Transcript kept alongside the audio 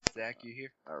Zach, you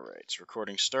here? Alright, so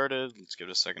recording started. Let's give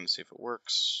it a second to see if it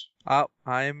works. Oh,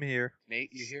 I am here. Nate,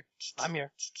 you here? I'm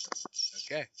here.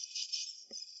 Okay.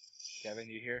 Kevin,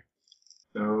 you here?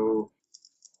 No.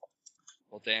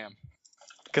 Well, damn.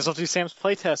 Because I'll do Sam's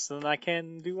playtest, and then I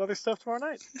can do other stuff tomorrow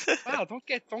night. Wow, don't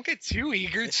get too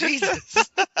eager, Jesus.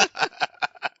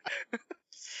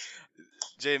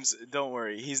 James, don't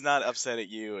worry. He's not upset at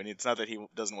you, and it's not that he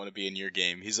doesn't want to be in your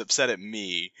game. He's upset at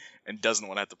me and doesn't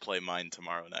want to have to play mine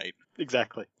tomorrow night.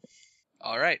 Exactly.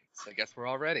 All right, so I guess we're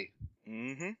all ready.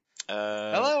 Mm-hmm.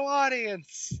 Hello,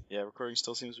 audience. Yeah, recording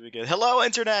still seems to be good. Hello,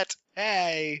 Internet!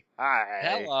 Hey. Hi.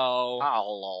 Hello.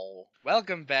 Hello.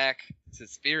 Welcome back to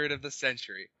Spirit of the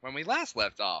Century. When we last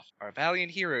left off, our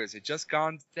valiant heroes had just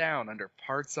gone down under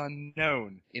parts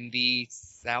unknown in the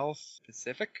South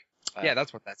Pacific. Yeah,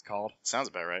 that's what that's called. Sounds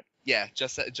about right. Yeah,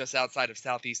 just outside of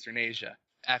Southeastern Asia.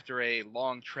 After a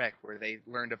long trek where they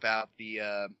learned about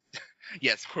the,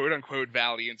 yes, quote-unquote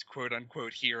valiant,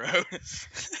 quote-unquote heroes.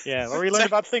 Yeah, where we learn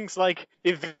about things like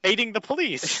evading the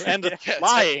police and Yeah,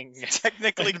 lying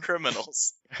Technically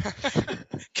criminals.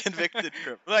 Convicted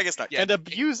criminals. Well, I guess not. Yeah. and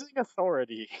abusing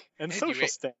authority and And social you-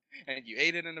 standing. And you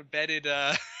aided and abetted,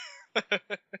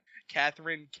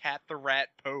 Catherine Cat the Rat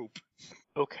Pope,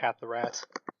 Oh, Cat the Rat.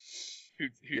 who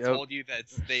Yep. told you that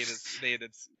they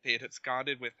had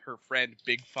absconded with her friend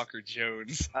Big Fucker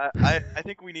Jones. I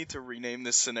think we need to rename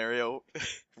this scenario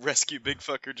Rescue Big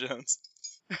Fucker Jones.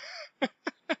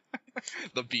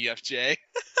 The BFJ.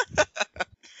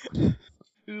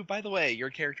 Who, by the way, your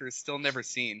character is still never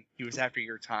seen. He was after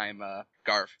your time,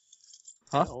 Garf.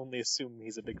 Huh? I only assume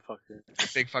he's a big fucker.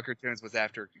 Big Fucker Jones was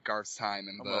after Garf's time,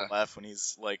 and I'm gonna laugh when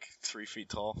he's like 3 feet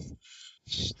tall.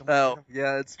 Oh,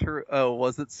 yeah, it's true. Oh,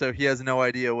 was it? So he has no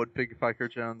idea what Big Fucker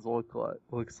Jones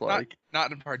looks like.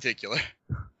 not in particular.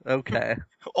 Okay.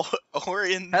 Or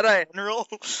in Had I general.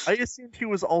 I assumed he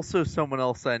was also someone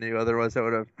else I knew, otherwise I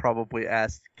would have probably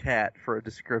asked Kat for a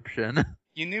description.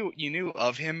 You knew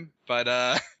of him,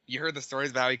 but you heard the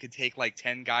stories about how he could take like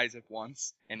 10 guys at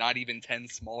once, and not even 10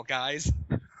 small guys.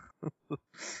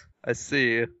 I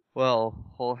see. Well,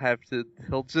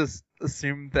 he'll just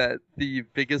assume that the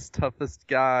biggest, toughest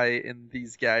guy in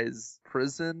these guys'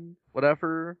 prison,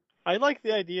 whatever. I like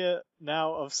the idea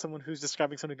now of someone who's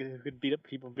describing someone who could beat up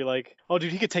people and be like, oh,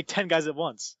 dude, he could take 10 guys at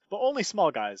once. But only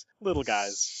small guys. Little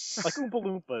guys. Like Oompa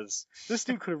Loompas. This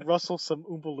dude could rustle some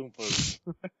Oompa Loompas.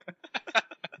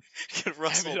 Can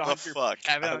rustle Having it the on fuck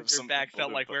Having it out on of your some back Oompa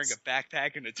felt like wearing Loompas. a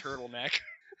backpack and a turtleneck.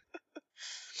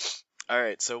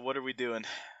 Alright, so what are we doing?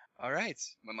 All right.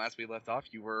 When last we left off,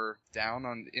 you were down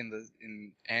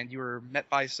and you were met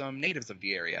by some natives of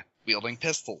the area wielding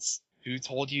pistols, who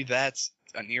told you that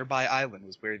a nearby island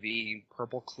was where the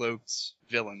purple-cloaked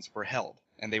villains were held,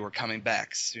 and they were coming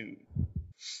back soon.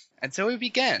 And so it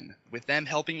began with them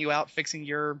helping you out fixing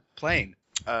your plane.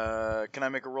 Can I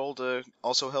make a roll to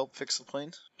also help fix the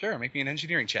plane? Sure, make me an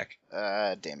engineering check.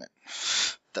 Damn it.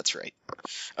 That's right.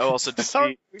 Oh, also,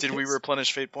 Sorry, did we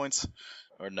replenish fate points?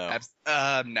 Or no?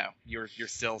 No. You're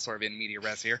still sort of in media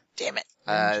res here. Damn it.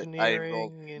 I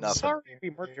rolled Engineering nothing. Sorry,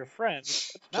 we murdered your friend.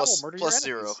 Now we'll Plus, murder plus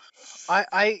your 0.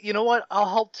 enemies. You know what? I'll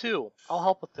help too. I'll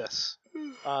help with this.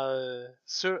 Nova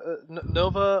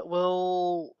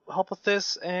will help with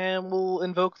this, and we'll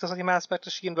invoke the same aspect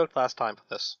as she invoked last time for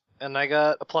this. And I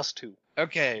got a +2.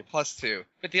 Okay, +2.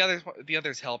 But the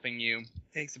others helping you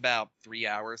takes about 3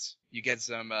 hours. You get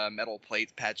some metal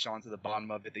plates patched onto the bottom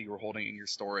of it that you were holding in your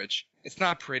storage. It's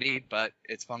not pretty, but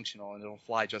it's functional and it'll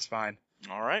fly just fine.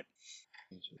 Alright.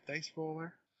 Dice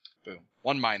roller. Boom.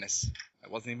 1-.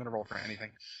 That wasn't even a roll for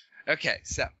anything. Okay,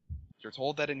 so you're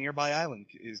told that a nearby island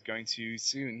is going to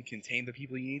soon contain the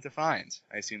people you need to find.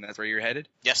 I assume that's where you're headed?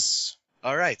 Yes.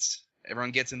 All right.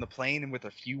 Everyone gets in the plane, and with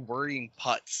a few worrying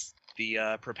putts,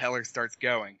 the propeller starts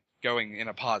going in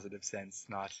a positive sense,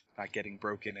 not getting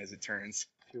broken as it turns.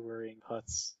 If you're worrying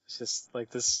putts, it's just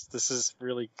like this is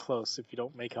really close. If you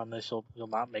don't make on this, you'll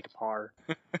not make par.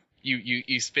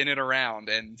 You spin it around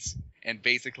and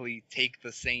basically take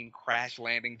the same crash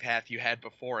landing path you had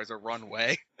before as a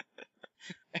runway,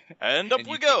 And up And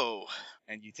we you go.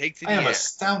 and you take to I the am air.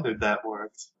 astounded that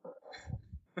worked.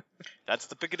 That's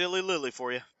the Piccadilly Lily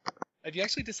for you. Have you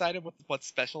actually decided what's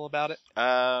special about it?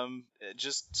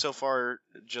 Just so far,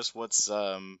 just what's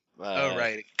Oh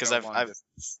right, because Go I've long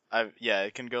distance. yeah,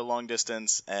 it can go long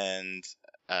distance, and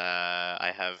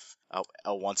I have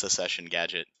a once a session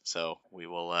gadget, so we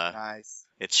will Nice.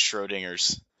 it's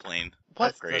Schrodinger's plane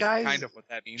What, upgrade. That's guys? kind of what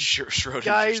that means. Schrodinger's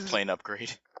Guys- plane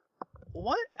upgrade.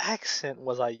 What accent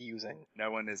was I using?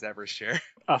 No one is ever sure.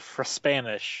 For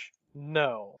Spanish.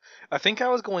 No, I think I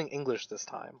was going English this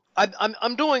time. I'm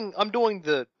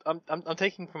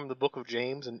taking from the Book of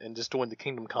James and just doing the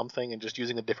Kingdom Come thing and just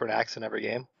using a different accent every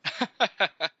game.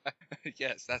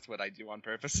 Yes, that's what I do on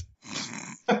purpose.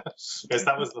 Yes,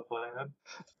 that was the plan.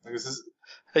 This is,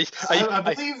 I, I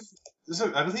believe.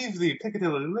 So I believe the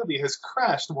Piccadilly Lily has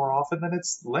crashed more often than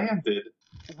it's landed.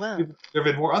 well, There have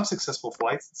been more unsuccessful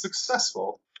flights than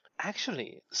successful.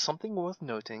 actually, something worth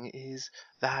noting is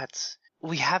that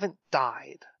we haven't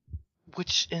died,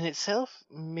 which in itself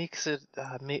makes it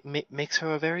makes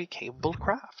her a very capable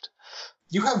craft.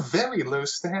 You have very low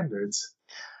standards.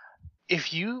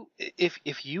 If you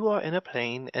are in a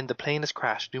plane and the plane has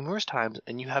crashed numerous times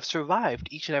and you have survived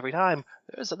each and every time,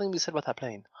 there is something to be said about that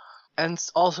plane, and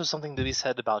also something to be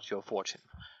said about your fortune.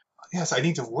 Yes, I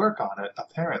need to work on it,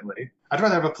 apparently. I'd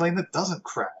rather have a plane that doesn't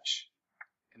crash.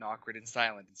 An awkward and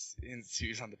silence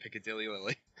ensues on the Piccadilly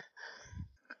Lily.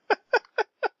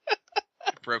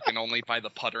 Broken only by the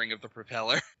puttering of the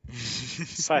propeller.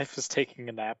 Scythe is taking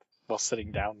a nap while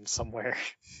sitting down somewhere.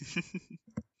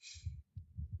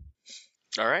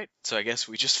 All right, so I guess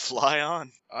we just fly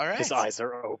on. All right. His eyes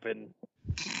are open.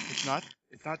 It's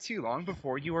not too long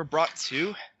before you are brought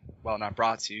to, well, not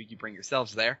brought to, you bring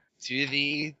yourselves there, to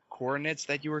the coordinates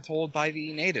that you were told by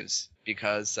the natives.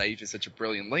 Because Saif is such a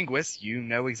brilliant linguist, you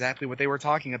know exactly what they were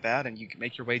talking about, and you can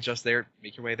make your way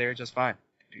there just fine.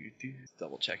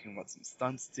 Double checking what some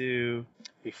stunts do.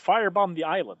 We firebomb the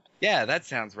island. Yeah, that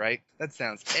sounds right. That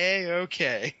sounds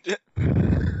A-okay.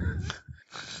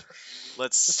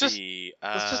 Let's just- see.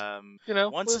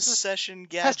 Once a with session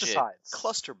gadget. pesticides.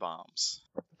 Cluster bombs.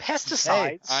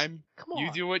 Pesticides. Hey, Come on.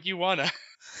 you do what you wanna.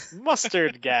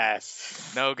 Mustard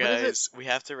gas. No, is it? guys, we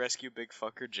have to rescue Big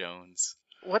Fucker Jones.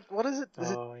 What is it?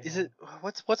 Is Oh, it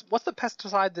what's the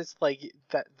pesticide that's like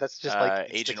that's just like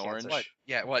it's Agent the cancer? Orange?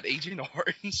 Yeah, what, Agent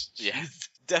Orange? Yeah. Jeez.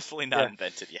 Definitely not Yeah.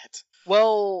 invented yet.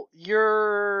 Well,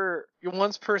 your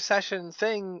once per session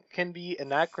thing can be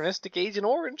anachronistic Agent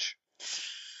Orange.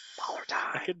 Baller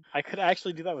time. I could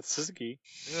actually do that with Suzuki.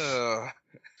 Ugh.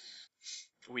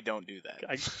 We don't do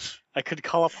that. I could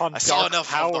call upon I saw dark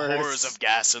enough powers of the horrors of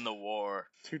gas in the war.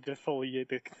 to defoliate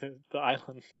the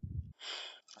island.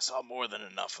 I saw more than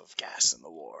enough of gas in the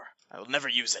war. I will never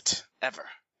use it. Ever.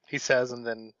 He says and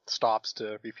then stops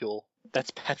to refuel.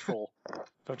 That's petrol.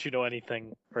 Don't you know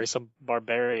anything? Or some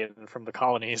barbarian from the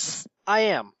colonies. I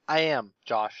am,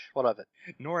 Josh. What of it?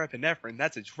 Norepinephrine,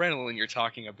 that's adrenaline you're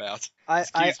talking about. I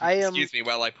am. Excuse me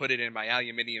while I put it in my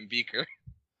aluminium beaker.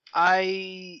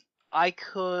 I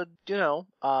could,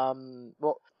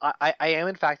 well, I am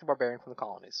in fact a barbarian from the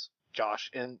colonies, Josh,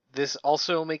 and this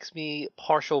also makes me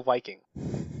partial Viking.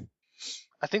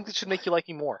 I think this should make you like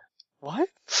me more. What?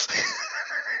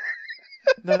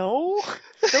 No.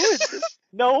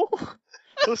 No.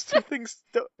 Those two things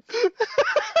don't.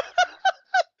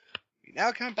 We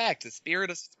now come back to Spirit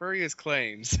of Spurious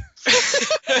Claims.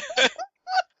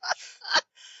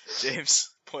 James,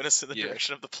 point us in the Yeah.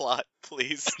 direction of the plot,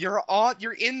 please. You're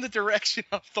in the direction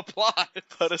of the plot.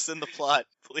 Put us in the plot,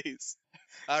 please.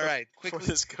 All right, Before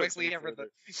this goes any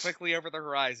quickly over the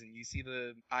horizon, you see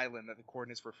the island that the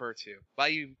coordinates refer to. While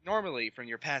you normally, from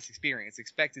your past experience,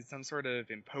 expected some sort of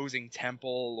imposing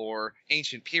temple or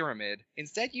ancient pyramid,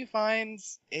 instead you find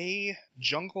a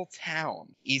jungle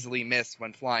town. Easily missed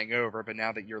when flying over, but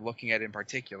now that you're looking at it in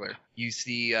particular, you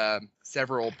see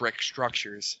several brick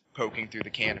structures poking through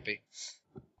the canopy.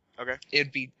 Okay.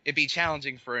 It'd be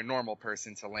challenging for a normal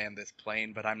person to land this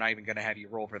plane, but I'm not even gonna have you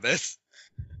roll for this.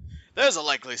 There's a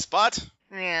likely spot.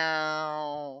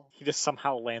 He just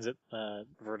somehow lands it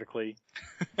vertically.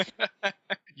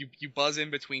 You buzz in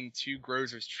between two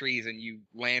grocers' trees and you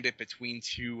land it between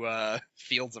two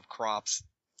fields of crops.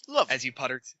 Lovely. As you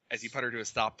putter to a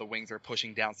stop, the wings are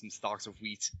pushing down some stalks of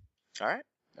wheat. All right.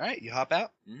 All right, you hop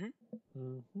out.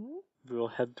 We'll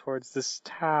head towards this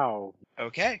town.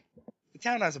 Okay. The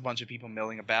town has a bunch of people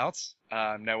milling about.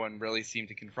 No one really seemed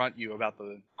to confront you about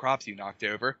the crops you knocked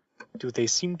over. Do they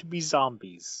seem to be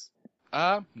zombies?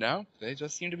 No, they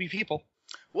just seem to be people.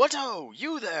 What-o,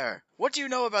 you there! What do you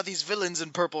know about these villains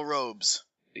in purple robes?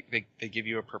 They give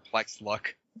you a perplexed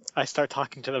look. I start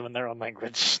talking to them in their own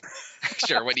language.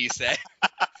 Sure, what do you say?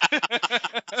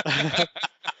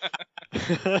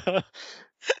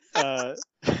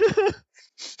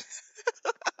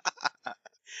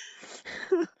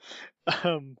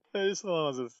 This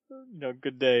was a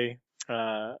good day.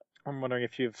 I'm wondering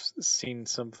if you've seen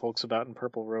some folks about in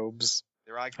purple robes.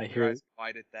 Their eyes hear it.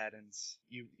 wide at that, and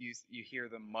you hear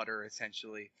them mutter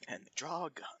essentially. And they draw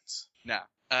guns. No,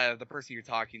 the person you're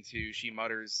talking to, she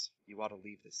mutters, "You ought to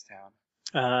leave this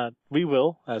town." We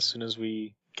will as soon as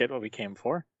we get what we came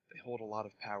for. They hold a lot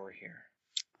of power here.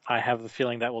 I have the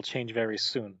feeling that will change very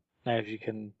soon. Now, if you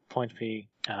can point me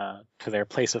to their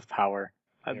place of power,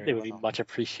 Very it would be well. much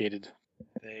appreciated.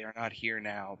 They are not here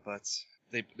now, but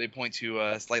they point to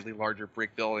a slightly larger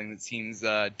brick building that seems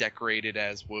decorated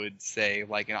as would, say,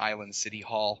 like an island city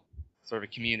hall, sort of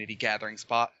a community gathering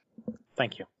spot.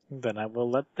 Thank you. Then I will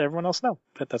let everyone else know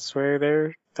that that's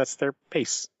their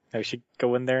base. I should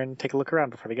go in there and take a look around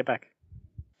before they get back.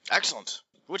 Excellent.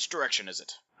 Which direction is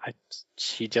it?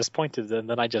 She just pointed, and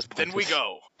then I just pointed. Then we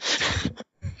go.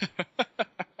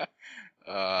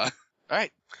 All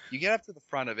right, you get up to the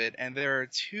front of it, and there are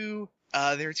two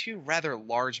rather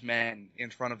large men in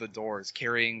front of the doors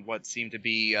carrying what seem to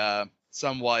be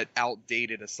somewhat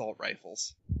outdated assault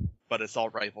rifles, but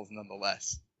assault rifles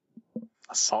nonetheless.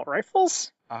 Assault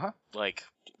rifles? Like,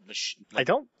 I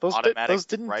don't. automatic Those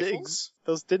didn't rifles?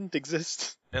 those didn't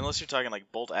exist. Unless you're talking like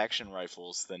bolt action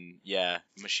rifles, then yeah,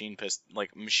 machine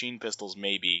pistols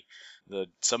maybe. The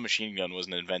submachine gun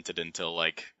wasn't invented until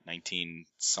like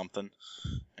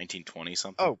 1920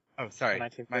 something. Oh, sorry.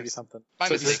 1930 something. My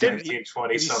So it's mistake. like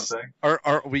 1920 something.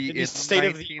 Are we It in is state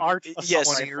of the art assault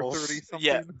Yes. 20 or rifles. 30 something?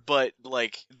 Yeah, but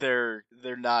like they're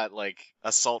not like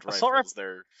assault Assault rifles.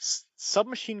 They're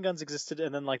Submachine guns existed,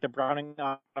 and then like the Browning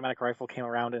automatic rifle came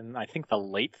around in I think the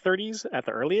late 30s at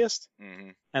the earliest,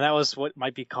 mhm. and that was what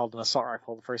might be called an assault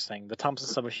rifle. The first thing, the Thompson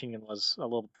submachine gun was a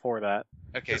little before that.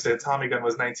 Okay, The Tommy gun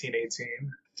was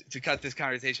 1918. to cut this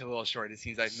conversation a little short, it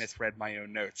seems I've misread my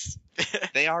own notes.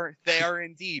 They are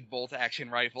indeed bolt action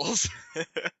rifles.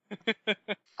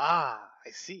 Ah,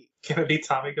 I see. Can it be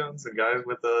Tommy guns and guys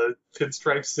with the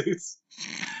pinstripe suits?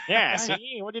 Yeah,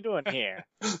 see, what are you doing here?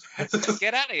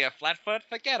 Get out of here, Flatfoot.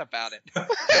 Forget about it.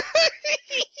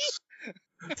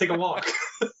 Take a walk.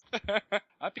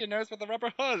 Up your nose with a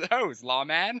rubber hose,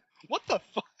 lawman. What the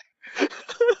fuck?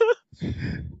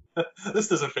 This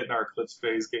doesn't fit in our Eclipse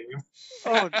phase game.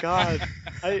 Oh God,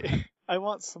 I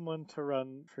want someone to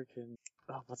run freaking.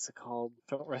 Oh, what's it called?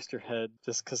 Don't rest your head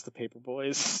just 'cause the paper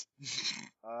boys.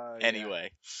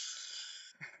 Anyway,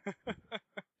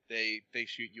 They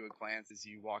shoot you a glance as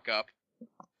you walk up.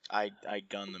 I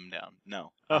gun them down.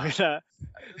 No. Oh yeah.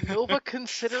 Nova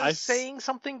considers I s- saying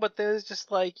something, but there's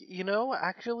just like,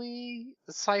 actually,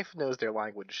 Scythe knows their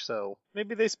language, so.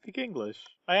 Maybe they speak English.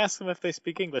 I asked them if they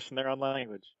speak English in their own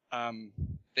language.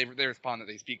 They respond that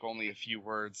they speak only a few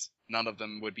words. None of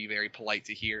them would be very polite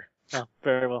to hear. Oh,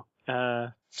 very well.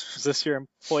 Is this your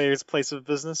employer's place of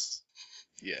business?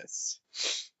 Yes.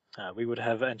 We would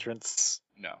have entrance.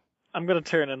 No. I'm gonna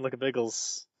turn and look at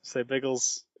Biggles. Say,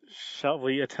 Biggles, shall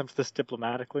we attempt this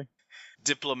diplomatically?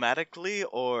 Diplomatically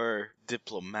or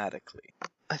diplomatically?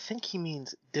 I think he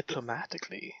means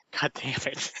diplomatically. God damn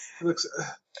it. Looks,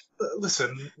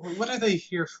 listen, what are they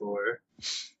here for?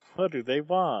 What do they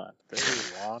want?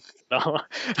 No.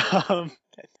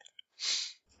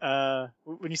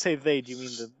 When you say they, do you mean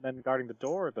the men guarding the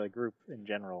door or the group in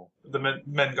general? The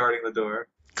men guarding the door.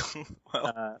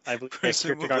 Well, I believe they're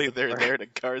here to guard presumably the they're door. there to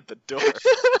guard the door.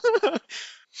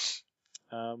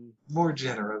 More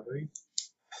generally.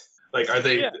 Like, are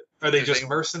they Yeah. just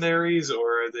mercenaries,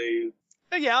 or are they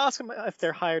Yeah, I'll ask them if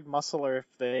they're hired muscle or if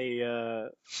they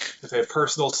have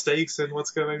personal stakes in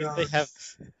what's going on? they have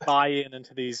buy-in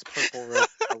into these purple robe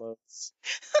fellows.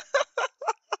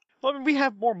 Well, I mean, we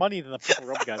have more money than the purple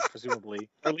robe guys, presumably.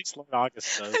 Or at least Lord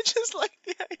August does. I just like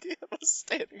the idea of us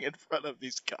standing in front of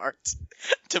these carts,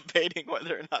 debating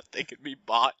whether or not they could be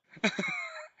bought.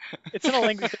 It's in a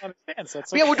language they understand, so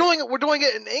it's Yeah, okay. we're doing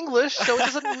it in English, so it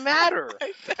doesn't matter.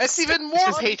 That's even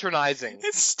more patronizing.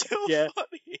 It's still Yeah.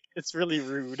 funny. It's really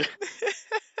rude.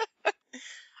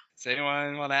 Does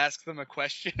anyone want to ask them a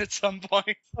question at some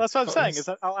point? Well, that's what I'm saying. Is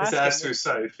that I'll It's ask asked them, through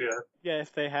Scythe, yeah. yeah,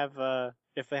 if they have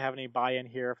any buy-in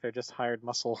here, if they're just hired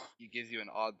muscle. He gives you an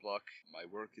odd look. My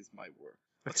work is my work.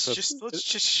 Let's So-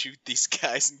 just shoot these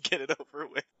guys and get it over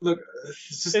with. Look,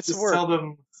 just It's work. tell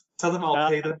them I'll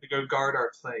pay them to go guard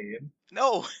our plane.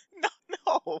 No,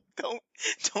 don't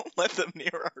let them near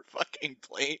our fucking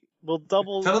plane. We'll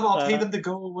double. Tell them I'll pay them to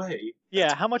go away.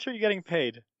 Yeah, how much are you getting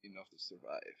paid? Enough to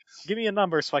survive. Give me a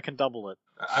number so I can double it.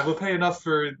 I will pay enough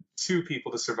for 2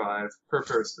 people to survive per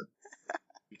person.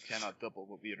 We cannot double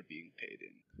what we are being paid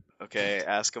in. Okay,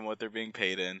 ask them what they're being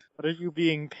paid in. What are you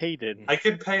being paid in? I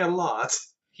can pay a lot.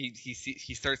 He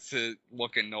starts to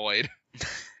look annoyed.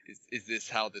 Is this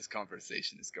how this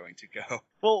conversation is going to go?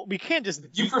 Well, we can't just. You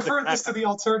beat the prefer crap this to the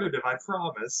alternative, I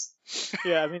promise.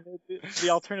 Yeah, I mean, the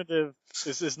alternative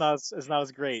is not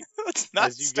as great. Let's not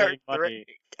As you start getting money. threatening.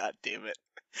 God damn it.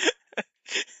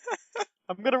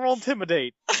 I'm gonna roll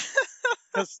intimidate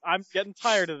because I'm getting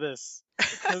tired of this.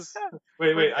 'Cause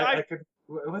Wait, Wait, I can.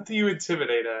 What do you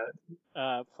intimidate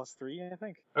at? +3, I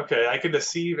think. Okay, I can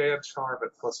deceive and charm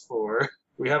at +4.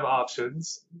 We have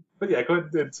options. But yeah, go ahead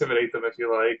and intimidate them if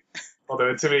you like. Although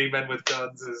intimidating men with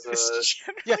guns is It's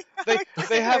Yeah, generally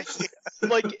they have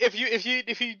like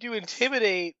if you do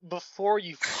intimidate before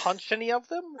you punch any of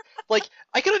them, like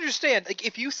I can understand like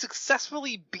if you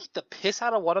successfully beat the piss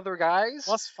out of one of their guys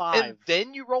 +5. and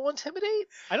then you roll intimidate,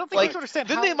 I don't think like you can understand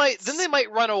then how they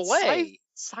might run away.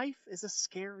 Scythe is a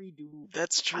scary dude.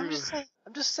 That's true.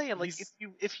 I'm just saying, like He's-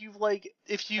 if you've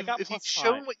 +5.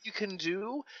 shown what you can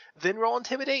do, then roll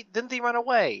intimidate, then they run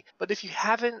away. But if you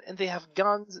haven't and they have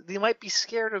guns, they might be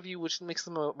scared of you, which makes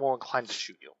them more inclined to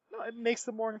shoot you. No, it makes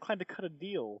them more inclined to cut a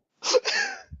deal.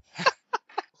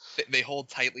 They hold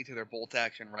tightly to their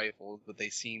bolt-action rifles, but they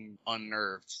seem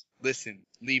unnerved. Listen,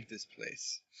 leave this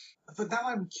place. But now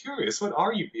I'm curious, what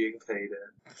are you being paid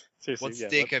in? Seriously, What yeah,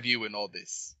 stake have you in all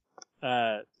this?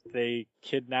 they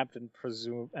kidnapped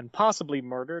and possibly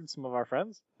murdered some of our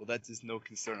friends. Well, that is no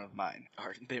concern of mine.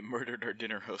 They murdered our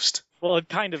dinner host. Well, it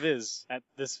kind of is at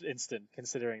this instant,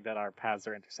 considering that our paths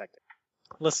are intersecting.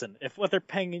 Listen, if what they're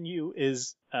paying you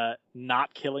is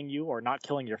not killing you or not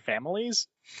killing your families,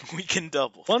 We can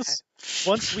double. once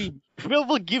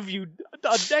we'll give you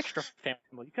an extra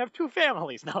family. You can have 2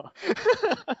 families now.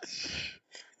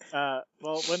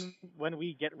 Well, when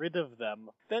we get rid of them,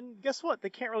 then guess what? They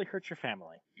can't really hurt your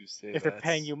family. You say If they're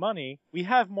paying you money, we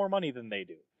have more money than they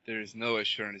do. There is no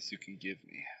assurance you can give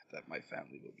me that my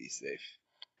family will be safe.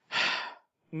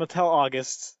 Until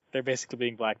August, they're basically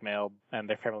being blackmailed, and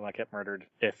their family might get murdered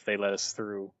if they let us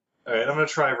through. Alright, I'm gonna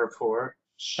try rapport.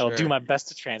 I'll do my best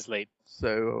to translate.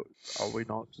 So, are we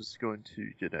not just going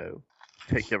to,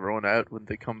 take everyone out when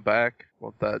they come back?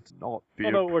 Won't that not be Oh,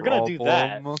 no, a we're gonna do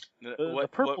that. problem? The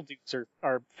purple dudes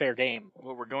are fair game.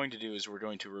 What we're going to do is we're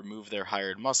going to remove their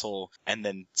hired muscle and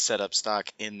then set up stock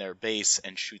in their base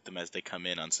and shoot them as they come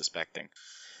in unsuspecting.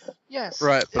 Yes.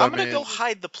 Right, but I'm I gonna mean, go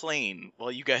hide the plane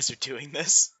while you guys are doing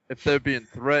this. if they're being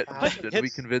threatened But and we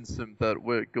it's- convince them that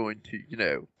we're going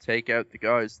to, take out the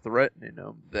guys threatening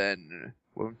them, then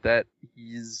won't that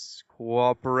ease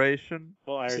cooperation?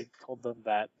 Well, I already told them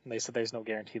that, and they said there's no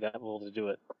guarantee that we'll be able to do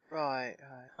it. Right.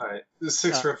 Alright, this is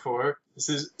 6 rapport. This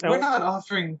is, Oh. we're not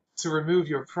offering to remove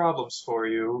your problems for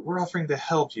you, we're offering to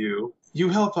help you. You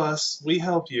help us, we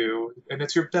help you, and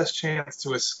it's your best chance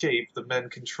to escape the men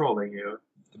controlling you.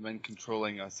 The men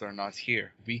controlling us are not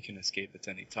here. We can escape at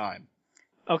any time.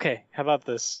 Okay, how about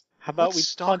this? How about What we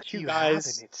stock punch do you have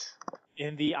guys in it?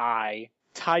 in the eye,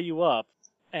 tie you up,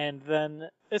 and then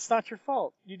it's not your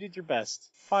fault. You did your best.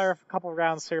 Fire a couple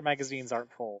rounds so your magazines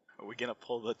aren't full. Are we gonna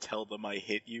pull the tell them I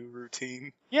hit you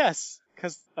routine? Yes,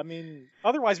 because,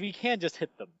 otherwise we can just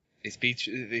hit them. They speak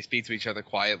to each other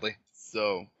quietly.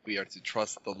 So we are to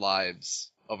trust the lives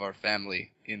of our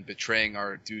family in betraying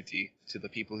our duty to the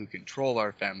people who control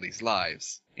our families'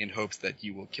 lives in hopes that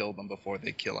you will kill them before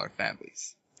they kill our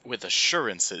families. With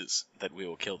assurances that we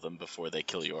will kill them before they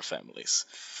kill your families.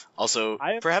 Also,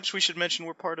 I have- perhaps we should mention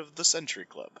we're part of the Century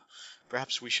Club.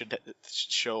 Perhaps we should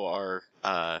show our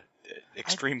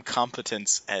extreme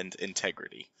competence and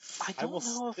integrity. I I don't will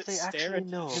know if they stare actually into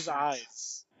know. his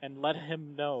eyes and let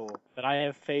him know that I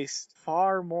have faced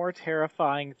far more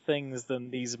terrifying things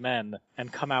than these men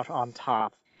and come out on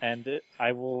top. And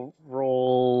I will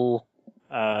roll.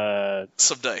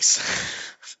 Some dice.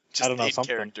 Just I don't know, in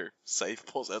something. character. Scythe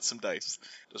pulls out some dice.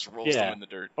 Just rolls Yeah. them in the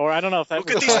dirt. Or I don't know if that Look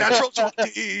at was these like- natural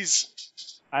 20s!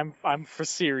 I'm for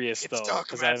serious It's though. dark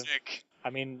 'cause magic.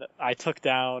 I took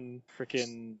down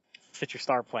freaking Fit Your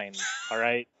Star Plane,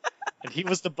 alright? And he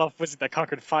was the buff wizard that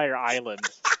conquered Fire Island.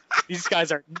 These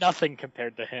guys are nothing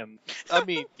compared to him. I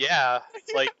mean, yeah,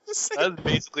 like that's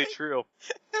basically true.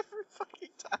 Every fucking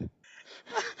time.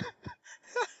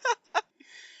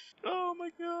 Oh my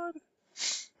god.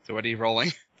 So what are you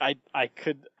rolling?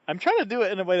 I'm trying to do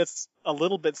it in a way that's a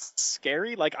little bit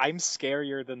scary, like I'm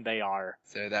scarier than they are.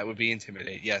 So that would be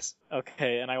intimidate, yes.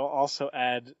 Okay, and I will also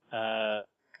add,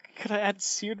 could I add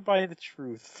Seared by the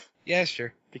Truth? Yeah,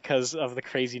 sure. Because of the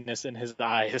craziness in his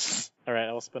eyes. Alright,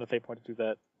 I will spend a fate point to do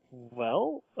that.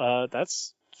 Well,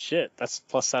 that's shit. That's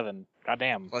 +7.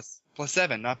 Goddamn.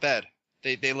 +7, not bad.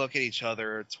 They look at each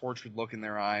other, a tortured look in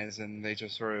their eyes, and they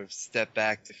just sort of step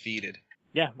back defeated.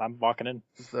 Yeah, I'm walking in.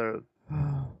 So,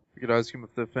 we could ask them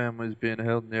if their family's being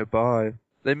held nearby.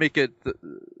 They make it.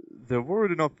 They're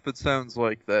worried enough if it sounds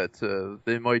like that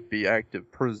they might be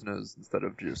active prisoners instead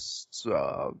of just,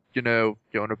 going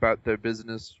about their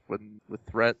business with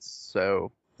threats.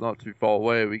 So, it's not too far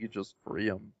away. We could just free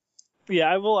them. Yeah,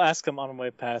 I will ask them on the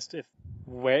way past if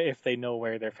they know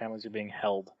where their families are being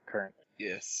held currently.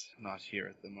 Yes, not here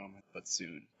at the moment, but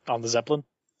soon. On the Zeppelin?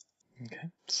 Okay.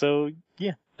 So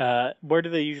yeah, where do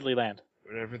they usually land?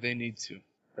 Whatever they need to.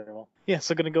 Very well. Yeah,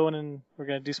 so gonna go in and we're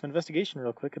gonna do some investigation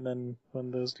real quick, and then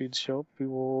when those dudes show up, we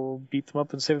will beat them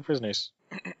up and save the prisoners.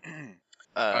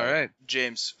 All right.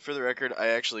 James, for the record, I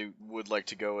actually would like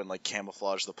to go and like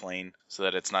camouflage the plane so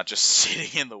that it's not just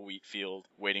sitting in the wheat field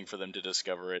waiting for them to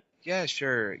discover it. Yeah,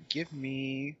 sure. Give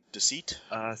me Deceit?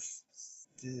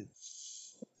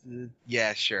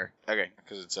 yeah, sure. Okay,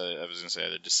 because it's I was gonna say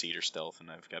either deceit or stealth, and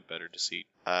I've got better deceit.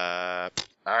 All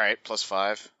right,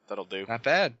 +5. That'll do. Not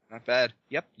bad. Not bad.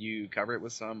 Yep. You cover it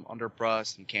with some underbrush,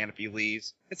 some canopy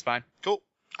leaves. It's fine. Cool.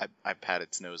 I pat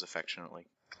its nose affectionately.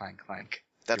 Clank, clank.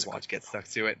 That's Your a watch good gets stuck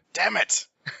to it. Damn it!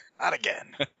 Not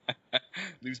again.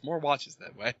 Lose more watches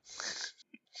that way.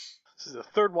 This is the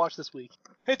third watch this week.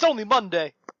 It's only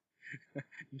Monday.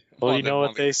 Well, you One know of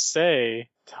what they say: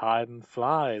 time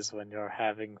flies when you're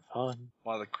having fun.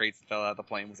 One of the crates that fell out of the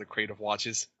plane was a crate of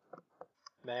watches.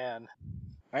 Man,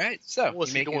 All right, so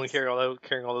what's you he make doing it,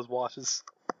 carrying all those watches?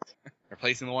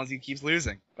 replacing the ones he keeps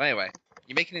losing. But anyway,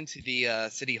 you make it into the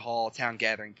city hall town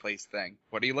gathering place thing.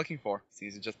 What are you looking for?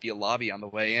 Seems to just be a lobby on the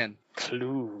way in.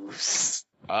 Clues.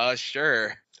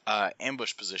 Sure.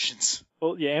 Ambush positions.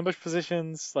 Well, yeah, ambush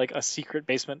positions, like a secret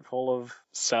basement full of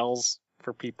cells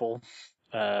for people.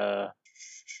 Some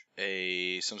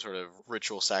sort of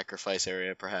ritual sacrifice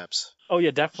area, perhaps. Oh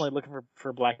yeah, definitely looking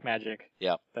for black magic.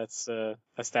 Yep. That's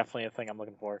definitely a thing I'm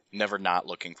looking for. Never not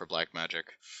looking for black magic.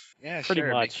 Yeah, Pretty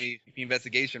sure. much. Make me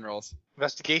investigation rolls.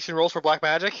 Investigation rolls for black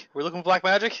magic. We're looking for black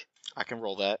magic. I can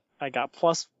roll that. I got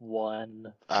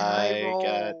 +1. I roll-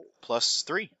 got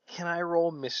 +3. Can I roll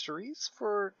mysteries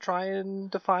for trying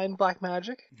to find black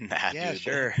magic? Nah, Yeah, dude.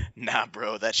 sure. Nah,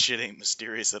 bro, that shit ain't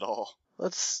mysterious at all.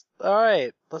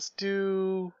 Alright, let's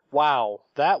do... Wow,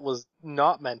 that was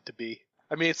not meant to be.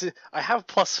 I mean, I have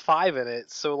 +5 in it,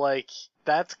 so like,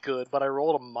 that's good, but I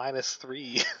rolled a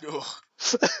 -3. Ugh.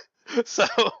 So,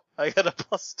 I got a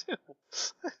 +2.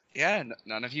 Yeah,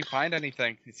 none of you find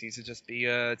anything. It seems to just be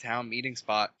a town meeting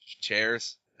spot.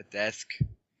 Chairs, a desk,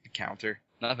 a counter.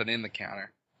 Nothing in the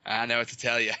counter. I know what to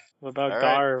tell you. What about All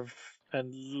right. Garv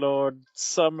and Lord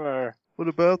Summer? What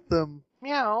about them?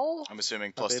 Meow. I'm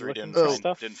assuming Are they +3 looking for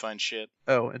stuff? didn't find shit.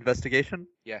 Oh, investigation?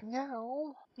 Meow.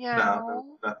 No,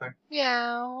 Meow. nothing.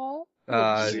 Meow.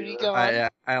 Uh, Judy, go on.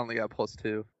 I only got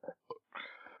 +2.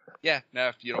 Yeah, no,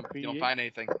 if you don't find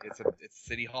anything, it's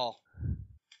City Hall.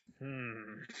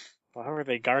 Why were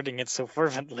they guarding it so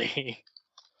fervently?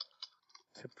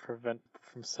 To prevent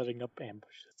from setting up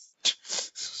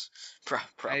ambushes.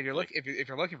 Probably. Hey, if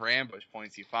you're looking for ambush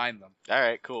points, you find them. All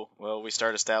right, cool. Well, we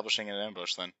start establishing an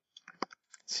ambush then.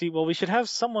 See, well, we should have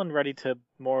someone ready to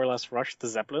more or less rush the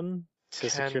Zeppelin to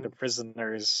secure the Can-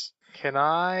 prisoners. Can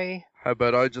I... How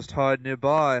about I just hide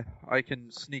nearby? I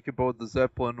can sneak aboard the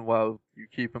Zeppelin while you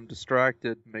keep them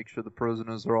distracted, make sure the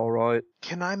prisoners are alright.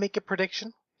 Can I make a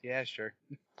prediction? Yeah, sure.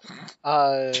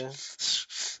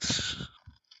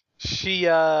 She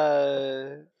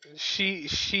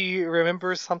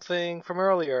remembers something from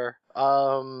earlier.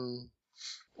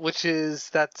 Which is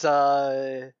that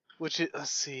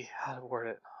let's see how to word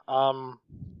it.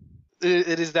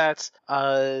 It is that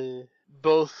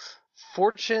both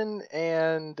fortune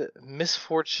and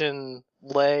misfortune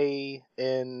lay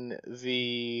in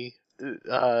the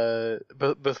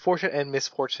both fortune and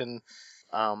misfortune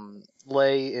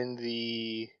lay in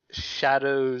the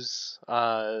shadows.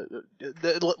 Lay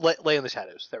in the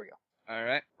shadows. There we go. All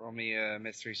right, roll me a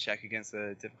mysteries check against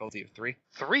a difficulty of 3.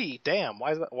 3. Damn.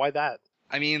 Why is that? Why that?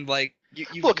 I mean, like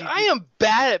Look, I am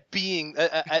bad at being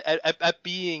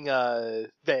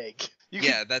vague.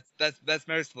 Yeah, that's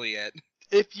mostly it.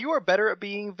 If you are better at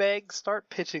being vague, start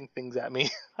pitching things at me.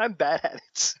 I'm bad at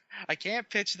it. I can't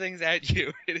pitch things at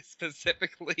you. It is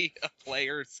specifically a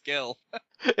player skill.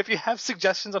 If you have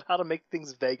suggestions on how to make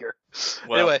things vaguer.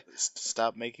 Well, Anyway.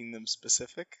 Stop making them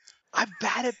specific. I'm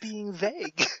bad at being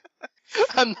vague.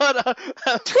 I'm not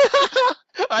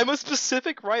I'm a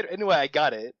specific writer. Anyway, I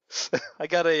got it. I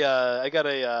got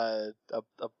a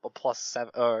 +7,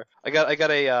 or I got a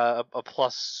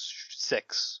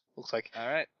 +6. Looks like. All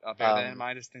right, I'll bear that in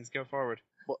mind as things go forward.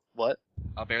 What?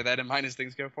 I'll bear that in mind as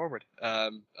things go forward.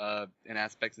 An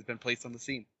aspect has been placed on the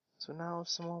scene. So now if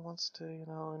someone wants to,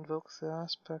 invoke the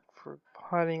aspect for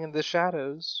hiding in the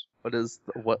shadows.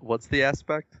 What's the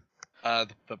aspect?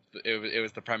 It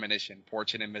was the premonition.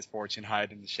 Fortune and misfortune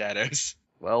hide in the shadows.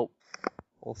 Well,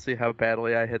 we'll see how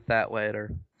badly I hit that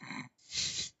later.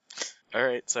 All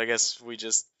right, so I guess we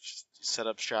just set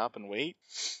up shop and wait,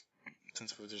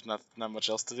 since there's not much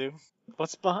else to do.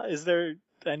 What's behind? Is there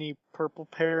any purple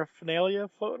paraphernalia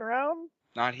floating around?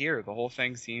 Not here. The whole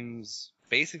thing seems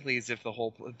basically as if the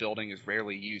whole building is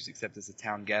rarely used except as a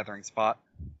town gathering spot.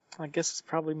 I guess it's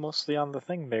probably mostly on the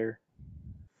thing there.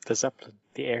 The Zeppelin,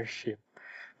 the airship.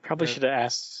 Probably Yeah. should have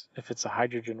asked if it's a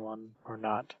hydrogen one or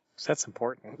not. 'Cause that's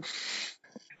important.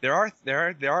 There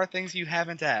are things you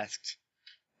haven't asked.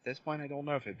 At this point, I don't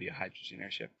know if it'd be a hydrogen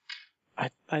airship.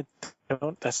 I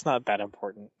don't. That's not that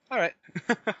important. All right.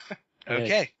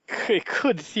 Okay. It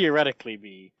could theoretically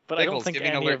be, but I don't Pickles, think give me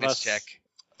an any of alertness us. check.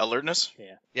 Alertness?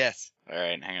 Yes.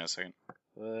 Alright, hang on a second.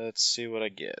 Let's see what I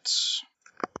get.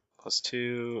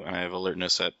 +2, and I have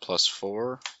alertness at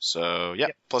 +4. So, yeah,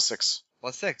 Yep. +6.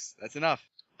 +6. That's enough.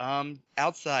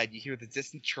 Outside, you hear the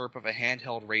distant chirp of a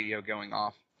handheld radio going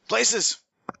off. Places!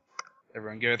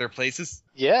 Everyone go to their places.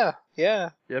 Yeah,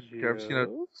 yeah. Yep, Garv's gonna.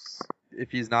 If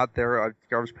he's not there,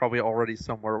 Garv's probably already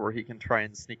somewhere where he can try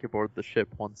and sneak aboard the ship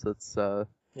once it's.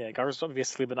 Yeah, Gar's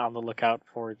obviously been on the lookout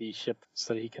for the ship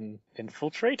so that he can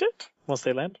infiltrate it once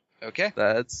they land. Okay.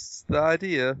 That's the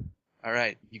idea. All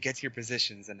right. You get to your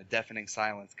positions, and a deafening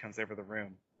silence comes over the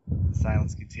room. The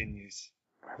silence continues.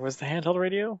 Where was the handheld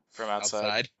radio? From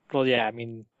outside. Well, yeah, I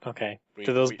mean, okay. We-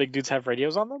 Do those we- big dudes have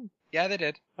radios on them? Yeah, they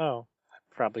did. Oh, I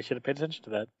probably should have paid attention to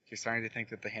that. You're starting to think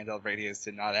that the handheld radios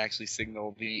did not actually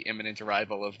signal the imminent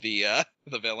arrival of the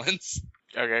villains.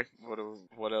 Okay, what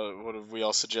do we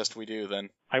all suggest we do then?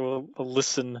 I will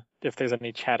listen if there's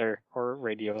any chatter or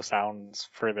radio sounds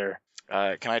further.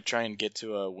 Can I try and get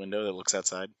to a window that looks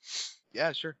outside?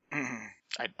 Yeah, sure.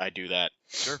 I do that.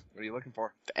 Sure. What are you looking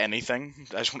for? Anything?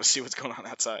 I just want to see what's going on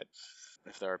outside.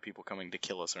 If there are people coming to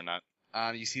kill us or not.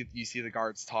 You see the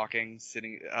guards talking,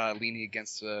 sitting, leaning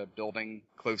against a building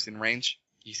close in range.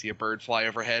 You see a bird fly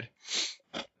overhead.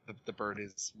 The bird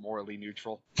is morally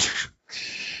neutral.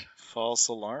 False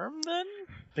alarm then?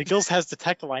 Miguel's has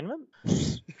detect alignment?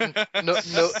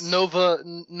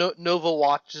 Nova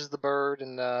watches the bird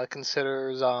and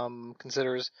considers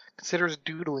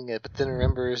doodling it, but then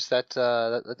remembers that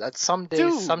that someday,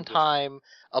 Dude. sometime,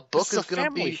 a book This is a gonna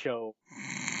family be show.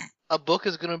 a book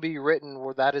is gonna be written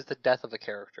where that is the death of a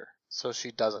character. So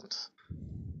she doesn't.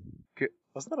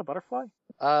 Wasn't that a butterfly?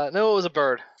 No, it was a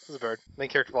bird. It was a bird. Main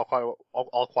character of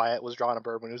All Quiet was drawing a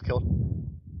bird when he was killed.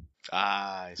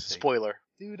 Ah, I see. Spoiler.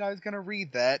 Dude, I was gonna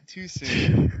read that too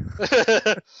soon.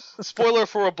 Spoiler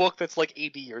for a book that's like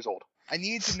 80 years old. I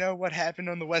need to know what happened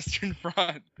on the Western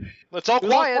Front. It's all It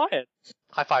was all quiet. quiet.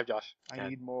 High five, Josh. I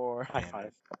need more. High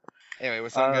five. Anyway,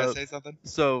 was someone gonna say something?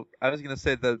 So I was gonna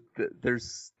say that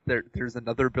there's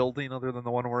another building other than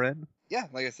the one we're in. Yeah,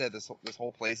 like I said, this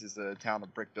whole place is a town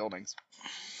of brick buildings.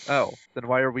 Oh, then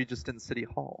why are we just in City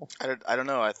Hall? I don't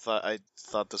know. I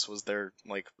thought this was their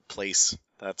like place.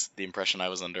 That's the impression I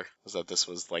was under. Was that this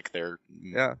was like their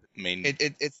Yeah. main.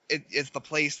 It's the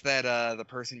place that the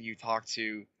person you talk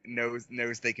to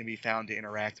knows they can be found to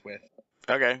interact with.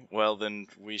 Okay, well then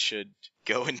we should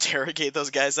go interrogate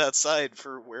those guys outside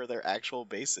for where their actual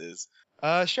base is.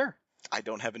 Sure. I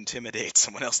don't have intimidate.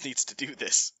 Someone else needs to do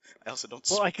this. I also don't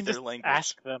Well, speak I can their just language.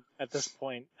 ask them at this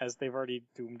point, as they've already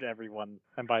doomed everyone.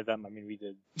 And by them, I mean we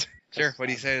did. Sure. What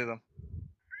do you say to them?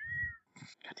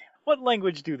 God damn it. What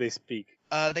language do they speak?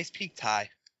 They speak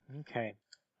Thai. Okay.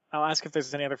 I'll ask if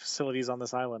there's any other facilities on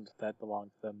this island that belong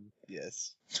to them,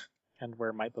 Yes. and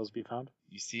where might those be found?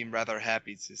 You seem rather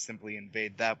happy to simply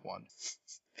invade that one.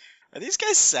 Are these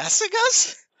guys sassing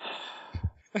us?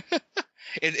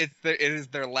 It is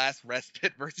their last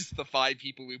respite versus the 5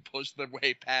 people who pushed their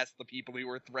way past the people who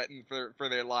were threatened for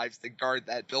their lives to guard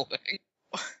that building.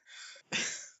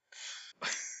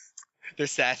 They're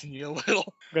sassing you a little.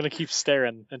 I'm gonna keep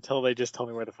staring until they just tell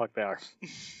me where the fuck they are.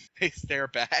 They stare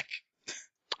back.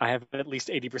 I have at least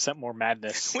 80% more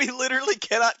madness. We literally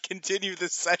cannot continue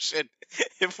this session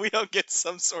if we don't get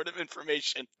some sort of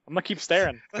information. I'm gonna keep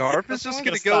staring. Garf Well, is just someone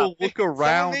gonna gonna go stop. look Someone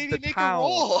around maybe the make town. a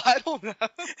roll. I don't know.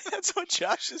 That's what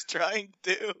Josh is trying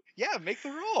to do. Yeah, make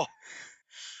the roll.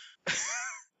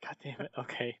 God damn it.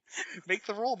 Okay. Make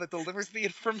the roll that delivers the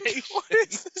information. What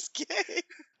is this game?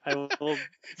 I will.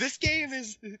 This game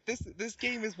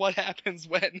is what happens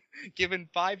when, given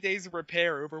 5 days of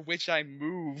repair over which I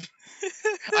move,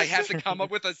 I have to come up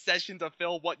with a session to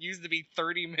fill what used to be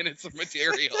 30 minutes of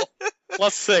material.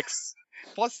 +6.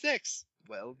 Plus 6.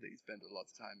 Well, they spend a lot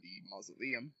of time at the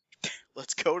mausoleum.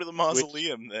 Let's go to the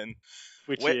mausoleum then.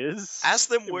 Which Wait, is. Ask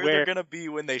them where Where- they're gonna be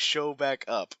when they show back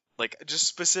up. Like, just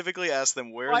specifically ask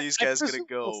them where Well, are these I guys gonna presume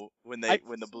go when I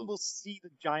the balloon. will see the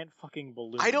giant fucking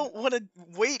balloon. I don't want to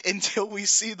wait until we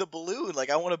see the balloon. Like,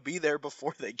 I want to be there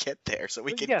before they get there so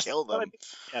we Well, can yes, kill but I them. mean-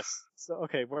 Yes. So,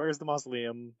 okay, where is the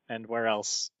mausoleum and where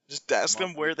else? Just ask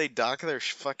them where they dock their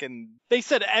fucking. They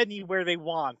said anywhere they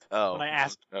want. Oh. When I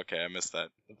asked. Okay, I missed that.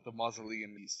 The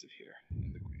mausoleum east of here.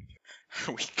 In the Green.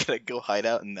 Are we gonna go hide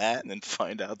out in that and then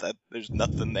find out that there's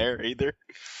nothing there either?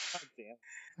 God damn.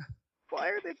 Why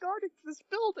are they guarding this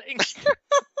building?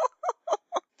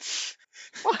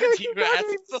 Why Did are you they guarding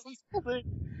ask this them? building?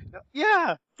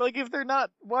 Yeah, like if they're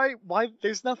not, why,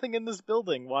 there's nothing in this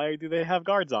building. Why do they have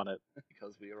guards on it?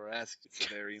 Because we were asked. It's a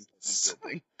very important Son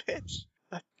building. of a bitch.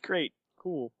 That's great,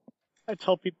 cool. I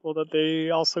tell people that they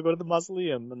also go to the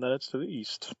mausoleum and that it's to the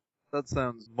east. That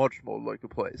sounds much more like a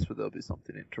place where there'll be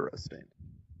something interesting.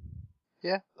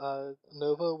 Yeah,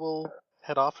 Nova will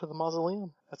head off to the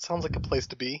mausoleum. That sounds like a place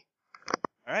to be.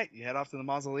 All right, you head off to the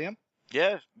mausoleum.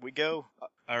 Yeah, we go.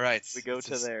 All right, We go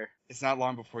to there. It's not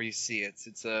long before you see it.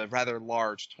 It's a rather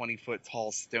large, 20-foot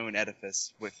tall stone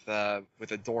edifice with a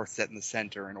door set in the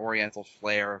center, an oriental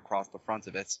flare across the front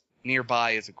of it.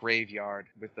 Nearby is a graveyard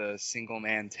with a single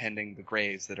man tending the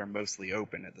graves that are mostly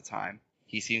open at the time.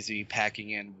 He seems to be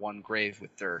packing in one grave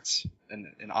with dirt,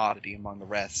 an oddity among the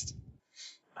rest.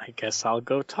 I guess I'll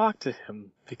go talk to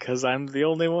him, because I'm the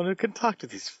only one who can talk to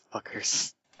these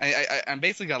fuckers. I'm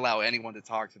basically gonna allow anyone to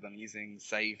talk to them using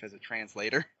Saif as a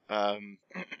translator.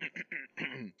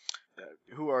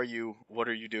 Who are you? What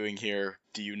are you doing here?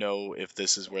 Do you know if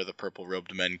this is where the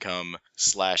purple-robed men come?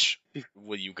 /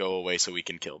 will you go away so we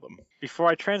can kill them? Before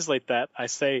I translate that, I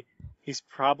say, he's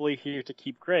probably here to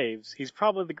keep graves. He's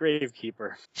probably the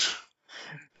gravekeeper.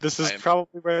 This is I am-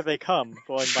 probably where they come,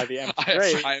 going by the empty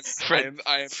grave. I am Friend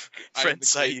the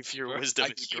Saif, your gatekeeper. wisdom I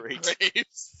is keep great.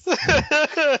 graves.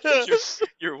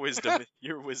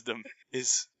 Your wisdom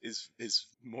is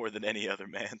more than any other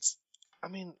man's. I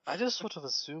mean, I just sort of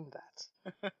assumed that.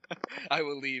 I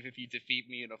will leave if you defeat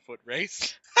me in a foot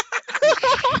race.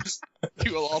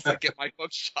 You will also get my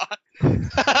hook shot.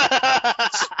 This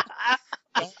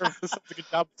is a good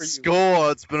job for you.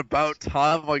 Score! It's been about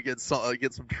time I get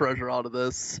some treasure out of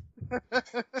this. Da,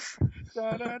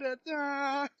 da, da,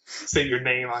 da. Say your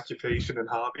name, occupation, and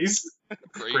hobbies.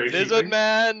 Grave, Lizard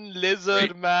man,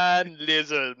 lizard man,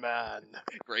 lizard man.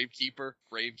 gravekeeper,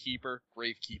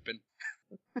 gravekeeping.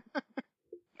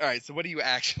 Alright, so what do you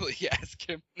actually ask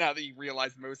him now that you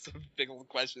realize most of Biggle's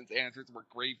questions answers were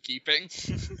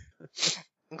gravekeeping?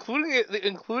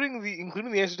 Including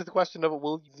the answer to the question of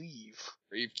will you leave?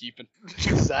 Gravekeeping.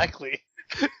 Exactly.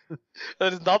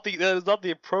 That is not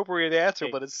the appropriate answer,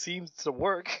 Hey. but it seems to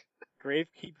work.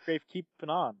 Gravekeeping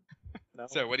on. No?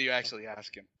 So what do you actually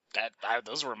ask him?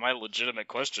 Those were my legitimate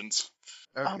questions.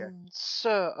 Okay.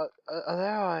 Sir,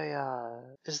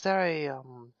 is there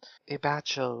a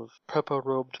batch of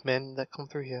purple-robed men that come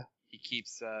through here? He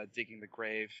keeps digging the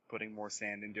grave, putting more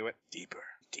sand into it. Deeper.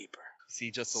 You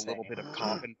see just a little bit of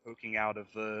coffin poking out of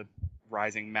the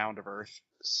rising mound of earth.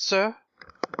 Sir?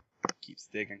 Keeps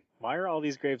digging. Why are all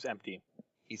these graves empty?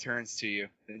 He turns to you,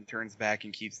 then turns back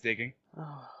and keeps digging.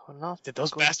 Oh, we're not Did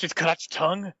those going- bastards cut out your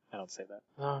tongue? I don't say that.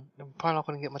 No, I'm probably not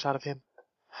going to get much out of him.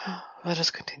 Let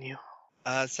us continue.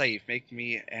 Saif, make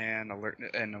me an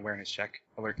awareness check.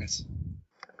 Alertness.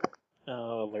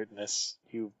 Oh, alertness,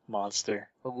 you monster.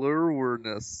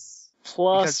 Alertness.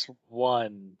 +1.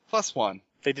 +1.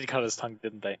 They did cut his tongue,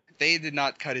 didn't they? They did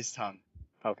not cut his tongue.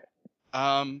 Okay.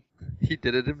 He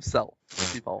did it himself.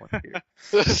 He volunteered.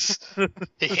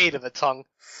 He hated the tongue.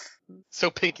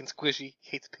 So pink and squishy. He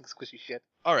hates pink squishy shit.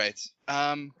 Alright.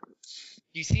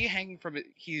 You see hanging from it,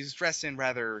 he's dressed in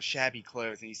rather shabby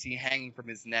clothes, and you see hanging from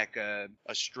his neck a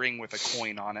string with a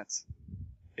coin on it.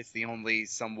 It's the only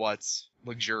somewhat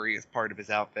luxurious part of his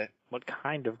outfit. What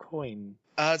kind of coin?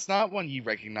 It's not one you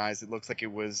recognize. It looks like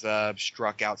it was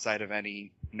struck outside of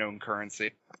any known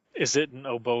currency. Is it an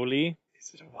oboli?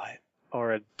 Is it a what?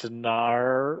 Or a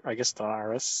dinar? I guess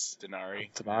denarius.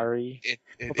 Denari. Denari. It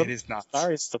is not.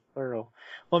 Denari is the plural.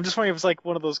 Well, I'm just wondering if it's like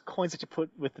one of those coins that you put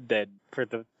with the dead for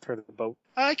the boat.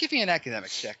 Give me an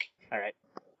academics check. All right.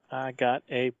 I got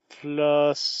a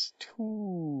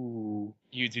 +2.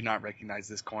 You do not recognize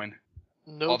this coin.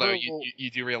 Nova Although will,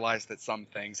 you do realize that some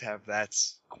things have that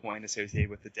coin associated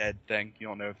with the dead thing. You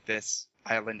don't know if this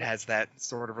island has that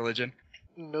sort of religion.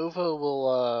 Nova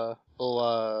will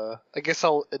I guess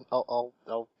I'll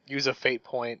use a fate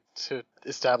point to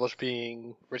establish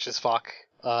being rich as fuck.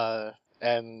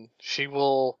 And she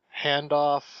will hand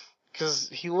off because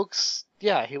he looks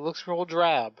real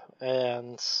drab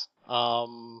and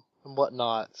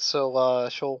whatnot. So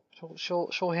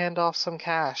she'll hand off some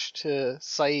cash to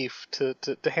Saif to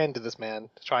hand to this man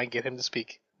to try and get him to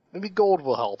speak. Maybe gold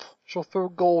will help. She'll throw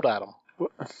gold at him.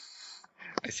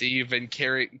 I see you've been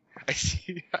carrying. I see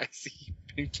you've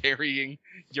been carrying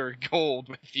your gold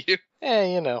with you.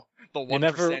 You know. The You 1%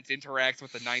 never- interacts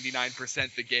with the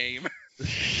 99% the game.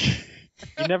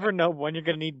 You never know when you're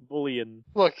gonna need bullion.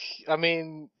 Look, I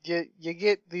mean, you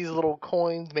get these little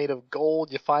coins made of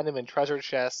gold. You find them in treasure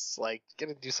chests. Like, you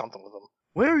gotta do something with them.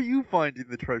 Where are you finding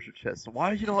the treasure chest?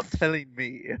 Why are you not telling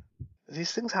me?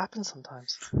 These things happen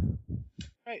sometimes.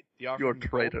 Right. You offer You're a him the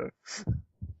gold. traitor.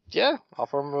 Yeah,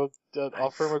 offer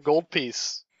him a gold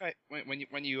piece. Right. When you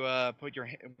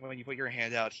put your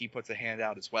hand out, he puts a hand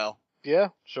out as well. Yeah,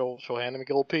 she'll hand him a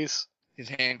gold piece. His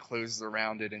hand closes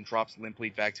around it and drops limply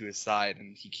back to his side,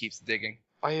 and he keeps digging.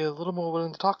 Are you a little more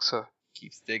willing to talk, sir?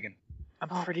 Keeps digging.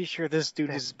 I'm pretty sure this dude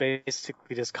is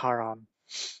basically just Charon.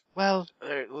 Well,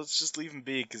 Alright, let's just leave him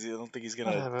be, because I don't think he's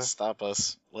gonna Whatever. stop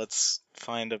us. Let's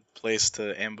find a place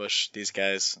to ambush these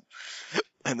guys,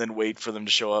 and then wait for them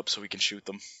to show up so we can shoot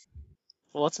them.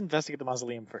 Well, let's investigate the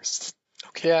mausoleum first.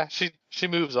 yeah, she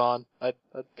moves on. A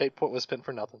point was spent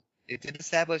for nothing. It did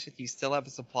establish that you still have a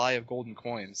supply of golden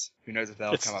coins. Who knows if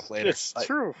that'll come up later. It's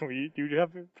true. You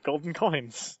have golden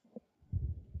coins.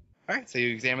 Alright, so you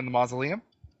examine the mausoleum?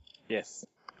 Yes.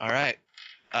 Alright.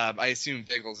 I assume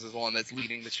Biggles is the one that's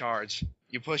leading the charge.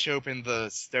 You push open the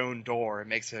stone door, it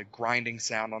makes a grinding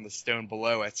sound on the stone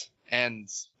below it, and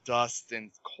dust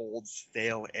and cold,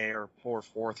 stale air pour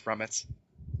forth from it.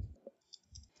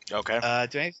 Okay.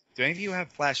 Do any of you have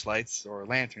flashlights or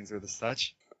lanterns or the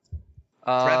such?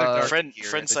 rather dark. Friend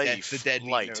here, the Saif, dead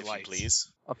need light, no if you lights.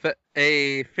 please.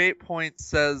 A fate point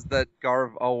says that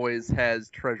Garv always has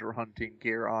treasure hunting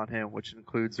gear on him, which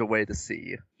includes a way to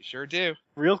see. You sure do.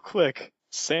 Real quick,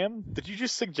 Sam, did you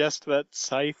just suggest that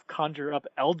Scythe conjure up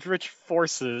eldritch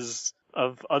forces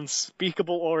of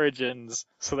unspeakable origins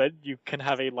so that you can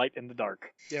have a light in the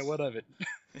dark? Yeah, what of it?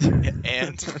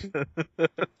 And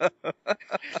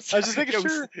I was just making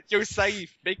sure. Yo, Saif,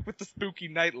 make with the spooky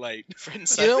nightlight. friend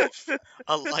You know- Saif,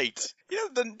 a light.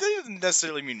 That doesn't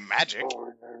necessarily mean magic.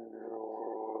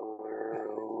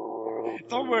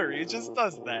 Don't worry, it just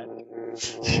does that.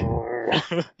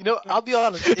 You know, I'll be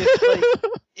honest.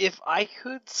 If I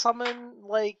could summon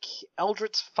like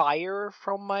Eldritch fire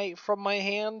from my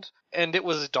hand, and it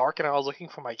was dark, and I was looking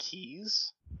for my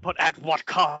keys, But at what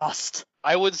cost?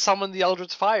 I would summon the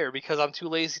Eldritch fire because I'm too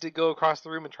lazy to go across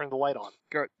the room and turn the light on.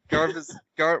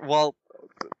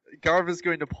 Garv is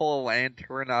going to pull a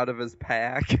lantern out of his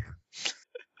pack.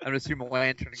 I'm assuming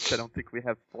lantern because I don't think we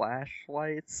have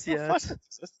flashlights yet. Flashlights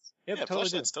exist. Yeah, Yeah, they totally do.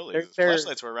 flashlights totally. They're-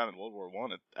 Flashlights were around in World War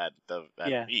One at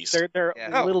yeah, East. they're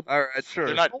Yeah. a little. All right, sure.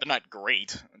 They're not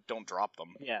great. Don't drop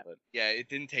them. Yeah. But Yeah, it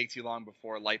didn't take too long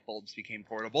before light bulbs became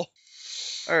portable.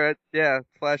 All right, yeah,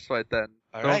 flashlight then.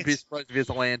 All Don't right. be surprised if he has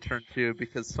a lantern too,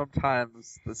 because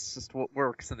sometimes that's just what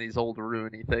works in these old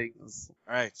ruiny things.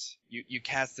 Alright, you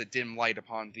cast a dim light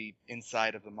upon the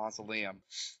inside of the mausoleum,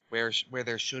 where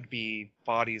there should be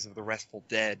bodies of the restful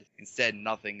dead. Instead,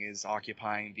 nothing is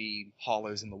occupying the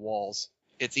hollows in the walls.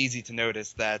 It's easy to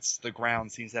notice that the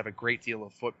ground seems to have a great deal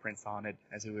of footprints on it,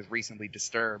 as it was recently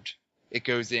disturbed. It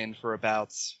goes in for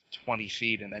about 20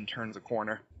 feet and then turns a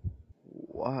corner.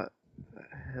 What the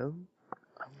hell?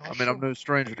 I'm I not mean, I'm sure. no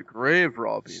stranger to grave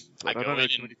robbing, but I I go don't know in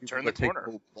too and many people turn that the take corner.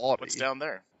 a whole body. what's down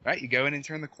there? Right, you go in and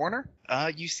turn the corner.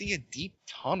 You see a deep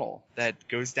tunnel that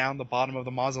goes down the bottom of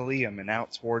the mausoleum and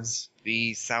out towards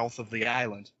the south of the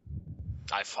island.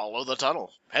 I follow the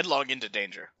tunnel, headlong into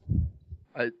danger.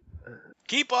 I-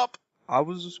 Keep up. I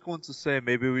was just going to say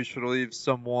maybe we should leave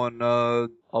someone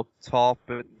up top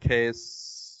in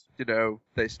case,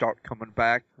 they start coming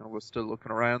back and we're still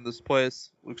looking around this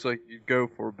place. Looks like you'd go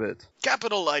for a bit.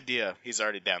 Capital idea. He's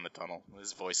already down the tunnel.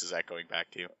 His voice is echoing back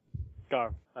to you.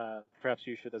 Garv, perhaps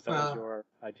you should, as that was Well- your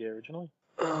idea originally.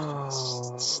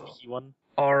 Oh. Sneaky one,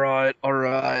 Alright.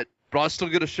 But I still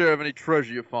get a share of any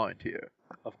treasure you find here.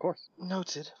 of course.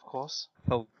 Noted, of course.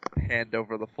 He'll hand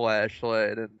over the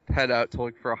flashlight and head out to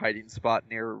look for a hiding spot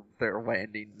near their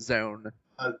landing zone.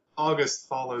 August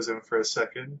follows him for a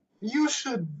second. You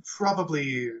should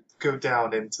probably go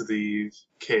down into the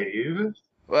cave.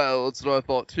 Well, that's what I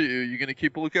thought too. You gonna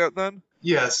keep a lookout then?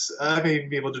 Yes, I may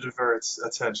be able to divert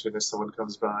attention if someone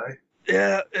comes by.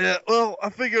 Yeah. Well, I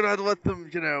figured I'd let them,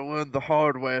 learn the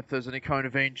hard way if there's any kind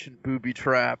of ancient booby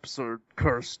traps or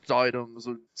cursed items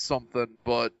or something,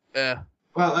 but,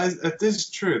 Well, it is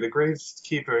true. The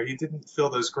gravekeeper, he didn't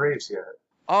fill those graves yet.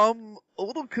 I'm a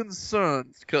little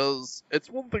concerned, because it's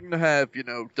one thing to have,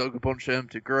 dug a bunch of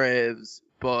empty graves,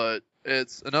 but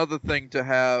it's another thing to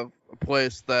have a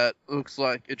place that looks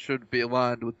like it should be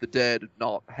aligned with the dead,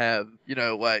 not have,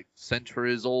 like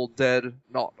centuries old dead,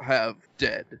 not have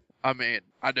dead. I mean,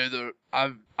 I know that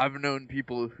I've known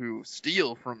people who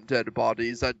steal from dead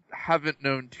bodies. I haven't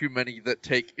known too many that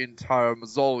take entire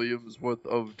mausoleums worth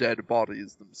of dead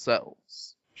bodies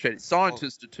themselves. Shady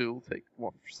scientists or two will take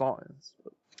one for science.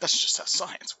 But That's just how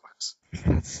science works.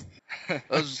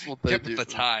 That's just what they Get do. with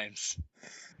the times.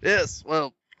 Yes,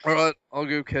 well, alright, I'll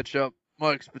go catch up.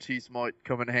 My expertise might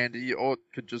come in handy, or it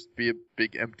could just be a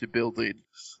big empty building.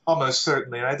 Almost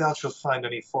certainly, and I doubt you'll find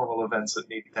any formal events that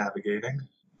need navigating.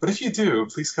 But if you do,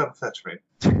 please come fetch me.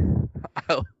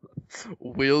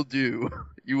 Will do.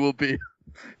 You will be.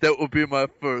 That will be my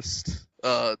first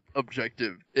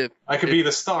objective. If I could be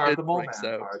the star of it the Mole breaks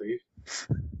Man out. party.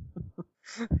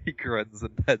 he grins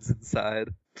and heads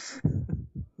inside.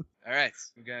 All right,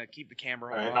 I'm gonna keep the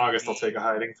camera Alright, on. August will the- take a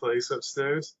hiding place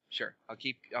upstairs. Sure, I'll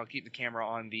keep the camera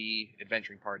on the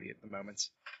adventuring party at the moment.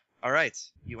 All right,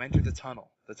 you enter the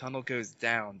tunnel. The tunnel goes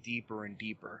down deeper and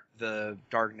deeper, the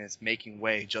darkness making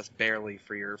way just barely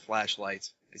for your flashlight.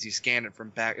 As you scan it from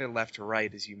back left to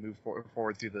right, as you move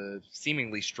forward through the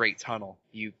seemingly straight tunnel,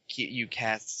 you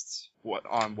cast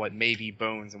what may be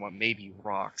bones and what may be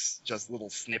rocks, just little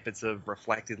snippets of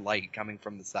reflected light coming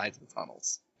from the sides of the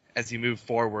tunnels. As you move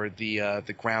forward,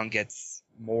 the ground gets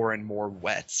more and more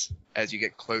wet as you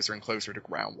get closer and closer to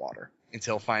groundwater,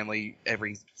 until finally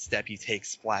every step you take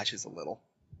splashes a little.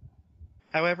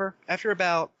 However, after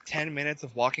about 10 minutes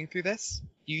of walking through this,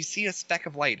 you see a speck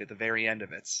of light at the very end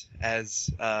of it, as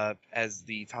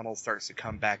the tunnel starts to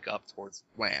come back up towards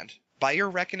land. By your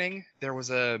reckoning, there was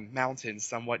a mountain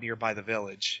somewhat nearby the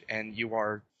village, and you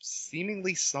are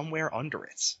seemingly somewhere under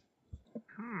it.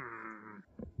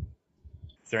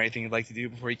 Is there anything you'd like to do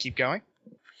before you keep going?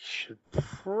 Should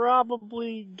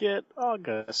probably get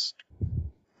August.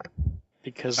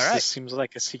 Because All right. this seems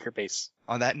like a secret base.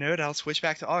 On that note, I'll switch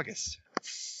back to August.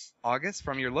 August,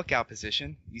 from your lookout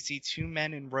position, you see two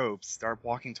men in robes start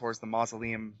walking towards the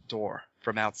mausoleum door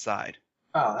from outside.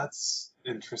 Oh, that's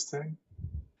interesting.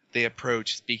 They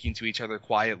approach, speaking to each other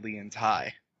quietly in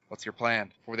Thai. What's your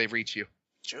plan before they reach you?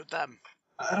 Shoot them.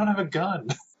 I don't have a gun.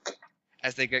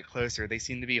 As they get closer, they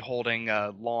seem to be holding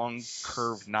long,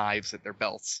 curved knives at their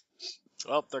belts.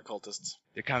 Well, they're cultists.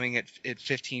 They're coming at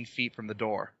 15 feet from the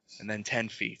door, and then 10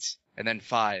 feet, and then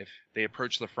 5. They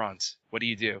approach the front. What do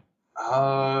you do?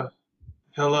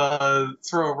 He'll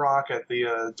throw a rock at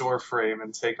the door frame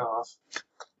and take off.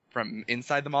 From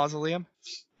inside the mausoleum?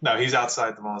 No, he's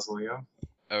outside the mausoleum.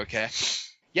 Okay.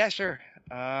 Yeah, sure.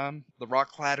 The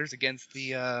rock clatters against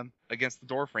the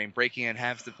door frame, breaking it in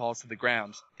half as it falls to the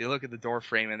ground. They look at the door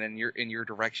frame and then you're in your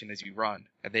direction as you run,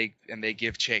 and they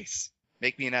give chase.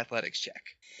 Make me an athletics check.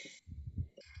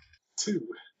 2.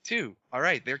 2. All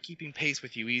right, they're keeping pace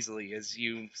with you easily as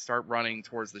you start running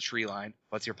towards the tree line.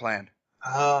 What's your plan?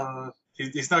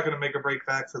 He's not going to make a break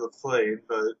back for the plane,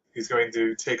 but he's going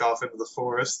to take off into the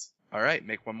forest. All right,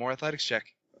 make one more athletics check.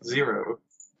 0.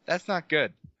 That's not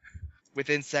good.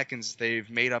 Within seconds, they've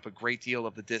made up a great deal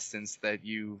of the distance that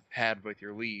you had with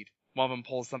your lead. One of them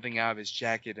pulls something out of his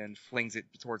jacket and flings it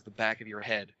towards the back of your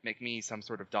head. Make me some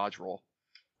sort of dodge roll.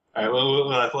 Alright,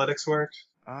 will athletics work?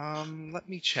 Let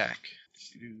me check.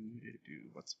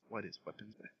 What is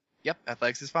weapons? Yep,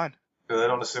 athletics is fine. Because I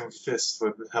don't assume fists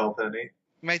would help any.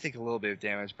 You might take a little bit of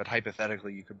damage, but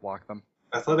hypothetically you could block them.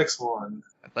 Athletics 1.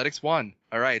 Athletics 1.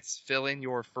 Alright, fill in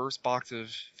your first box of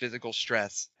physical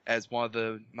stress as one of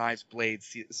the knife's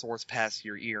blades soars past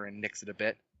your ear and nicks it a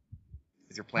bit.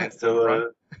 Is your plan still to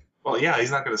run? Well, yeah,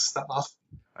 he's not going to stop.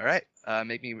 Alright,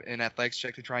 make me an athletics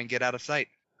check to try and get out of sight.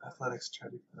 Athletics try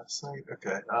to get off sight.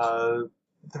 Okay.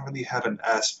 Don't really have an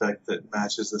aspect that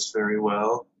matches this very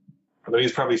well. Although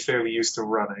he's probably fairly used to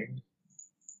running.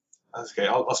 Okay,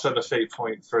 I'll spend a fate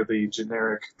point for the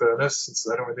generic bonus, since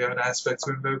I don't really have an aspect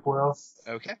to invoke well.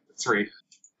 Okay. 3.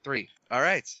 3.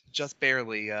 Alright, just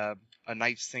barely, a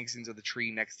knife sinks into the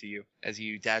tree next to you as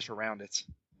you dash around it.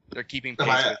 They're keeping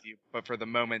pace with you, but for the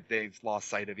moment they've lost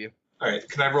sight of you. Alright,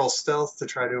 can I roll stealth to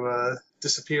try to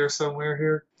disappear somewhere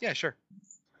here? Yeah, sure.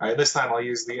 Alright, this time I'll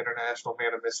use the International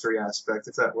Man of Mystery aspect,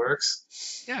 if that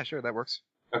works. Yeah, sure, that works.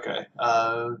 Okay,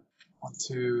 1,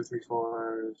 2, 3,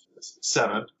 4,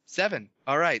 7. 7.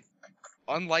 Alright.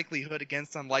 Unlikelihood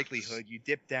against unlikelihood, you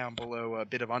dip down below a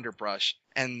bit of underbrush,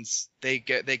 and they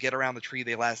get around the tree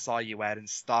they last saw you at and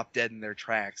stop dead in their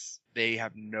tracks. They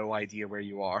have no idea where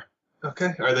you are.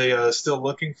 Okay, are they still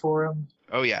looking for him?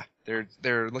 Oh yeah,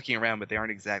 they're looking around, but they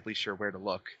aren't exactly sure where to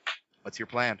look. What's your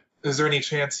plan? Is there any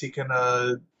chance he can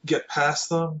get past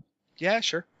them? Yeah,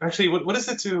 sure. Actually, what is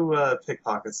it to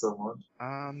pickpocket someone?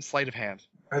 Sleight of hand.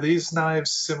 Are these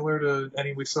knives similar to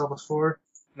any we saw before?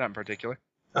 Not in particular.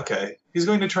 Okay, he's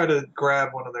going to try to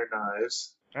grab one of their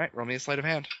knives. Alright, roll me a sleight of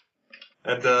hand.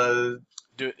 And,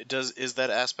 Is that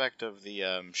aspect of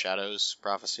the Shadows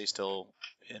prophecy still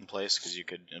in place? Because you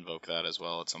could invoke that as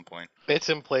well at some point. It's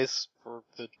in place for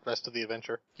the rest of the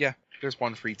adventure. Yeah, there's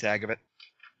one free tag of it.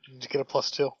 You get a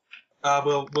 +2.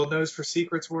 Will Nose for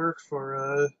Secrets work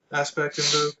for Aspect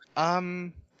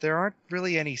Invoke? There aren't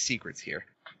really any secrets here.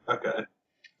 Okay.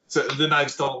 So the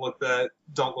knives don't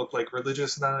look like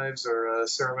religious knives or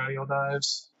ceremonial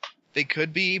knives. They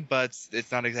could be, but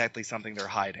it's not exactly something they're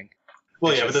hiding.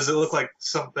 Well, It's yeah, but just- does it look like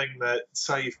something that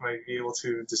Saif might be able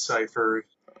to decipher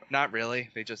Not really.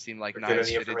 They just seem like or get knives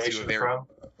any fitted to a information very.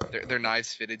 from? They're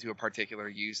knives fitted to a particular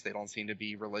use. They don't seem to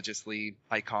be religiously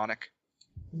iconic.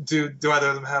 Do either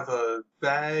of them have a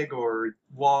bag or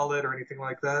wallet or anything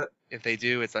like that? If they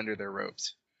do, it's under their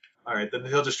robes. All right, then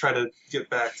he'll just try to get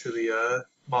back to the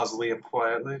mausoleum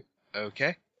quietly.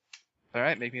 Okay. All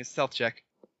right, make me a stealth check.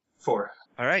 4.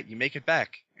 All right, you make it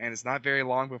back, and it's not very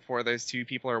long before those two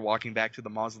people are walking back to the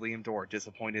mausoleum door,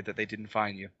 disappointed that they didn't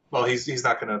find you. Well, he's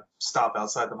not gonna stop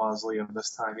outside the mausoleum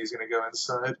this time. He's gonna go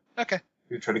inside. Okay,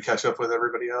 He's try to catch up with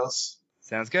everybody else.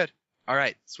 sounds good. All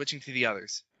right, switching to the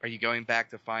others. Are you going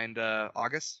back to find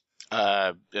August?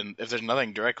 And if there's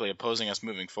nothing directly opposing us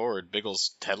moving forward,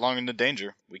 Biggles headlong into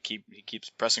danger. He keeps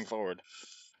pressing forward.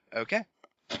 Okay.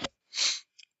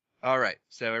 All right,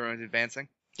 so everyone's advancing.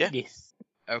 Yes.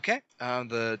 Okay.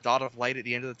 The dot of light at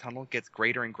the end of the tunnel gets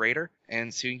greater and greater,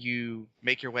 and soon you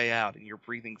make your way out, and you're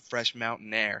breathing fresh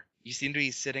mountain air. You seem to be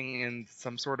sitting in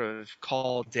some sort of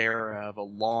caldera of a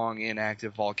long,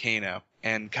 inactive volcano,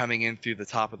 and coming in through the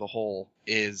top of the hole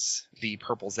is the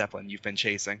purple zeppelin you've been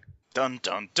chasing. Dun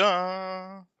dun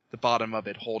dun. The bottom of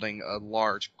it holding a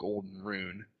large golden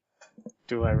rune.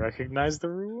 Do I recognize the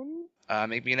rune?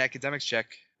 Make me an academics check.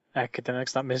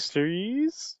 Academics, not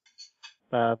mysteries.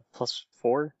 +4.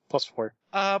 +4.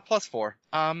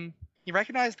 +4. You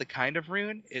recognize the kind of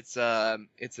rune. It's in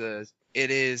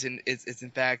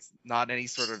fact not any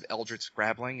sort of eldritch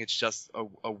scrabbling. It's just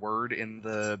a word in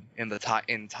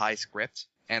Thai script.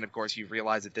 And of course, you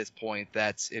realize at this point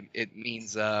that it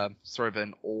means sort of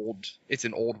an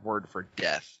old word for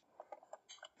death.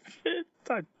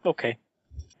 Okay.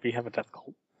 We have a death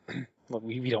cult. Well,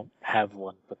 we don't have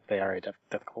one, but they are a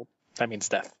death cult. That means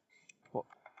death.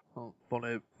 Oh,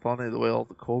 funny the way all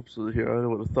the corpses are here. I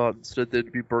would have thought instead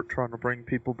they'd be trying to bring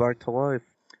people back to life.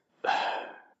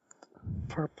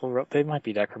 Purple rope. They might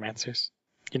be necromancers.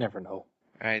 You never know.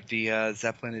 Alright, the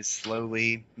Zeppelin is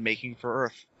slowly making for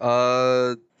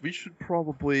Earth. We should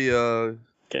probably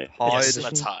Okay. hide. Yes,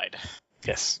 let's hide.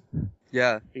 Yes.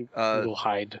 Yeah, We Uh, will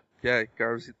hide. yeah.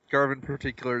 Garv in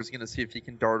particular is gonna see if he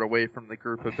can dart away from the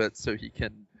group a bit so he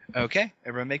can. Okay,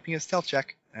 everyone make me a stealth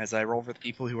check as I roll for the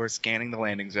people who are scanning the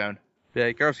landing zone.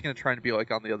 Yeah, Garv's gonna try and be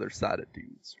like on the other side of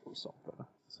dudes or something.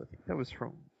 So I think that was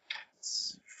from.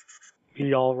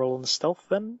 We all roll in stealth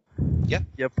then? Yep.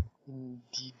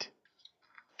 Indeed.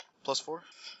 +4.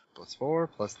 +4,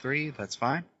 +3, that's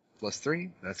fine. +3,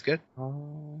 that's good.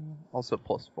 Also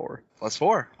 +4.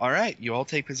 +4. All right, you all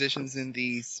take positions in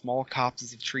the small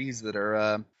copses of trees that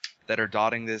are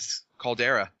dotting this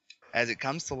caldera. As it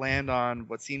comes to land on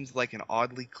what seems like an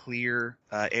oddly clear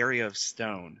area of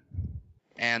stone,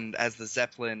 and as the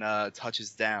Zeppelin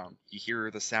touches down, you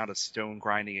hear the sound of stone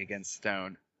grinding against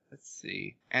stone. Let's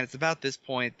see. And it's about this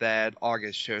point that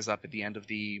August shows up at the end of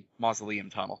the mausoleum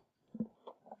tunnel.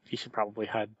 He should probably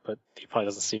hide, but he probably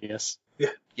doesn't see us.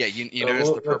 Yeah, you notice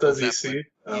the What purple does he Zeppelin. see?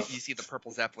 Oh. You see the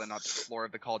purple Zeppelin on the floor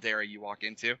of the caldera you walk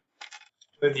into.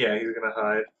 Then yeah, he's gonna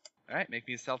hide. All right, make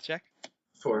me a stealth check.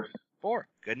 4. 4.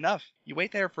 Good enough. You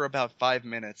wait there for about 5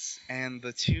 minutes, and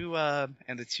the two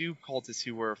cultists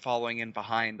who were following in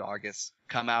behind August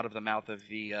come out of the mouth of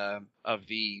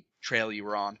the trail you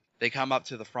were on. They come up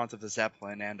to the front of the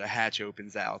Zeppelin, and a hatch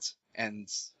opens out, and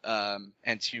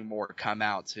 2 more come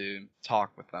out to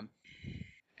talk with them.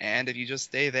 And if you just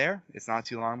stay there, it's not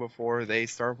too long before they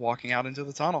start walking out into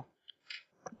the tunnel.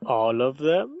 All of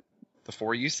them? The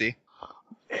 4 you see.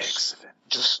 Excellent.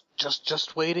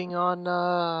 Just waiting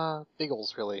on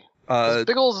Biggles, really. 'Cause Uh,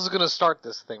 Biggles is gonna start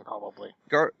this thing probably.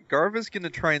 Garv is gonna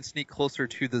try and sneak closer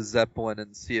to the Zeppelin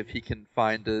and see if he can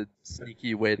find a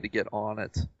sneaky way to get on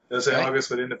it. Those say Right. August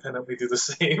would independently do the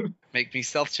same. Make me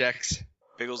stealth checks.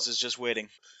 Biggles is just waiting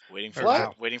for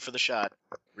What? waiting for the shot.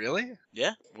 Really?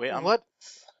 Yeah, wait. What?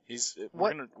 He's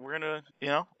What? we're gonna you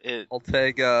know it. I'll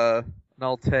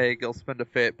spend a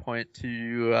fate point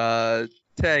to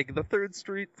tag the 3rd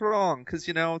Street throng, because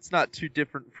it's not too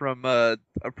different from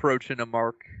approaching a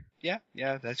mark Yeah,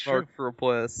 that's true. for a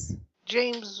place.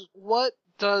 James, what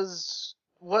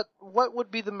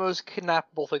would be the most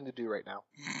kidnappable thing to do right now?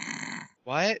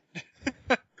 What?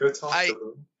 Go talk I- to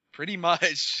them. Pretty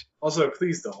much. Also,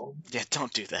 please don't. Yeah,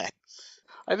 don't do that.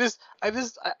 I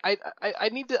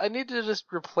need to just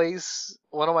replace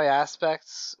one of my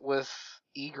aspects with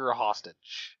eager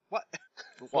hostage. What?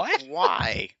 What?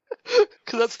 Why?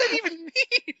 Because What's that even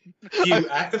mean? You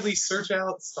actively search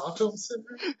out Stockholm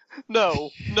Syndrome?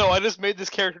 no, I just made this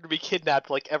character to be kidnapped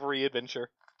like every adventure.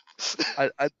 I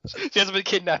She hasn't been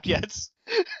kidnapped yet.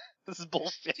 This is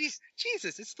bullshit.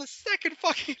 Jesus, it's the second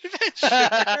fucking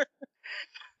adventure.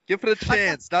 give it a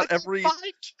chance. Not every.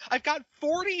 I've got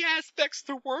 40 aspects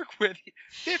to work with.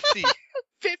 50.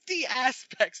 50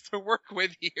 aspects to work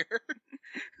with here.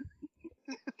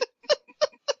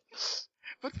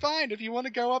 But fine, if you want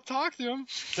to go up, talk to them.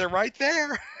 They're right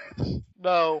there.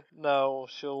 No,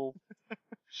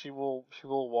 she will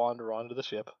wander onto the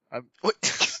ship. What?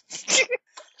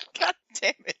 God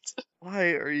damn it!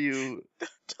 Why are you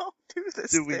Don't do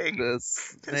this doing thing.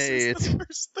 this, This Nate? is the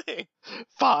worst thing.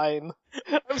 Fine.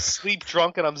 I'm sleep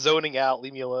drunk and I'm zoning out.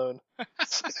 Leave me alone.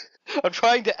 I'm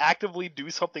trying to actively do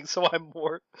something so I'm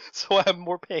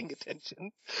more paying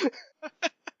attention.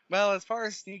 Well, as far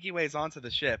as sneaky ways onto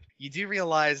the ship, you do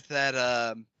realize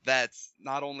that that's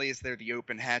not only is there the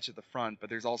open hatch at the front, but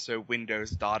there's also windows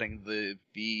dotting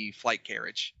the flight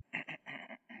carriage.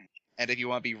 And if you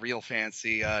want to be real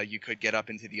fancy, you could get up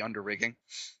into the underrigging.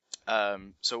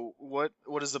 So what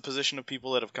is the position of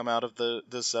people that have come out of the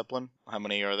Zeppelin? How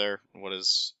many are there? What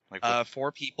is like? What,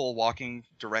 4 people walking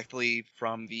directly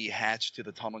from the hatch to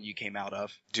the tunnel you came out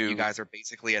of. Do- You guys are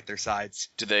basically at their sides.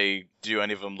 do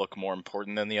any of them look more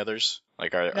important than the others?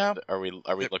 Like No. are we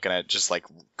looking at just like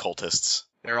cultists?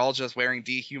 They're all just wearing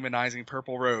dehumanizing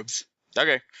purple robes.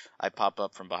 Okay. I pop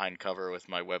up from behind cover with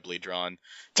my Webley drawn,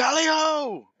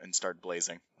 Tally-ho! And start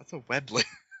blazing. That's a Webley.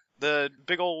 The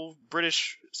big old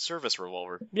British service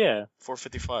revolver, Yeah.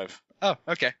 455. Oh,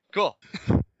 okay, cool.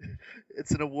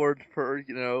 It's an award for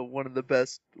one of the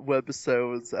best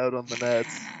webisodes out on the net.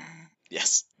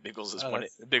 Yes, Biggles is Oh, one.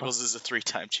 that's- Biggles is a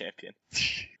 3-time champion.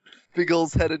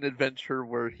 Biggles had an adventure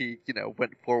where he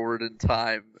went forward in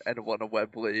time and won a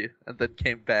Webley, and then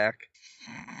came back.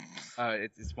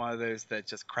 It's one of those that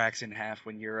just cracks in half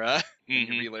when you're when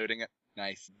you're reloading it.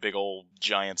 Nice. Big old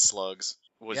giant slugs.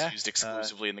 Was Yeah, used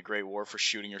exclusively in the Great War for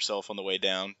shooting yourself on the way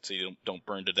down, so you don't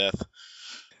burn to death.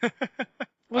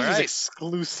 Was Alright.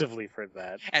 exclusively for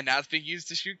that. And now it's being used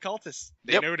to shoot cultists.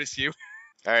 They Yep. notice you.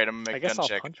 All right, I'm gonna I make a guess gun I'll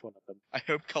check. punch one of them. I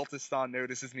hope Cultistan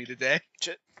notices me today.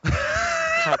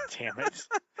 God damn it.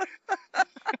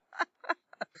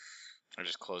 I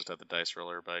just closed out the dice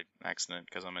roller by accident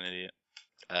because I'm an idiot.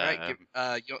 Alright,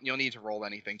 you'll need to roll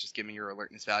anything. Just give me your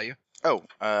alertness value.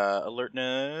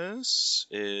 Alertness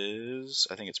is,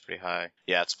 I think it's pretty high.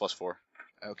 Yeah, it's +4.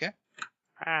 Okay.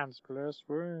 Hands plus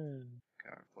one.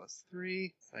 Power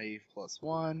 +3. Save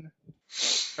 +1.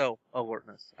 Oh,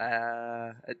 alertness.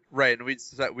 Right, and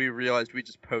we realized we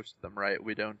just post them, right?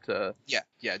 We don't.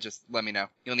 Yeah, just let me know.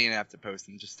 You'll need to have to post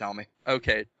them. Just tell me.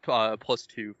 Okay,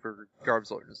 +2 for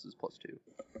Garv's alertness is +2.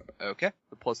 Okay.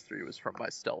 The +3 was from my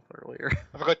stealth earlier.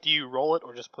 I forgot. Do you roll it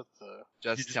or just put the?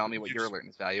 Just tell me what your just-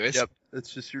 alertness value is. Yep,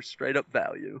 it's just your straight up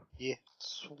value. Yeah,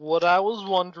 that's what I was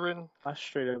wondering. My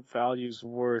straight up value's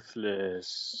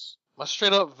worthless. My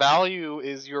straight up value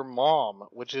is your mom,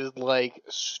 which is like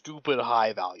stupid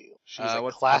high value. She's a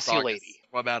What's classy August? lady.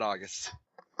 What about August?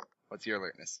 What's your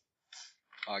alertness?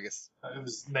 August. It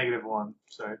was -1.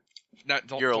 Sorry. No,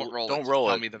 don't You're a- roll it. don't Just roll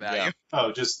tell it. me the value. Yeah.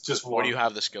 Oh, just one. What do you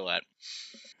have the skill at?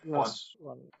 Plus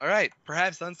one. All right.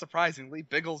 Perhaps unsurprisingly,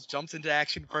 Biggles jumps into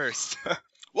action first.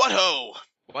 What ho!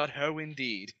 What ho,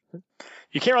 indeed.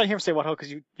 You can't really hear him say what ho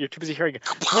because you're too busy hearing it.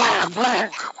 Blam,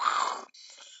 blam.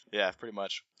 Yeah, pretty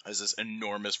much. As this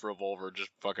enormous revolver just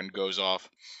fucking goes off.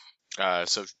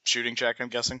 So shooting check, I'm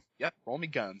guessing. Yep. Roll me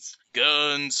guns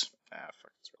Guns. Fuck.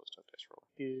 Let's roll this top dice roll.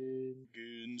 Good,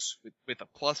 Guns. with a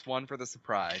 +1 for the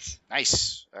surprise.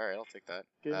 Nice. All right, I'll take that.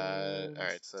 good. All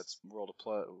right, so that's rolled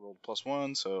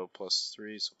 +1, so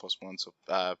 +3, so +1, so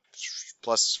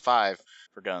 +5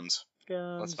 for guns.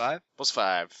 Guns. +5.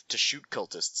 +5 to shoot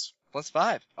cultists.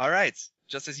 +5. All right.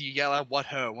 Just as you yell out "What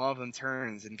ho!" one of them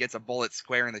turns and gets a bullet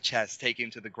square in the chest, taking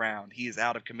him to the ground. He is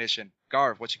out of commission.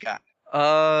 Garv, what you got?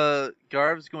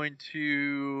 Garv's going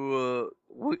to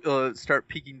start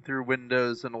peeking through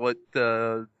windows and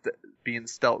being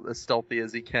as stealthy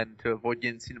as he can to avoid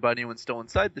getting seen by anyone still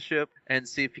inside the ship, and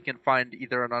see if he can find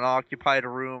either an unoccupied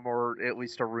room or at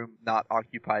least a room not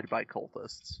occupied by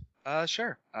cultists.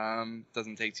 Sure.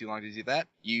 Doesn't take too long to do that.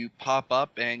 You pop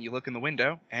up and you look in the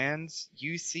window and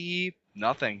you see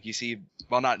nothing. You see,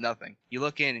 well, not nothing. You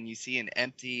look in and you see an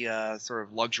empty, sort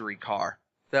of luxury car.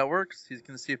 That works. He's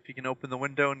going to see if he can open the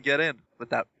window and get in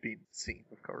without being seen,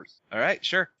 of course. All right,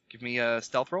 sure. Give me a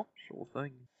stealth roll. Sure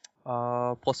thing.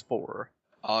 +4.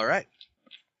 All right.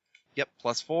 Yep,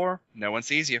 +4. No one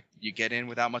sees you. You get in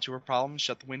without much of a problem,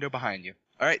 shut the window behind you.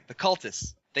 All right, the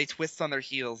cultists. They twist on their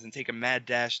heels and take a mad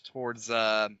dash towards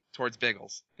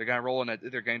Biggles. They're going to roll an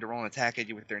attack at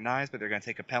you with their knives, but they're going to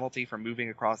take a penalty for moving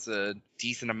across a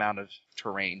decent amount of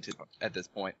terrain at this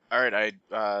point. All right,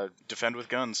 I defend with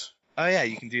guns. Oh yeah,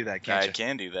 you can do that, can't I you?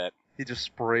 can do that. He just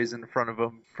sprays in front of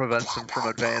him, prevents him from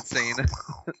advancing.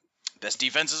 Best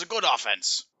defense is a good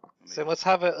offense. So let's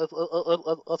have a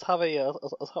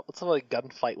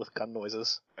gunfight with gun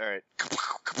noises. All right.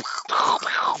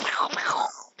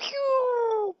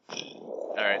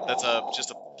 All right, that's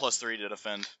just a +3 to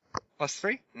defend.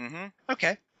 +3? Mm-hmm.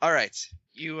 Okay. All right.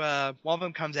 You, one of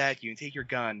them comes at you and take your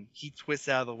gun. He twists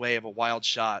out of the way of a wild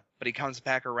shot, but he comes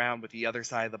back around with the other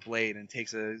side of the blade and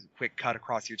takes a quick cut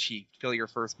across your cheek. Fill your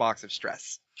first box of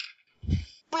stress.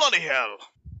 Bloody hell!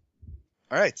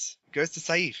 All right. Goes to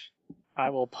Saif. I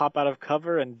will pop out of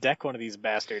cover and deck one of these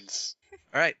bastards.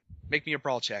 All right. Make me a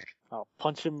brawl check. I'll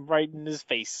punch him right in his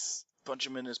face. Punch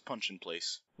him in his punching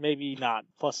place. Maybe not.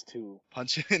 +2.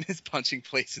 Punch him in his punching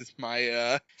place is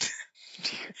my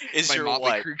Is my your Motley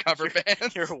what? Crue cover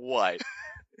band. Your what?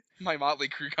 My Motley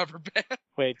Crue cover band.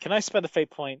 Wait, can I spend a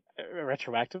fate point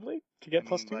retroactively to get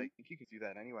 +2? I think you can do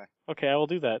that anyway. Okay, I will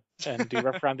do that and do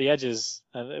rough around the edges,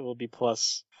 and it will be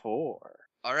 +4. All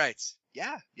right.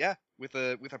 Yeah. With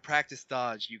a practice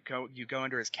dodge, you go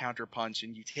under his counter punch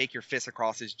and you take your fist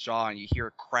across his jaw and you hear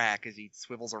a crack as he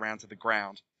swivels around to the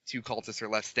ground. 2 cultists are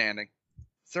left standing.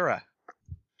 Sura.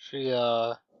 She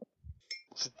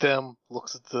looks at them,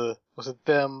 looks at the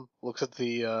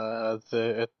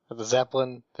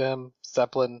Zeppelin,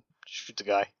 Zeppelin, shoots a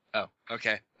guy. Oh,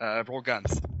 okay. Roll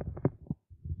guns.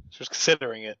 She was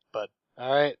considering it, but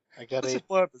alright, I got Let's a just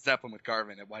blow up the Zeppelin with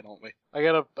Garvin, and why don't we? I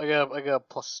got a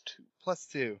 +2.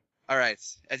 +2. All right.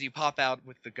 As you pop out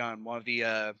with the gun, one of the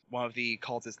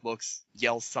cultists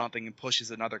yells something, and pushes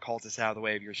another cultist out of the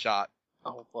way of your shot.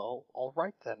 Oh well,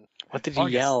 alright then. What did you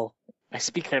August. yell? I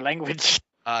speak their language.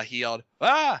 He yelled,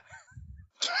 "Ah!"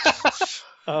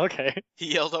 Oh, okay.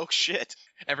 He yelled, "Oh shit!"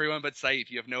 Everyone but Saif,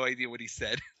 you have no idea what he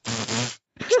said.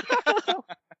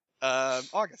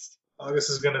 August. August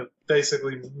is going to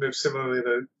basically move similarly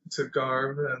to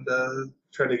Garv and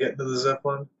try to get into the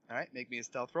Zeppelin. All right, make me a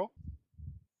stealth roll.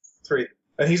 3.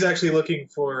 And he's actually looking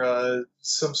for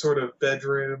some sort of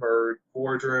bedroom or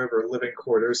wardrobe or living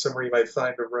quarters, somewhere you might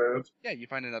find a robe. Yeah, you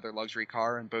find another luxury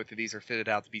car, and both of these are fitted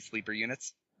out to be sleeper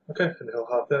units. Okay, and he'll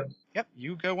hop in. Yep,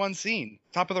 you go unseen.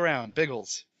 Top of the round,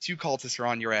 Biggles. 2 cultists are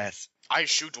on your ass. I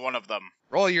shoot one of them.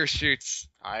 Roll your shoots.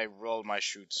 I roll my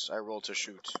shoots. I roll to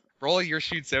shoot. Roll your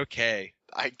shoots okay.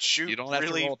 I shoot You don't have to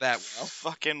really roll that well.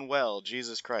 fucking well.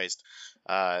 Jesus Christ.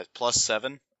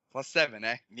 +7. +7,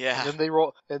 eh? Yeah.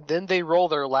 And then they roll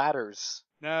their ladders.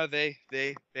 No, they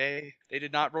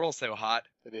did not roll so hot.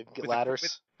 They didn't get With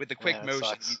ladders. With the quick Yeah, that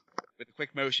motion, sucks.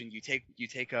 you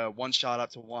take a one shot up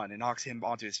to one and knocks him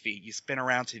onto his feet. You spin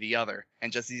around to the other,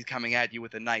 and just as he's coming at you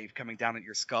with a knife coming down at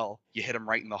your skull, you hit him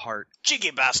right in the heart.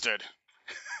 Cheeky bastard.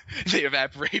 They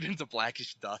evaporate into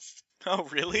blackish dust. Oh,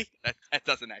 really? That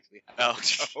doesn't actually Oh,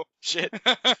 happen. shit.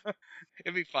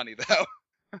 It'd be funny though.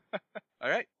 All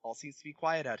right, all seems to be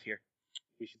quiet out here.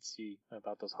 We should see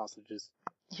about those hostages.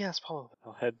 Yes, probably.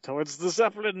 I'll head towards the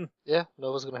Zeppelin. Yeah,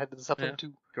 Nova's gonna head to the Zeppelin Yeah.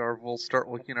 too. Garv will start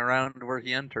looking around where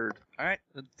he entered. All right,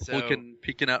 so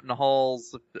Peeking out in the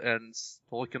halls and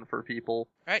looking for people.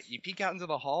 all right, you peek out into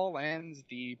the hall, and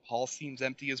the hall seems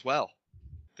empty as well.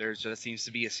 There just seems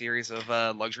to be a series of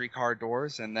luxury car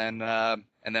doors, and then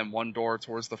one door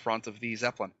towards the front of the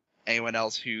Zeppelin. Anyone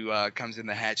else who comes in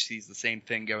the hatch sees the same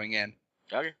thing going in.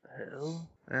 Okay. Hell.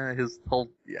 He's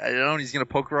gonna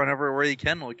poke around everywhere he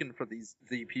can looking for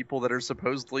the people that are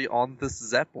supposedly on this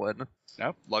Zeppelin.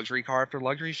 No, luxury car after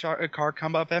luxury car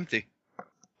come up empty.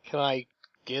 Can I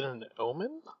get an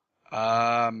omen?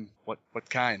 What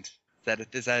kind?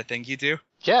 Is that a thing you do?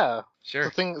 Yeah,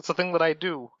 Sure. it's a thing that I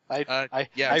do. Yeah,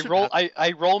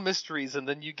 I roll mysteries, and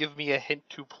then you give me a hint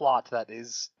to plot that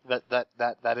is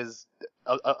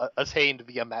attained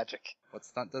via magic. What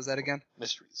stunt does that again?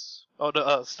 Mysteries. Oh,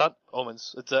 no, stunt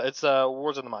omens. It's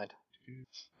words on the mind.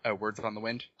 Oh, Words on the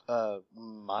Wind.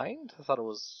 Mind? I thought it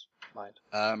was mind.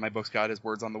 My book's got is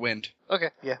Words on the Wind. Okay,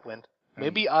 yeah, wind. Um,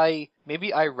 Maybe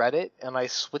I read it and I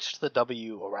switched the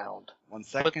W around. 1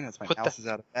 second, as my put mouse the- is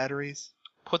out of batteries.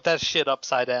 Put that shit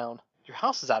upside down. Your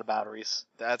house is out of batteries.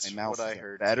 That's My mouse what I is out of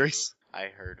heard. batteries. Too. I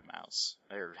heard mouse.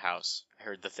 I heard house. I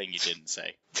heard the thing you didn't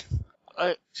say.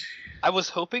 I was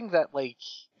hoping that like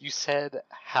you said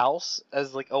house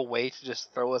as like a way to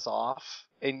just throw us off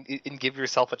and give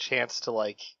yourself a chance to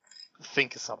like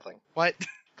think of something. What?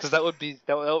 Because that would be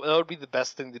that would be the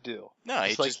best thing to do. No,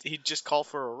 It's he'd just call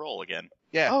for a roll again.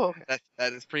 Yeah, Oh, okay.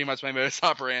 that is pretty much my modus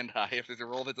operandi. If there's a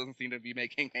roll that doesn't seem to be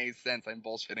making any sense, I'm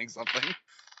bullshitting something.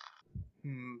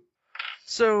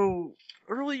 So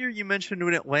earlier you mentioned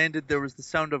when it landed there was the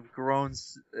sound of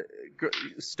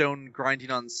stone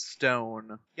grinding on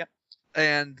stone. Yep.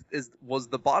 And was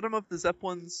the bottom of the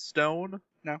Zeppelin stone?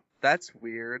 No. That's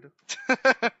weird.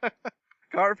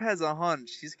 Garv has a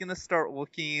hunch. He's gonna start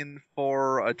looking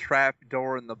for a trap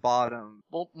door in the bottom.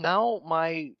 Well, now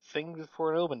my thing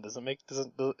for an omen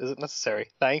isn't necessary.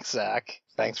 Thanks, Zach.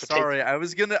 Thanks for Sorry, I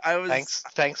was.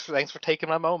 Thanks for taking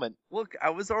my moment. Look, I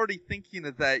was already thinking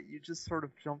of that. You just sort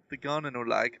of jumped the gun and were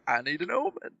like, I need an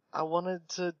omen. I wanted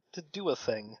to do a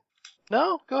thing.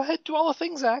 No, go ahead, do all the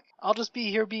things, Zach. I'll just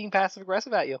be here being passive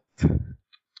aggressive at you. Sorry,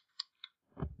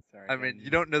 I mean, you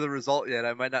don't know the result yet.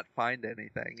 I might not find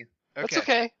anything. That's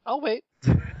okay. I'll wait.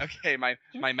 Okay, my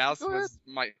mouse Go ahead. was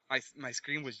my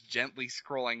screen was gently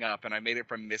scrolling up, and I made it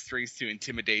from mysteries to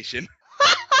intimidation.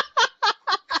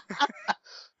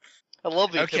 I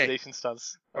love the Okay. intimidation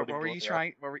stunts. What were you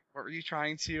trying? What were you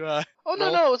trying to? Oh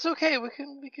roll? no, it's okay. We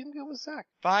can go with Zach.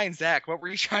 Fine, Zach. What were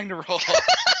you trying to roll?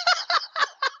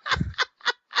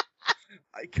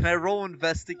 Can I roll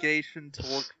investigation to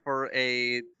look for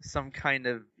some kind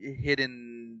of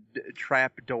hidden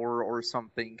trap door or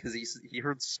something? Because he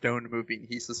heard stone moving.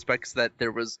 He suspects that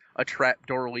there was a trap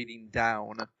door leading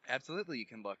down. Absolutely, you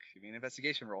can look. Give me an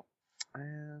investigation roll.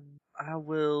 And I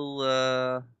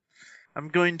will. I'm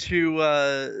going to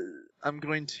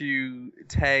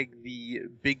tag the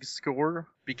big score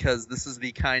because this is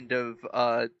the kind of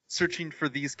searching for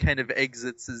these kind of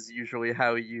exits is usually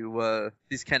how you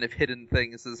these kind of hidden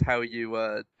things is how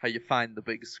you find the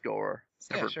big score. It's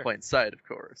Yeah, never sure. in plain sight, of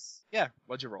course. Yeah,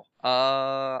 what'd you roll?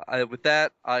 With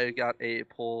that I got a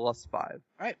 +5. All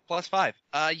right, +5.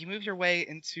 You move your way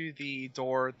into the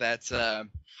door that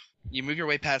you move your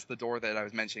way past the door that I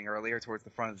was mentioning earlier towards the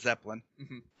front of the Zeppelin.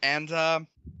 Mhm. And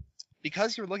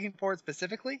because you're looking for it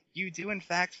specifically, you do in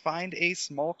fact find a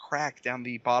small crack down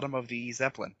the bottom of the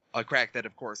Zeppelin. A crack that,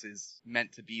 of course, is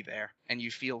meant to be there, and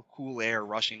you feel cool air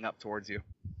rushing up towards you.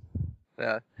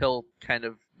 He'll kind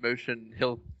of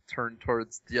he'll turn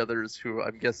towards the others who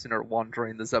I'm guessing are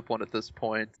wandering the Zeppelin at this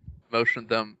point. Motion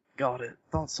them. Got it.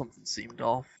 Thought something seemed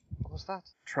off. What was that?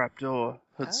 Trapdoor.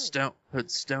 Oh. Heard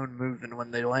stone moving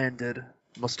when they landed.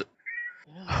 Must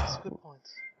Yeah, that's a good point.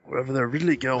 wherever they're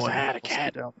really going. Must have had a must be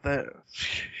cat. down there.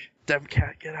 Damn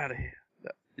cat, get out of here.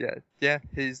 Yeah.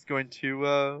 He's going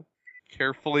to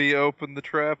carefully open the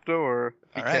trapdoor.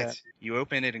 All right, you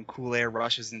open it, and cool air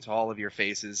rushes into all of your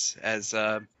faces as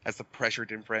the pressure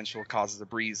differential causes a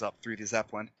breeze up through the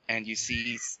Zeppelin, and you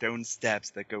see stone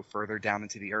steps that go further down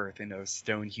into the earth in a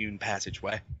stone-hewn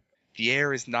passageway. The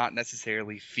air is not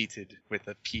necessarily fetid with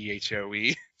a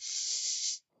PHOE.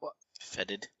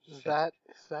 Fetid. Is that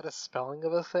a spelling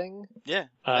of a thing? Yeah.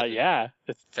 Yeah.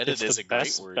 Fetid it's is the a great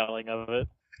best word. spelling of it.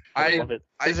 I love it.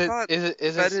 I Is it thought is it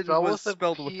fetid spelled was with a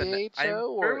spelled with an. I'm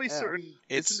PHO or fairly F? certain.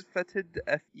 It's- Isn't fetid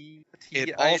FETID?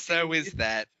 It also is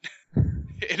that.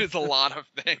 It is a lot of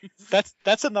things.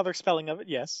 That's another spelling of it.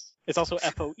 Yes. It's also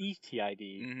FOETID,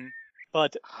 Mm-hmm.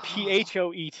 but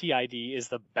PHOETID is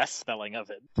the best spelling of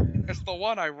it. It's the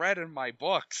one I read in my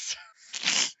books.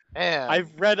 Man, I've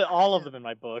read all of them in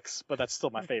my books, but that's still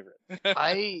my favorite.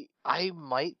 I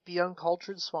might be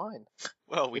uncultured swine.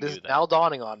 Well, we It do is that. now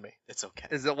dawning on me. It's okay.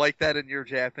 Is it like that in your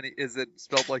Japanese? Is it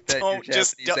spelled like that in your Don't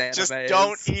just Japanese don't, anime?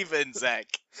 just don't even, Zach.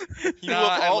 You No, of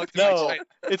I all looked at No. my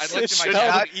It's I looked it's at my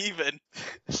spelled, not even.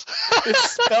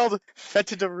 it's spelled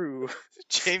Fetidaru.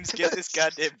 James, get this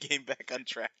goddamn game back on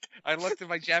track. I looked at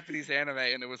my Japanese anime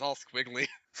and it was all squiggly.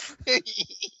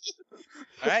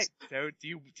 All right, so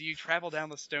do you travel down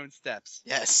the stone steps?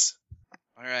 Yes.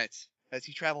 All right. As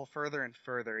you travel further and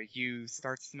further, you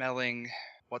start smelling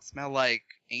what smell like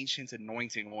ancient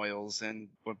anointing oils and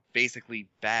what basically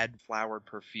bad flowered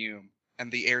perfume.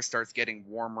 And the air starts getting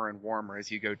warmer and warmer as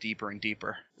you go deeper and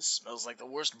deeper. This smells like the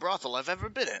worst brothel I've ever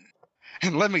been in.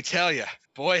 And let me tell you,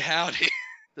 boy howdy,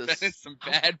 This- been in some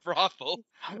bad brothel.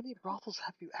 How many brothels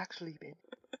have you actually been?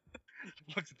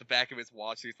 Looks at the back of his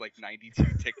watch, there's like 92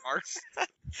 tick marks.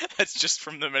 That's just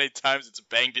from the many times it's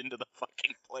banged into the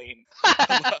fucking plane.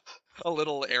 A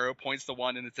little arrow points to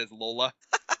one and it says Lola.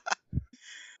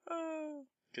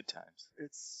 Good times.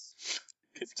 It's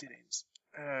Good times.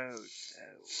 oh no.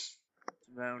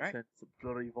 The mountain's a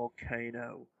bloody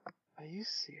volcano. Are you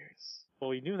serious? Well,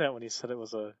 we knew that when he said it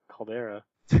was a caldera.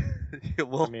 Yeah,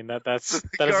 well, I mean, that's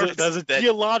Garth a said-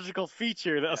 geological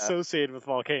feature associated with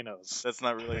volcanoes. That's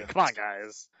not really. Come on,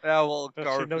 guys. yeah, well, Don't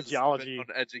you Garth know is geology?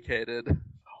 uneducated.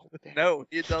 No,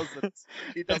 he doesn't.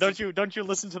 He And doesn't. don't you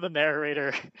listen to the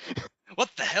narrator? What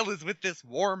the hell is with this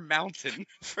warm mountain?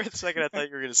 For a second, I thought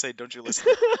you were gonna say, "Don't you listen?"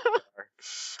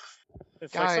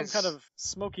 It's like some Guys. kind of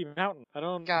smoky mountain. I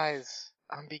don't. Guys,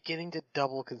 I'm beginning to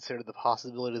double consider the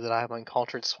possibility that I have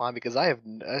uncultured swine because I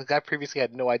previously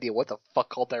had no idea what the fuck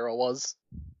Caldera was.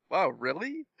 Wow,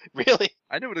 really? Really?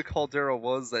 I knew what a caldera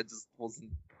was. I just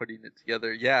wasn't putting it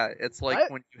together. Yeah, it's like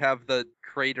What? when you have the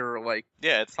crater like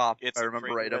Yeah, it's top. it's I a remember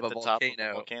crater right of at a the top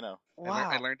volcano. volcano.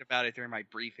 I learned about it during my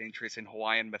brief interest in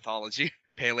Hawaiian mythology.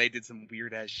 Pele did some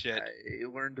weird ass shit. I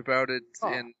learned about it Huh.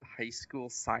 in high school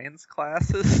science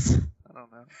classes. I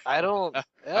don't know. I don't.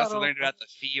 I also learned about the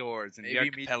fjords and the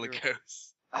Maybe meteor-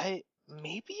 archipelagos.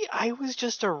 Maybe I was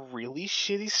just a really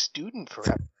shitty student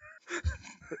forever.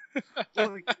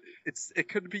 Like, it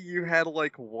could be you had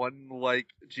like one like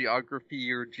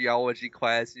geography or geology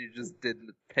class and you just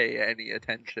didn't pay any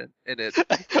attention in it.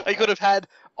 I could have had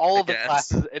all of the guess.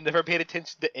 classes and never paid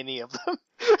attention to any of them.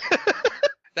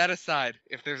 That aside,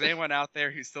 if there's anyone out there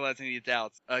who still has any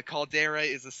doubts, a caldera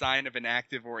is a sign of an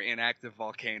active or inactive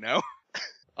volcano.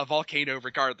 A volcano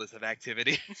regardless of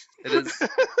activity. It is.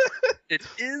 It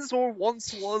is or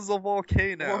once was a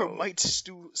volcano. Or might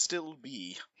still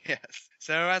be. Yes.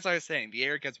 So as I was saying, the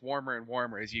air gets warmer and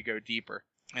warmer as you go deeper.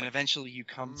 And eventually you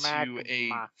come to a...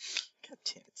 Magma. God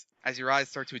damn it. As your eyes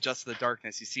start to adjust to the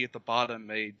darkness, you see at the bottom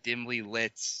a dimly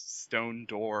lit stone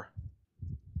door.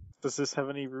 Does this have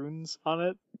any runes on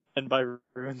it? And by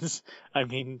runes, I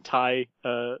mean Thai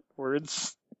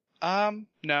words.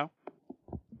 No.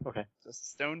 Okay. Just a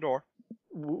stone door.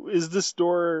 Is this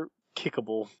door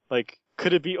kickable? Like,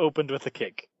 could it be opened with a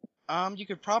kick? You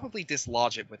could probably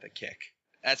dislodge it with a kick.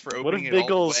 As for What opening if it all the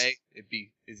Biggles- way,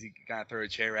 is he gonna throw a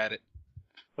chair at it?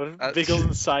 What if Uh, Biggles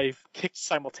and Scythe kicked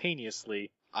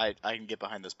simultaneously? I can get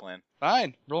behind this plan.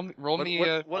 Fine. Roll What- me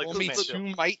what roll does me man do?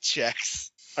 2 might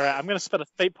checks. Alright, I'm gonna spend a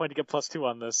fate point to get +2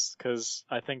 on this, because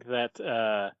I think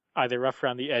that either rough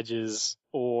around the edges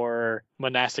or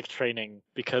monastic training,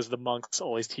 because the monks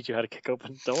always teach you how to kick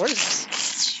open doors.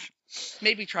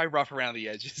 Maybe try rough around the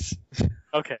edges.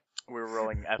 Okay. We're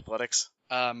rolling athletics.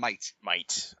 Might.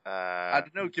 Might. I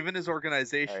don't know. Given his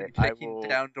organization, Alright, I kicking will-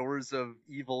 down doors of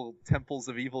evil temples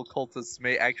of evil cultists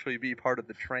may actually be part of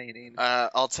the training.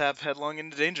 I'll tap headlong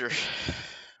into danger.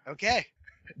 Okay.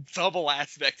 Double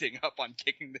aspecting up on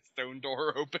kicking the stone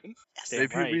door open. Damn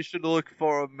Maybe right. we should look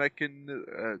for a mechan.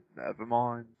 Never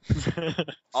mind.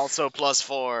 Also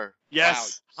 +4.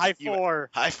 Yes! High You- 4!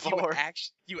 High 4.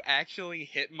 You actually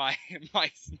hit my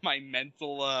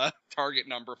mental target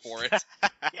number for it.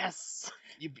 Yes!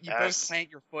 You Yes. both plant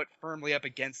your foot firmly up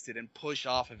against it and push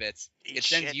off of it. It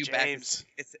sends Shit, you James.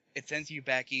 back. It sends you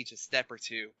back each a step or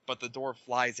two, but the door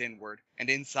flies inward, and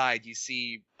inside you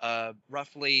see a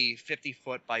roughly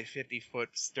 50-foot by 50-foot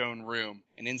stone room.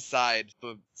 And inside,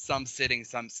 some sitting,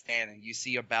 some standing, you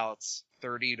see about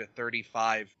 30 to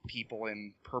 35 people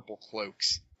in purple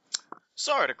cloaks.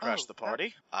 Sorry to crash Oh, the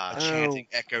party. The chanting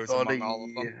echoes among all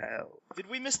of Bloody them. hell. Did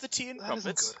we miss the tea and That isn't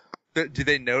crumpets? good. Do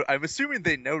they know? I'm assuming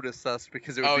they notice us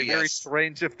because it would Oh, be very yes.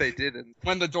 strange if they didn't.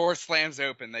 When the door slams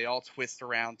open, they all twist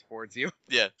around towards you.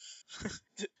 Yeah.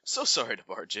 So sorry to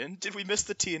barge in. Did we miss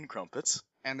the tea and crumpets?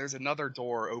 And there's another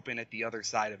door open at the other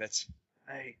side of it.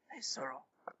 Hey, Sorrel.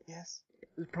 Yes.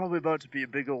 There's probably about to be a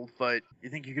big old fight. You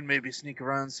think you can maybe sneak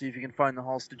around, see if you can find the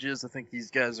hostages? I think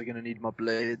these guys are gonna need my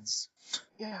blades.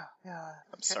 Yeah.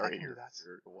 I'm sorry. I can do that.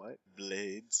 What?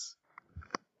 Blades.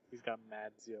 He's got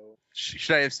mads, yo.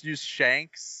 Should I have used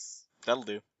shanks? That'll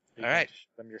do. You All right. can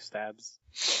shoot them your stabs.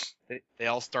 They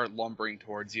all start lumbering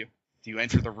towards you. Do you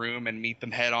enter the room and meet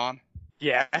them head on?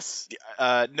 Yes!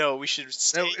 No, we should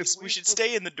stay. if we we- should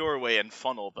stay in the doorway and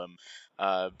funnel them.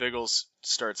 Biggles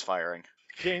starts firing.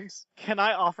 James, can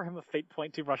I offer him a fate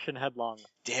point to rush in headlong?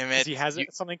 Damn Because it! he has You-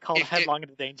 something called if it- headlong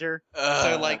into danger.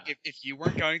 So, like, if you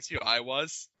weren't going to, I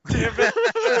was. Damn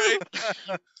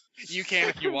it! You can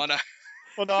if you wanna.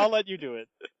 Well, no, I'll let you do it.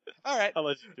 All right. I'll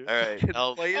let you do it. All right. Can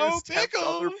I'll, players tempt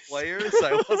other Pickles! players?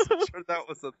 I wasn't sure that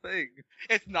was a thing.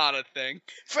 It's not a thing.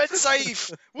 Fred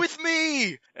Saif with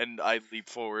me, and I leap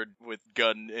forward with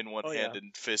gun in one Oh, hand yeah.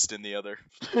 and fist in the other.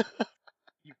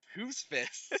 Whose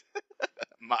fist?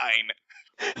 Mine.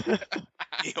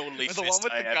 The only The fist one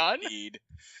with I the ever gun? need.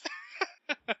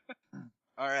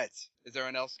 All right. Is there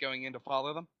anyone else going in to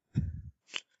follow them?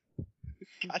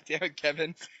 God damn it,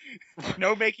 Kevin.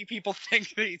 No making people think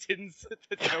that he didn't sit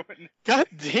the toe in. God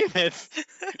damn it!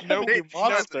 No, you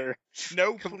monster!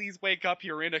 No, please wake up,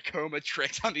 you're in a coma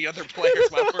trick on the other players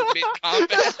while we're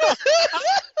mid-combat.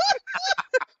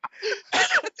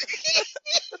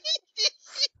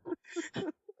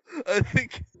 I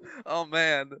think. Oh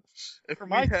man, if For we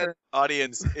my had turn,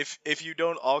 Audience, if you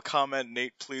don't all comment,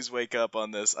 Nate, please wake up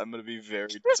on this. I'm gonna be very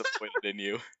disappointed in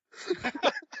you.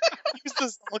 use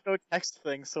this logo text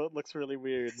thing so it looks really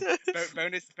weird.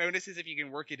 Bonus is if you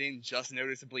can work it in just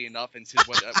noticeably enough into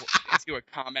into a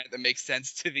comment that makes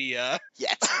sense to the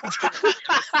Yes.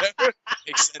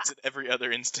 Makes sense in every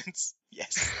other instance.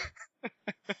 Yes.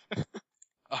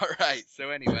 All right. So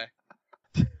anyway,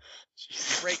 you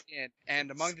break in,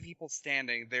 and among the people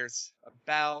standing, there's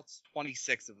about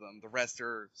 26 of them. The rest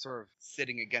are sort of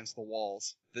sitting against the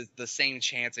walls. The same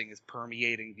chanting is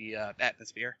permeating the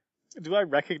atmosphere. Do I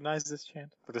recognize this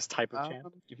chant? Or this type of chant?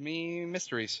 Give me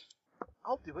mysteries.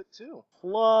 I'll do it too.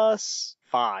 +5.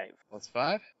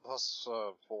 +5. Plus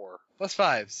 4.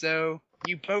 +5. So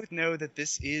you both know that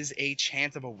this is a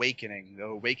chant of awakening.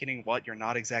 Though awakening what, you're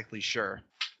not exactly sure.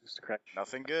 Musta crack.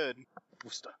 Nothing good.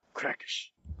 Musta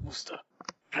crackish. Musta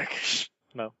crackish.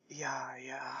 No.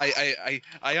 Yeah.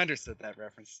 I understood that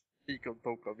reference. he come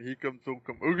tokum,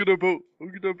 Ugadabu,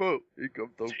 Ugadabu, he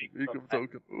come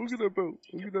tokum,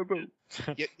 Ugadabu.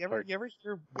 You ever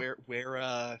hear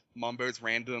where Mumbo's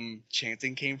random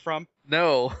chanting came from?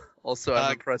 No. Also, I'm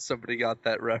Uh, impressed somebody got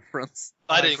that reference.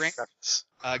 I didn't.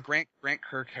 Grant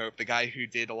Kirkhope, the guy who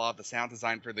did a lot of the sound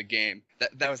design for the game,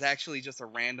 that was actually just a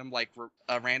random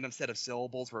random set of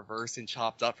syllables reversed and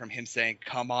chopped up from him saying,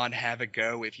 "Come on, have a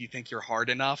go if you think you're hard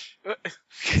enough."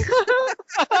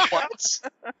 What?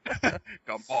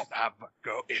 Come on, have a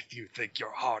go if you think you're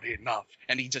hard enough.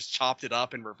 And he just chopped it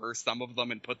up and reversed some of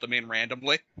them and put them in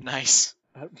randomly. Nice.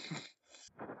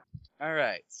 All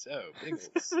right, so Biggles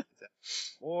is at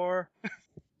 4.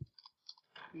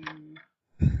 2.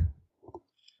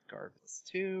 Garv is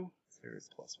 2. Sarah's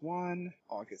 +1.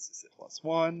 August is at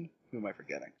 +1. Who am I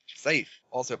forgetting? Safe,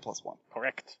 also +1.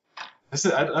 Correct.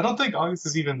 I don't think August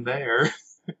is even there.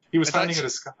 He was I thought finding a you-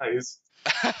 disguise.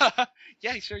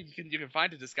 Yeah, sure. You can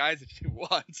find a disguise if you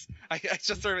want. I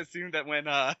just sort of assumed that when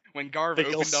Garv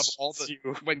Biggles opened up all the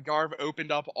you. when Garv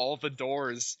opened up all the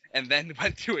doors and then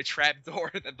went through a trap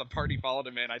door that the party followed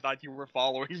him in, I thought you were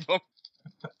following them.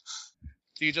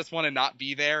 Do you just want to not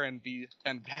be there and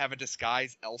have a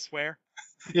disguise elsewhere?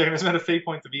 Yeah, he was meant a fate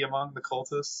point to be among the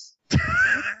cultists.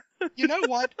 You know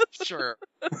what? Sure.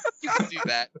 You can do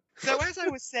that. So as I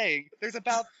was saying, there's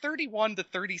about 31 to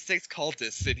 36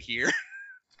 cultists in here.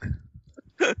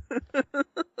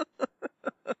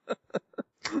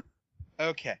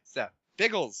 Okay, so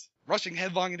Biggles, rushing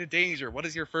headlong into danger. What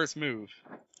is your first move?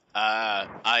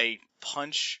 I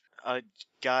punch a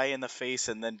guy in the face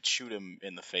and then shoot him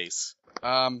in the face.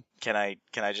 Can I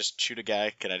just shoot a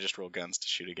guy? Can I just roll guns to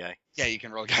shoot a guy? Yeah, you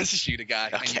can roll guns to shoot a guy,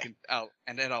 and you Okay. can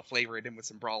and then I'll flavor it in with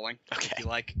some brawling if Okay, you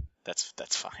like.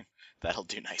 that's fine. That'll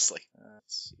do nicely.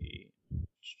 Let's see.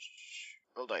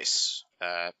 Roll dice.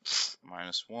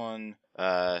 -1.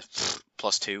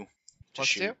 +2. Plus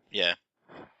Shoot. 2? Yeah.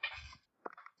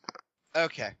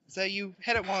 Okay, so you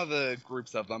hit at one of the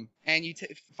groups of them, and you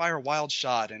fire a wild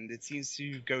shot, and it seems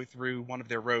to go through one of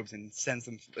their robes and sends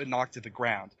them knocked to the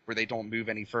ground, where they don't move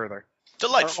any further. Are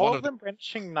Delightful. all One of of them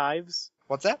brandishing knives?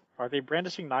 What's that? Are they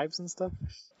brandishing knives and stuff?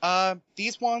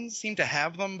 These ones seem to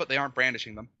have them, but they aren't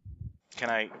brandishing them. Can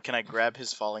I grab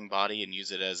his falling body and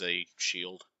use it as a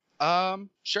shield?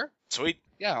 Sure. Sweet.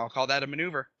 Yeah, I'll call that a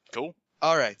maneuver. Cool.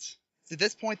 Alright. It's at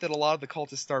this point that a lot of the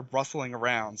cultists start rustling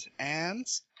around, and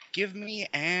give me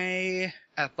a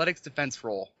athletics defense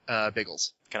roll,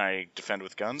 Biggles. Can I defend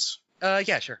with guns?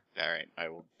 Yeah, sure. Alright, I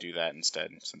will do that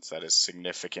instead, since that is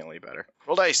significantly better.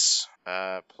 Roll dice!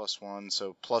 +1,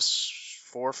 so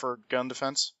 +4 for gun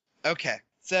defense. Okay,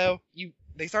 so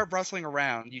they start rustling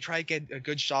around. You try to get a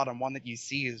good shot on one that you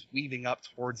see is weaving up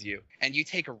towards you, and you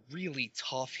take a really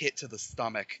tough hit to the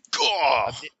stomach.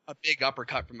 A big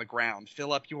uppercut from the ground.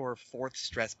 Fill up your 4th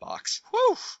stress box.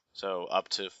 Woo! So up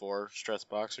to 4 stress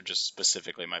box, or just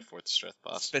specifically my 4th stress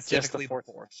box? Specifically fourth.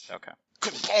 the 4th. Okay.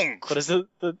 Kabong!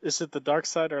 But is it the dark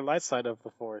side or light side of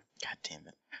the fourth? God damn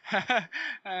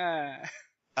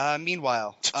it.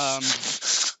 Meanwhile,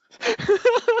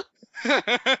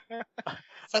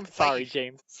 I'm sorry,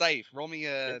 James. Safe. Roll me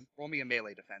a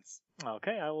melee defense.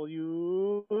 Okay, I will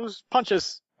use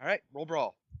punches. All right, roll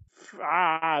brawl.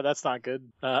 That's not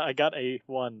good. I got a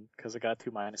 1 because I got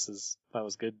 2 minuses. That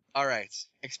was good. All right,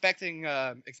 expecting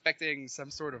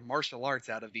some sort of martial arts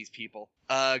out of these people.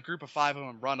 A group of 5 of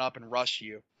them run up and rush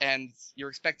you, and you're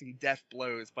expecting death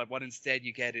blows, but what instead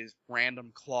you get is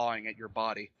random clawing at your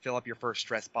body. Fill up your 1st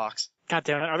stress box. God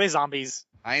damn it, are they zombies?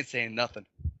 I ain't saying nothing.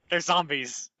 They're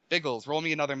zombies. Biggles, roll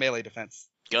me another melee defense.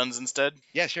 Guns instead?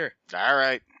 Yeah, sure.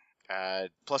 Alright.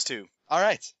 +2. All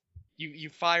right. You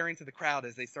fire into the crowd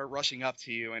as they start rushing up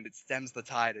to you, and it stems the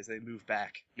tide as they move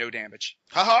back. No damage.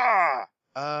 Ha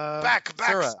Back,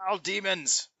 all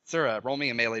demons! Sura, roll me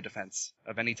a melee defense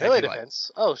of any type Melee you like. defense.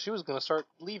 Oh, she was gonna start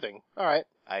leaving. All right,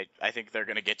 I think they're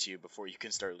gonna get to you before you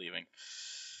can start leaving.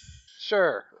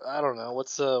 sure. I don't know. What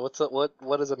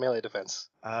is a melee defense?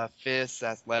 Fists,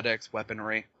 athletics,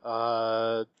 weaponry.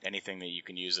 Anything that you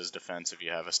can use as defense if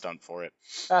you have a stunt for it.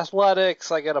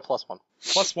 Athletics. I get a +1.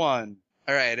 +1.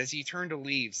 All right. As you turn to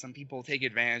leave, some people take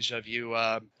advantage of you.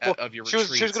 Of your retreat.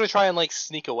 She was gonna try and like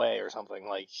sneak away or something.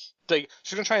 Like she's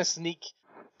gonna try and sneak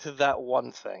to that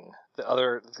one thing, the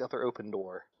other open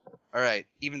door. All right.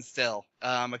 Even still,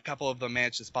 a couple of them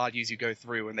manage to spot you as you go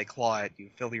through, and they claw at you.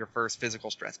 Fill your first physical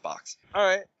stress box. All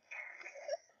right.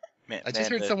 I just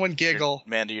heard someone giggle.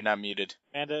 Amanda, you're not muted.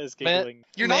 Amanda is giggling.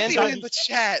 You're not even in the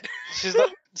chat. She's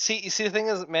not, see, the thing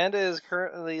is, Amanda is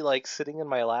currently like sitting in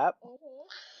my lap,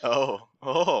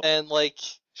 Oh. and like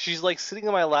she's like sitting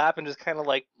in my lap and just kind of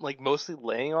like mostly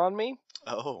laying on me.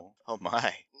 Oh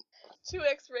my. Too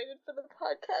X-rated for the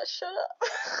podcast. Shut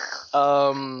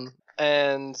up.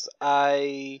 And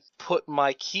I put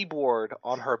my keyboard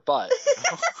on her butt.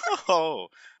 Oh.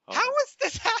 How is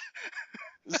this?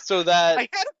 So that I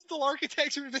had a full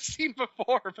architecture of this scene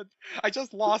before, but I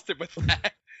just lost it with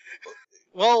that.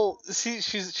 well,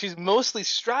 she's mostly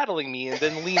straddling me and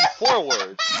then leaned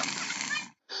forward.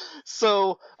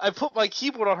 So I put my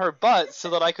keyboard on her butt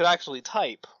so that I could actually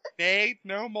type. Nate,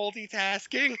 no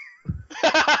multitasking.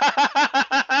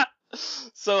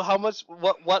 So how much?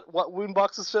 What wound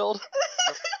box is filled?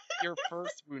 Your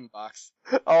first wound box.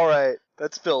 All right,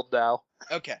 that's filled now.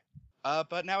 Okay.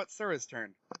 But now it's Sura's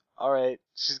turn. All right,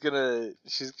 she's gonna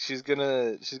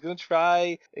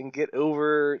try and get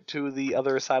over to the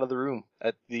other side of the room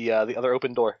at the other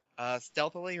open door.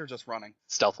 Stealthily or just running?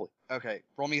 Stealthily. Okay.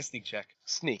 Roll me a sneak check.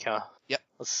 Sneak, huh? Yep.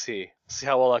 Let's see. See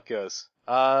how well that goes.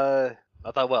 Not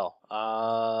that well.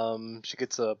 She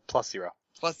gets a +0.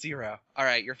 +0. All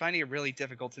right. You're finding it really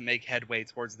difficult to make headway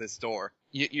towards this door.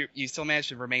 You still manage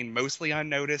to remain mostly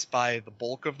unnoticed by the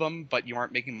bulk of them, but you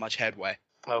aren't making much headway.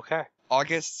 Okay.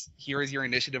 August, here is your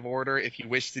initiative order. If you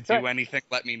wish to do anything,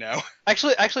 let me know.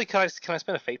 Actually, can I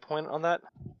spend a fate point on that?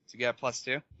 To get a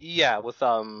 +2? Yeah, with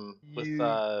I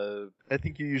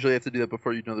think you usually have to do that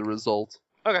before you know the result.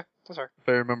 Okay, that's fair. If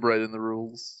I remember right in the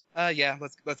rules. Yeah,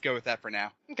 let's go with that for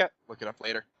now. Okay. Look it up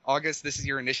later. August, this is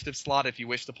your initiative slot. If you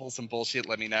wish to pull some bullshit,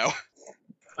 let me know.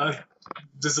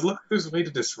 Does it look like there's a way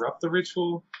to disrupt the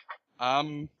ritual?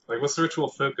 Like, what's the ritual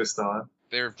focused on?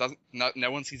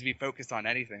 No one seems to be focused on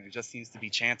anything. It just seems to be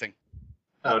chanting.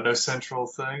 Oh, no central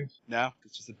thing? No,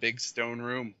 it's just a big stone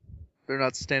room. They're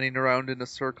not standing around in a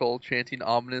circle chanting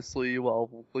ominously while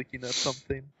looking at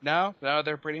something. No,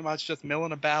 they're pretty much just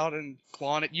milling about and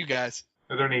clawing at you guys.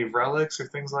 Are there any relics or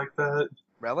things like that?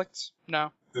 Relics?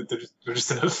 No. They're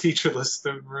just in a featureless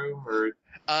stone room, or?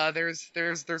 There's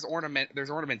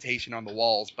ornamentation on the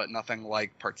walls, but nothing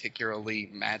like particularly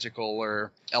magical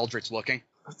or eldritch looking.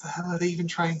 What the hell are they even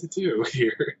trying to do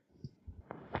here?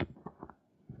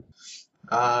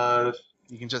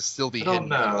 You can just still be I don't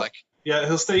hidden if know. you like. Yeah,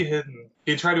 he'll stay hidden.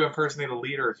 He'd try to impersonate a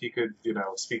leader if he could,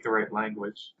 speak the right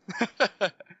language.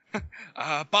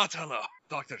 Bartolo,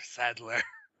 Dr. Sadler.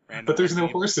 But there's no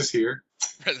horses here.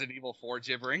 Resident Evil 4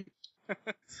 gibbering.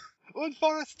 Un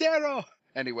forastero!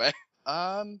 Anyway,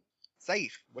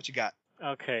 Saif, what you got?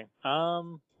 Okay.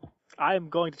 I'm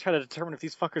going to try to determine if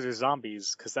these fuckers are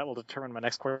zombies, because that will determine my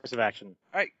next course of action.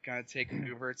 Alright, gonna take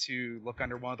a over to look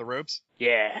under one of the robes.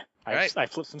 Yeah. Alright. I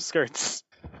flip some skirts.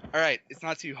 Alright, it's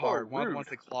not too hard. One of rude. them wants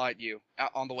to claw at you.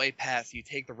 On the way past, you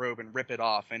take the robe and rip it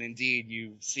off, and indeed,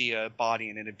 you see a body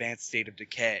in an advanced state of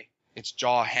decay. Its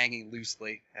jaw hanging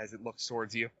loosely as it looks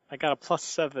towards you. I got a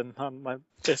 +7 on my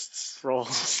fists roll.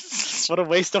 What a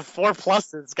waste of 4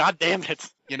 pluses. God damn it.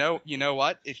 You know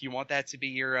what? If you want that to be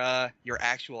your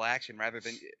actual action rather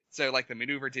than like the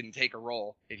maneuver didn't take a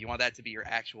roll. If you want that to be your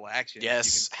actual action,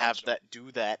 Yes, you can punch him.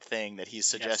 do that thing that he's Yes,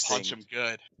 suggesting. punch him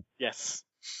good. Yes.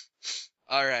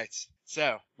 All right.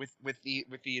 So with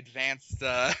the advanced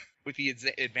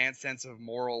advanced sense of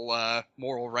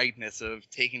moral rightness of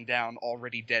taking down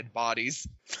already dead bodies,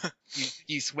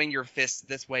 you swing your fists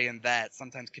this way and that,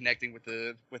 sometimes connecting with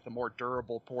the more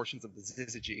durable portions of the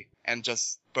syzygy, and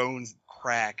just bones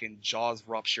crack and jaws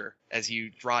rupture as you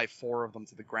drive 4 of them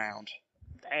to the ground.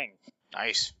 Dang.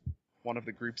 Nice. One of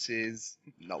the groups is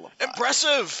nullified.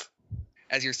 Impressive!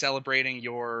 As you're celebrating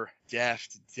your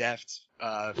deft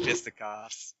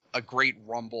fisticuffs, a great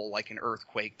rumble like an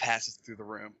earthquake passes through the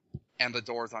room, and the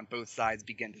doors on both sides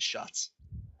begin to shut.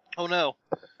 Oh no.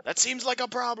 That seems like a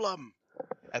problem.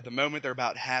 At the moment, they're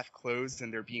about half closed,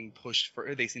 and they're being pushed.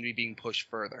 They seem to be being pushed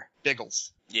further.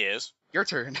 Biggles. Yes. Your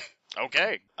turn.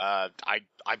 Okay. I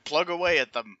plug away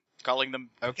at them, calling them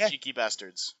Okay. cheeky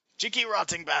bastards. Cheeky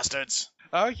rotting bastards.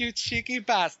 Oh, you cheeky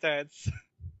bastards.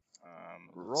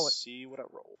 Roll it. See what I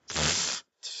roll.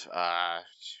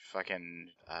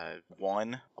 Fucking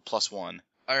 1, a +1.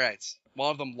 All right.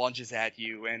 One of them lunges at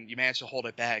you, and you manage to hold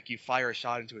it back. You fire a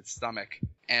shot into its stomach,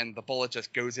 and the bullet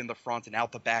just goes in the front and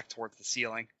out the back towards the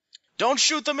ceiling. Don't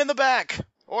shoot them in the back,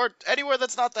 or anywhere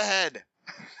that's not the head.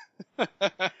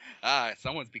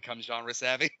 Someone's become genre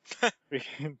savvy. We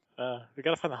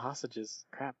gotta find the hostages.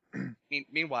 Crap.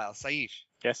 Meanwhile, Saif,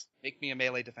 Yes. make me a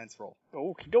melee defense roll.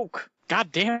 Okie doke.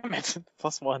 God damn it.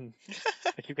 +1.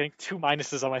 I keep getting 2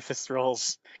 minuses on my fist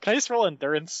rolls. Can I just roll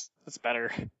endurance? That's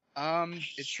better.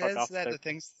 It Shrug says off that their the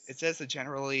things. It says that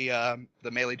generally,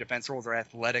 the melee defense rolls are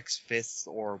athletics, fists,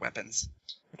 or weapons.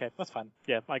 Okay, that's fine.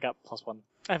 Yeah, I got +1.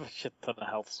 I have a shit ton of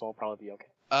health, so I'll probably be okay.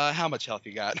 How much health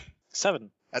you got?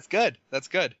 7. That's good. That's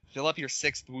good. Fill up your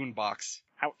 6th wound box.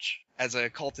 Ouch. As another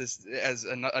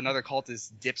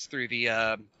cultist dips through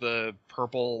the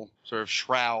purple sort of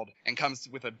shroud and comes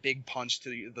with a big punch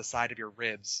to the side of your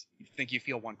ribs. You think you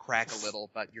feel one crack a little,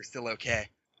 but you're still okay.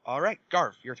 All right,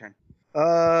 Garv, your turn.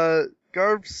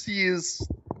 Garv sees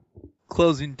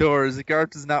closing doors. Garv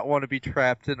does not want to be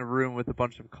trapped in a room with a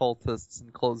bunch of cultists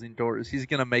and closing doors. He's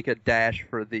gonna make a dash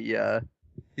for the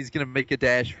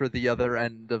other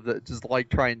end of the, just like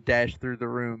try and dash through the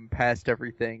room past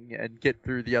everything and get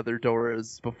through the other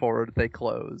doors before they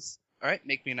close. All right,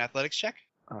 make me an athletics check.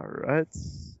 All right.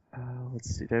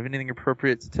 Let's see. Do I have anything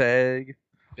appropriate to tag?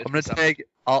 Bit I'm gonna for something. tag.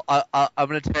 I'm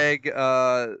gonna tag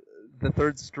the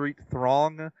 3rd Street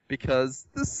Throng, because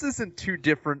this isn't too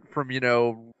different from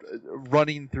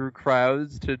running through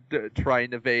crowds to try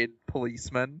and evade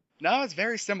policemen. No, it's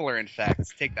very similar. In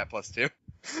fact, take that +2.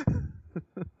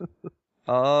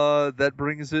 That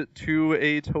brings it to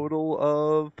a total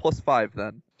of +5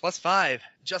 then. +5,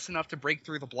 just enough to break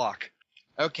through the block.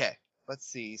 Okay, let's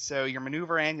see. So your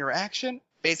maneuver and your action,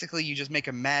 basically you just make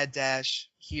a mad dash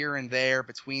here and there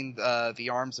between the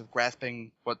arms of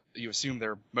grasping what you assume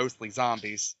they're mostly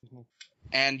zombies.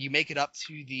 And you make it up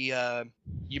to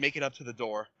the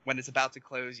door. When it's about to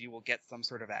close, you will get some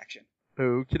sort of action.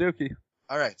 Okie dokie.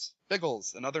 All right,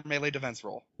 Biggles, another melee defense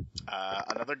roll.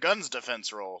 Another guns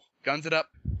defense roll. Guns it up.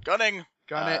 Gunning.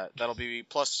 Gun it. That'll be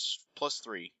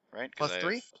 +3, right? 'Cause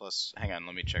 +3? Hang on,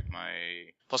 let me check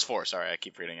my +4. Sorry, I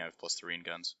keep forgetting I have +3 in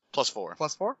guns. +4.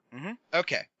 +4? Mhm.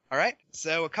 Okay. All right.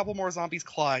 So a couple more zombies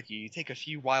claw at you. You take a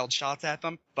few wild shots at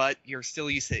them, but you're still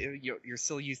used to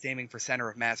aiming for center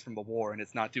of mass from the war, and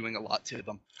it's not doing a lot to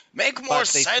them. Make more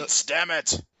sense, damn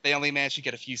it! They only managed to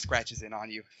get a few scratches in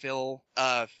on you. Fill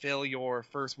your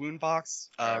first wound box,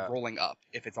 rolling up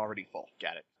if it's already full.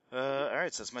 Got it.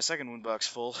 Alright, so that's my second wound box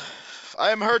full.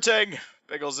 I am hurting!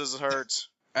 Biggles is hurt.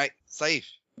 Alright, Saif.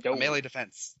 Yo. Melee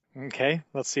defense. Okay,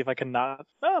 let's see if I can not.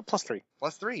 +3.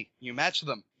 +3. You match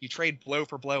them. You trade blow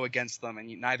for blow against them, and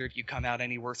neither of you come out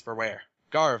any worse for wear.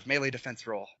 Garv, melee defense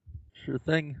roll. Sure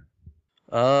thing.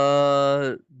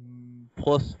 +4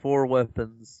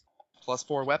 weapons.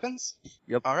 +4 weapons?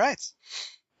 Yep. Alright.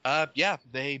 Yeah,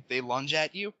 they lunge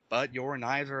at you, but your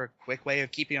knives are a quick way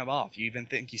of keeping them off. You even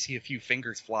think you see a few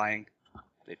fingers flying.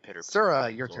 They pitter. Sir,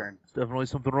 your turn. There's definitely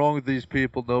something wrong with these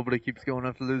people. Nobody keeps going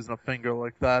after losing a finger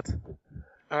like that.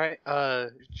 All right.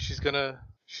 She's gonna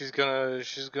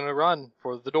run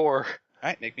for the door.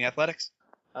 Alright, make me athletics.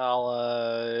 I'll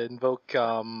invoke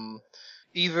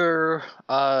either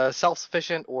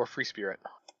self-sufficient or free spirit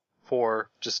for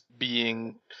just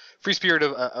being free spirit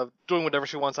of doing whatever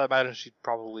she wants. I imagine she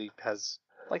probably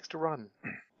likes to run,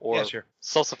 or Yeah, sure.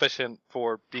 self-sufficient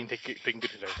for being taking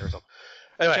good care of herself.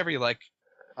 Anyway, Whichever you like.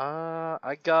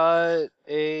 I got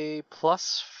a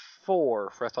 +4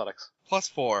 for athletics.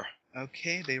 +4.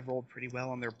 Okay, they rolled pretty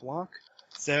well on their block.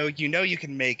 So you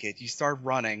can make it. You start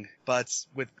running, but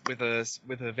with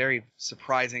a very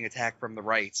surprising attack from the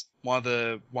right. One of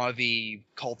the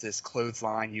cultists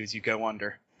clothesline you as you go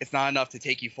under. It's not enough to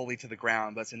take you fully to the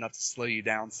ground, but it's enough to slow you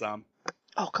down some.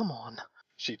 Oh, come on.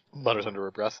 She mutters under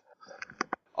her breath.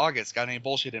 August, got any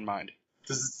bullshit in mind?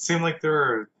 Does it seem like there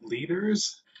are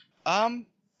leaders?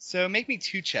 So make me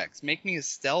 2 checks. Make me a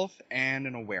stealth and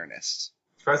an awareness.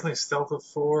 Surprisingly, stealth of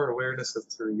 4, awareness of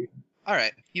 3.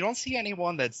 Alright, you don't see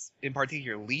anyone that's in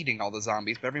particular leading all the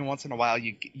zombies, but every once in a while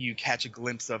you catch a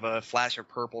glimpse of a flash of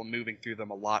purple moving through them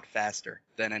a lot faster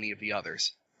than any of the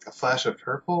others. A flash of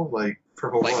purple? Like,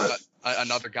 purple Like what?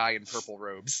 another guy in purple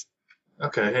robes.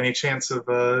 Okay, any chance of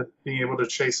being able to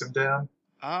chase him down?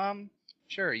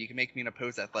 Sure, you can make me an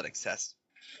opposed athletics test.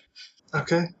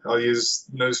 Okay, I'll use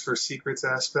Nose for Secrets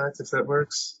aspect if that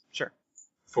works. Sure.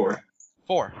 4.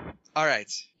 4. All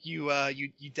right. You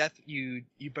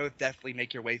both deftly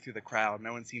make your way through the crowd.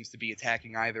 No one seems to be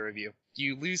attacking either of you.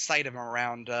 You lose sight of him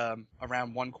around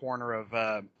one corner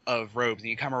of Robes, and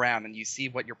you come around and you see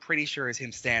what you're pretty sure is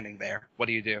him standing there. What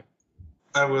do you do?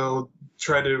 I will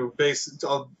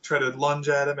I'll try to lunge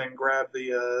at him and grab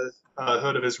the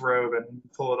hood of his robe and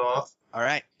pull it off. All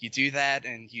right, you do that,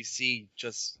 and you see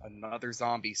just another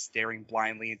zombie staring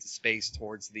blindly into space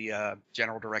towards the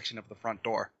general direction of the front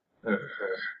door.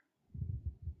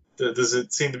 Does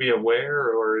it seem to be aware,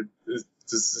 or does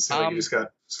it seem like you just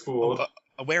got fooled?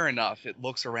 Aware enough, it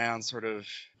looks around sort of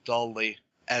dully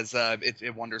as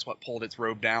it wonders what pulled its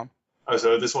robe down. Oh,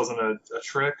 so this wasn't a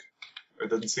trick? It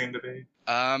doesn't seem to be?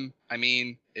 I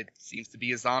mean, it seems to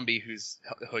be a zombie whose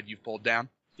hood you've pulled down.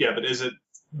 Yeah, but is it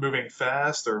moving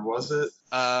fast, or was it?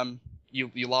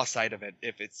 You lost sight of it.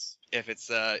 If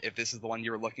this is the one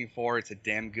you were looking for, it's a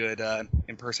damn good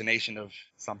impersonation of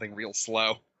something real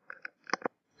slow.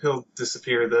 He'll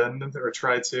disappear then, or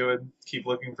try to, and keep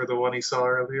looking for the one he saw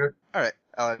earlier. All right,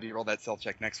 I'll have you roll that stealth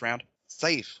check next round.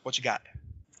 Saif, what you got?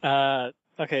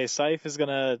 Okay, Saif is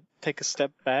gonna take a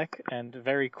step back and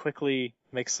very quickly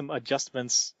make some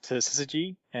adjustments to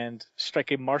Syzygy and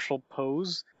strike a martial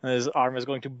pose. And his arm is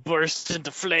going to burst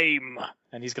into flame,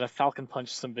 and he's gonna falcon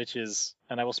punch some bitches.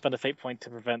 And I will spend a fate point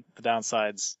to prevent the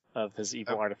downsides of his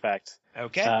evil artifact.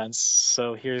 Okay. And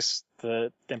so here's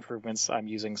the improvements I'm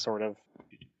using, sort of.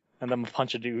 And then I'm gonna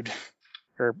punch a dude,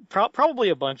 or probably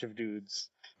a bunch of dudes.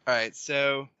 All right,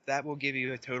 so that will give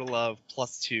you a total of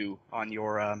 +2 on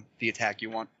your the attack you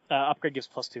want. Upgrade gives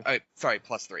 +2. Sorry,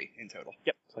 +3 in total.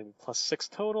 Yep, so +6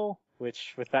 total,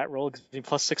 which with that roll gives me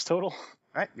 +6 total. All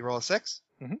right, you roll a 6?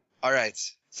 Mm-hmm. All right,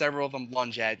 several of them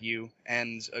lunge at you,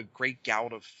 and a great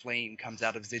gout of flame comes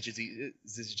out of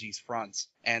Syzygy's front,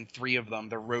 and 3 of them,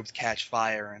 their robes catch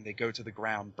fire, and they go to the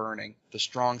ground burning. The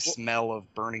strong smell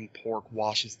of burning pork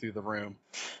washes through the room.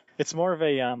 It's more of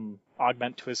a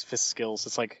augment to his fist skills.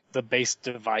 It's like the base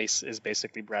device is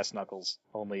basically brass knuckles,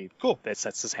 only cool. That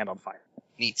sets his hand on fire.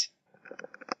 Neat.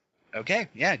 Okay,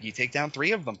 yeah, you take down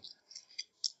 3 of them.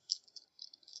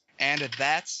 And at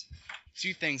that,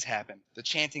 2 things happen. The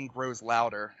chanting grows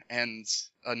louder, and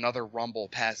another rumble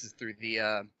passes through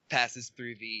the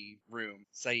room.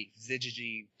 Saif,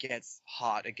 Syzygy gets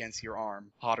hot against your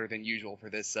arm, hotter than usual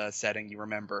for this setting, you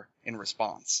remember, in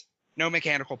response. No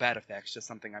mechanical bad effects, just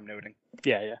something I'm noting.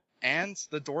 Yeah. And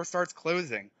the door starts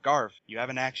closing. Garv, you have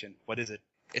an action. What is it?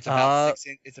 It's about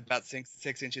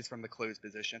 6 inches from the close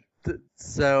position.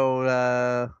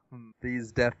 So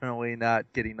he's definitely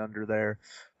not getting under there.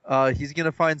 He's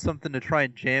gonna find something to try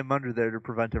and jam under there to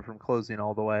prevent it from closing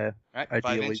all the way. All right,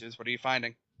 ideally. 5 inches. What are you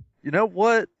finding? You know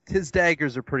what? His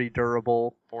daggers are pretty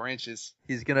durable. 4 inches.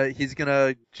 He's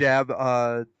gonna jab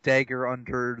a dagger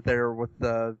under there with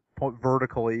the point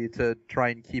vertically to try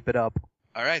and keep it up.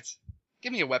 All right,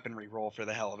 give me a weaponry roll for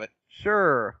the hell of it.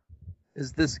 Sure.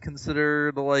 Is this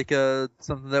considered like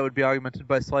something that would be augmented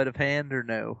by sleight of hand or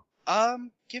no?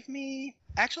 Give me.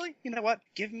 Actually, you know what?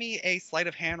 Give me a sleight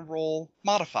of hand roll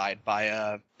modified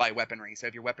by weaponry. So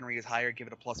if your weaponry is higher, give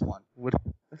it a +1.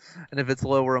 And if it's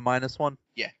lower, a -1?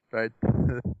 Yeah. Right.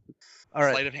 All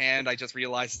right. Sleight of hand, I just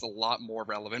realized, is a lot more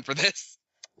relevant for this.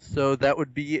 So that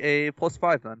would be a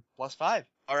 +5 then. +5.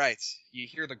 All right. You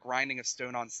hear the grinding of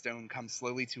stone on stone come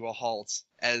slowly to a halt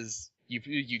as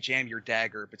you jam your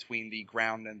dagger between the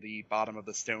ground and the bottom of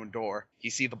the stone door. You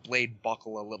see the blade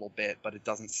buckle a little bit, but it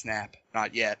doesn't snap.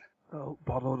 Not yet. Oh,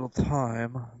 about a little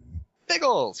time.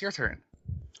 Biggles, your turn.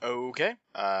 Okay.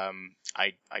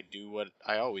 I do what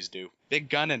I always do. Big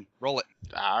gunnin'. Roll it.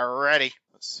 Alrighty.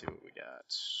 Let's see what we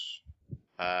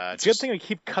got. It's a good thing we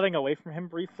keep cutting away from him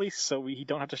briefly, so he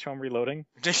don't have to show him reloading.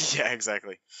 Yeah,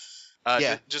 exactly.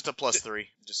 Just a +3.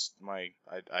 Just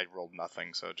I rolled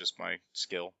nothing, so just my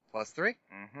skill. +3?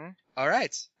 Mm-hmm. All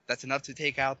right. That's enough to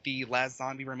take out the last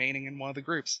zombie remaining in one of the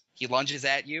groups. He lunges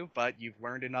at you, but you've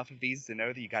learned enough of these to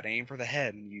know that you gotta aim for the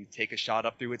head, and you take a shot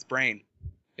up through its brain.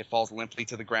 It falls limply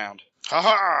to the ground.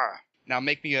 Ha-ha! Now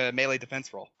make me a melee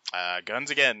defense roll.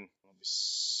 Guns again. Let me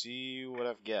see what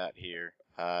I've got here.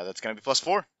 That's gonna be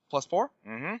 +4. +4?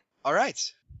 Mm-hmm. All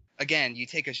right. Again, you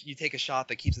take a shot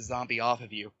that keeps the zombie off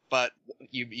of you, but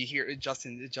you hear it just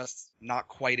not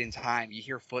quite in time. You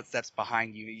hear footsteps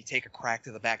behind you. You take a crack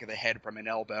to the back of the head from an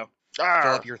elbow. Fill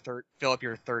up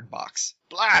your third box.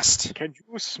 Blast! Can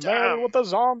you smell what the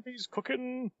zombie's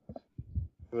cooking?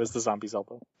 It was the zombie's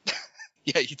elbow.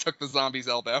 Yeah, you took the zombie's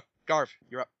elbow. Garv,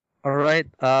 you're up. All right.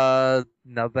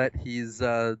 Now that he's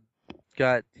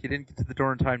He didn't get to the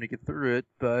door in time to get through it,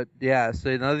 but yeah,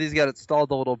 so now that he's got it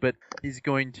stalled a little bit, he's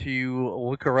going to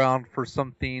look around for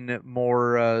something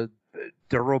more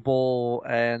durable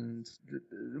and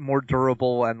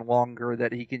longer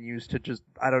that he can use to just,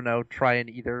 I don't know, try and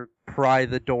either pry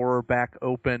the door back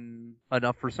open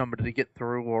enough for somebody to get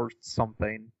through or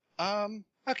something.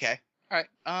 Okay. All right.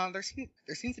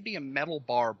 There seems to be a metal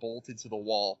bar bolted to the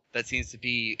wall that seems to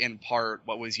be in part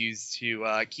what was used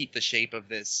to keep the shape of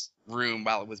this room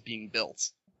while it was being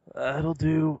built. That'll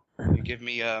do. You give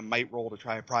me a might roll to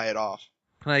try and pry it off.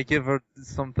 Can I give her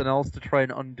something else to try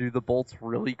and undo the bolts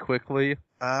really quickly?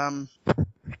 Sleight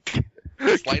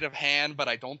of hand, but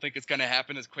I don't think it's gonna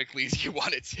happen as quickly as you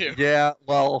want it to. Yeah,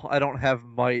 well, I don't have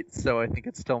might, so I think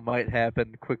it still might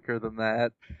happen quicker than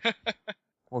that.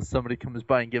 Well, somebody comes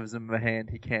by and gives him a hand,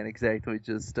 he can't exactly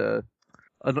just,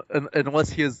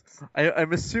 unless he is...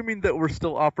 I'm assuming that we're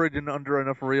still operating under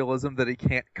enough realism that he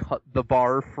can't cut the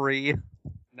bar free.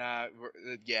 Nah,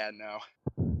 no.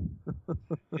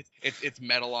 It's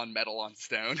metal on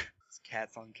stone. It's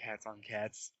cats on cats on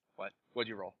cats. What? What'd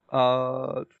you roll?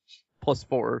 +4.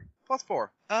 +4.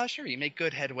 Sure, you make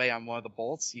good headway on one of the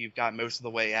bolts. You've got most of the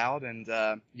way out, and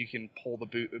you can pull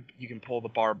the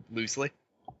bar loosely.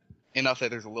 Enough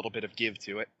that there's a little bit of give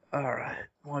to it. Alright,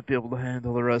 won't be able to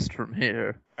handle the rest from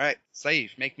here. Alright,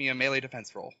 Saif, make me a melee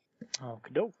defense roll.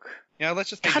 Okie-doke. Let's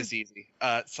just make this easy.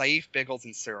 Saif, Biggles,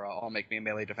 and Sura all make me a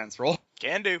melee defense roll.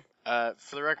 Can do. For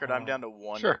the record, I'm down to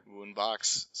 1 wound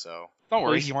box, so... Don't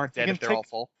worry, you aren't dead if they're all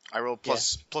full. I rolled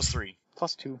 +3.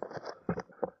 +2.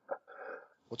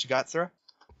 What you got, Sura?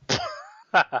 -2.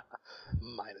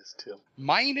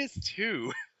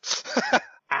 -2?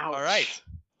 Ouch. Alright.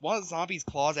 One of the zombies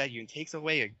claws at you and takes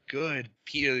away a good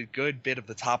bit of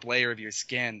the top layer of your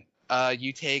skin.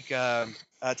 You take a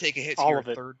hit to your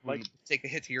third wound. Take a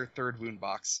hit to your third wound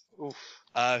box. Oof.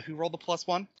 Who rolled the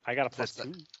 +1? I got a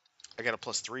 +2. I got a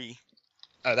 +3.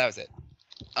 Oh, that was it.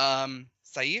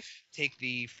 Saif, take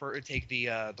the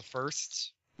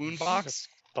first wound box.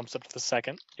 Bumps up to the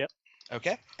second. Yep.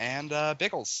 Okay. And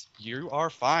Biggles, you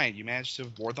are fine. You managed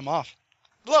to ward them off.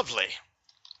 Lovely.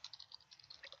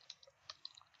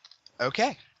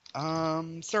 Okay.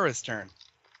 Sura's turn.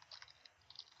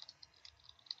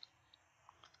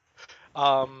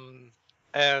 And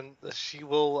she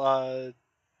will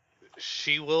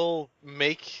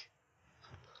make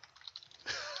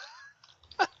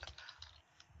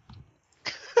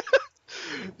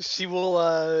she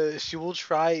will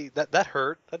try that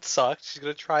hurt. That sucked. She's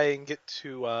gonna try and get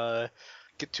to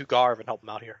Garv and help him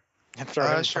out here. And throw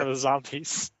him in front of the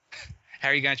zombies. How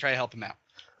are you gonna try to help him out?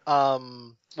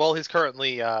 Well, he's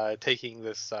currently taking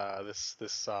this bar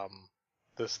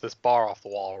off the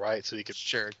wall, right? So he could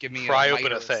give me pry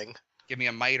open a thing. Give me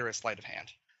a might or a sleight of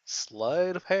hand.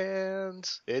 Sleight of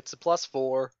hand. It's a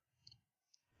 +4.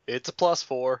 It's a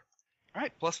 +4. All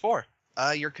right, +4.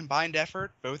 Your combined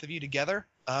effort, both of you together,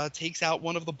 takes out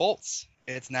one of the bolts.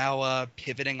 It's now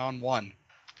pivoting on one.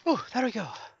 Oh, there we go.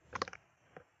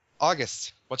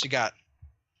 August, what you got?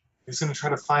 He's gonna try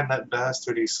to find that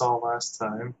bastard he saw last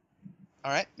time.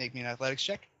 All right, make me an athletics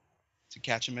check to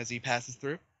catch him as he passes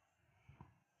through.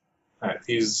 Alright,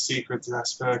 use secret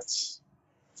aspect.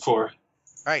 4. All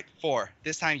right, 4.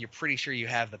 This time you're pretty sure you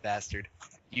have the bastard.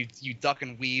 You duck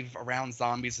and weave around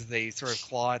zombies as they sort of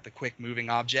claw at the quick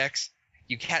moving objects.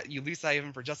 You lose sight of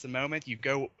him for just a moment. You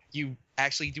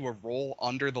actually do a roll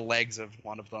under the legs of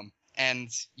one of them, and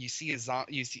you see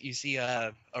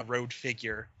a robed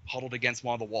figure huddled against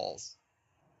one of the walls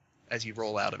as you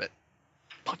roll out of it.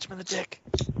 Punch him in the dick.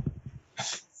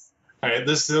 Alright,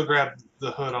 he'll grab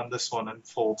the hood on this one and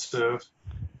fold too.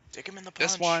 Take him in the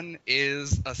punch. This one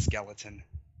is a skeleton.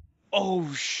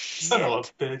 Oh shit! Son of a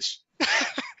bitch.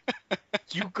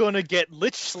 You gonna get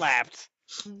lich slapped.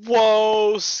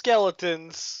 Whoa,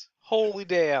 skeletons! Holy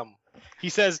damn! He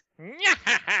says, You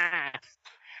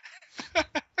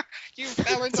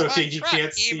fell into So my he trap,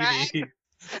 can't see E-Man. me.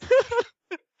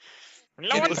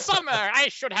 Lord Summer, I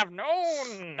should have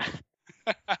known.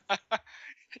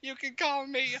 You can call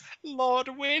me Lord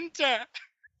Winter.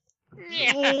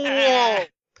 Whoa!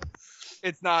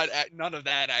 It's not. None of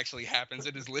that actually happens.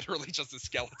 It is literally just a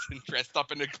skeleton dressed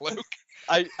up in a cloak.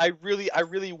 I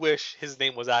really wish his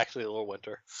name was actually Lord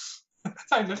Winter.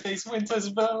 Time to face Winter's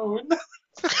bone.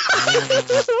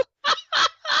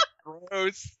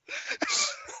 Gross.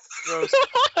 Gross.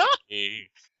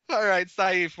 All right,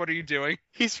 Saif, what are you doing?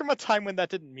 He's from a time when that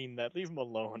didn't mean that. Leave him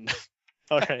alone.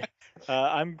 Okay.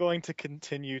 I'm going to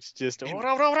continue to just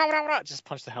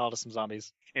punch the hell out of some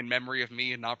zombies. In memory of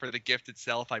me and not for the gift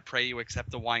itself, I pray you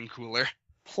accept a wine cooler.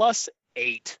 +8.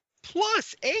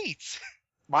 +8?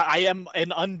 I am an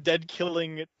undead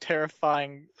killing,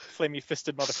 terrifying, flamey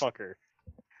fisted motherfucker.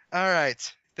 All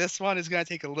right. This one is going to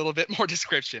take a little bit more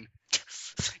description.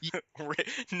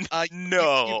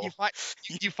 No.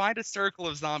 You find a circle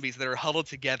of zombies that are huddled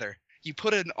together. You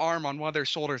put an arm on one of their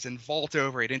shoulders and vault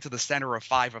over it into the center of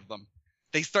 5 of them.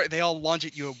 They all lunge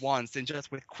at you at once, and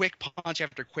just with quick punch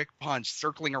after quick punch,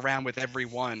 circling around with every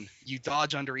one, you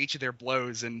dodge under each of their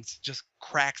blows and just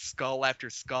crack skull after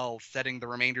skull, setting the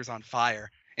remainders on fire,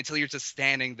 until you're just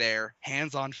standing there,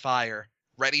 hands on fire,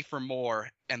 ready for more,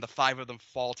 and the 5 of them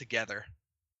fall together.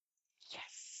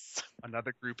 Yes!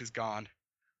 Another group is gone.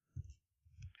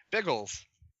 Biggles.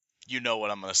 You know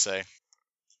what I'm gonna say.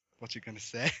 What you gonna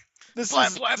say? This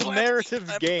is a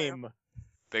narrative game.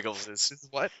 Biggles This is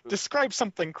what? Describe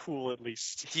something cool, at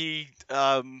least. He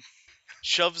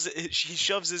shoves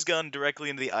his gun directly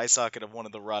into the eye socket of one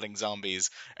of the rotting zombies,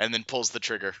 and then pulls the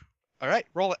trigger. All right,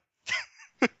 roll it.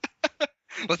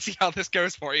 Let's see how this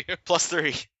goes for you.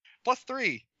 +3.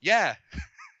 +3. Yeah.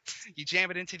 You jam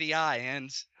it into the eye, and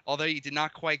although you did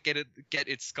not quite get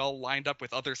its skull lined up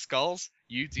with other skulls,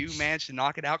 you do manage to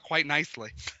knock it out quite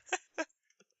nicely.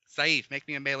 Saif, make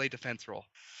me a melee defense roll.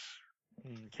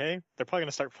 Okay, they're probably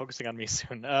gonna start focusing on me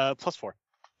soon. +4. +4?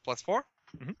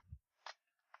 Mm-hmm.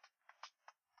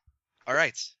 All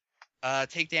right.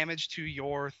 Take damage to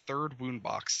your 3rd wound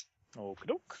box.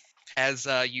 Okey-doke. As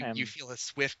you feel a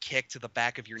swift kick to the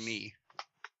back of your knee.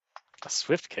 A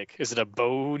swift kick? Is it a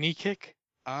bow knee kick?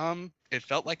 It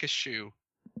felt like a shoe.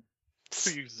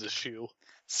 Who uses a shoe?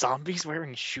 Zombies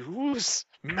wearing shoes?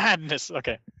 Madness.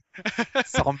 Okay.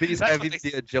 Zombies That's having what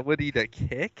the agility to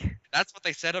kick? That's what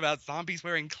they said about zombies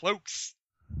wearing cloaks.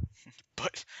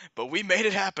 But we made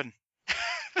it happen.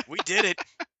 We did it.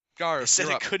 Garv, They said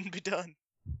you're it up. couldn't be done.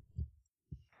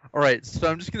 Alright, so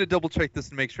I'm just gonna double check this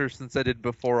and make sure since I did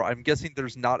before. I'm guessing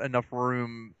there's not enough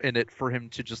room in it for him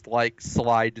to just like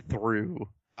slide through.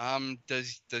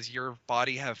 Does your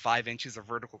body have 5 inches of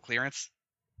vertical clearance?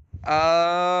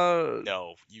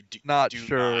 No, you do Not do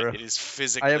sure. not. It is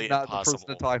physically I am not impossible.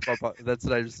 the person to talk about. That's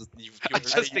what I just. I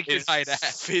just think it you is might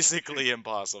ask. physically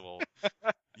impossible.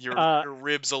 Your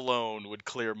ribs alone would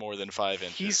clear more than 5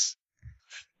 inches.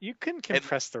 You can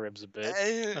compress the ribs a bit.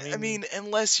 I mean,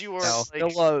 unless you are No,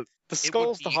 like, they'll, The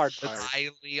skull's the hard part. part.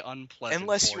 Highly unpleasant.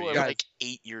 unless for you are you. like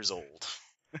 8 years old.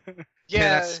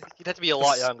 Yeah, you'd have to be a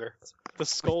lot younger. The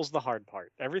skull's the hard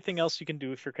part. Everything else you can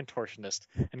do if you're a contortionist,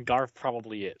 and Garv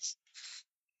probably is.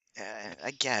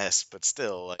 I guess, but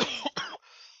still. Like,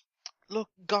 Look,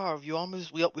 Garv, we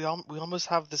almost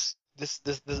have this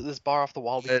bar off the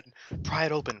wall. We can pry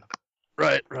it open.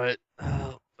 Right.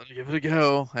 I'll give it a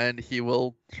go, and he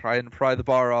will try and pry the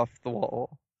bar off the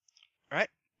wall.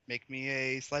 Make me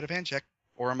a sleight of hand check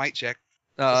or a might check.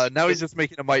 Now he's just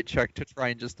making a might check to try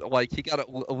and just like he got it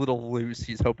a little loose.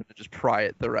 He's hoping to just pry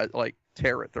it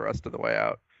tear it the rest of the way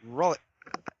out. Roll it.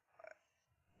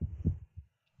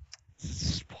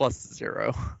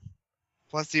 +0.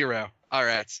 +0. All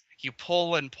right. You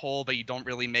pull and pull, but you don't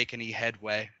really make any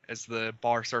headway as the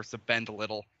bar starts to bend a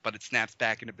little, but it snaps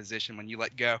back into position when you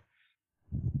let go.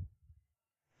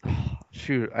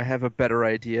 Shoot, I have a better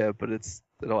idea, but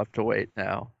it'll have to wait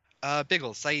now.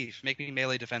 Biggles, Saif, make me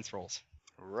melee defense rolls.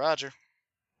 Roger.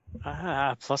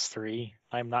 +3.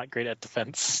 I'm not great at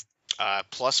defense.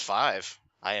 +5.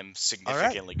 I am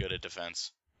significantly good at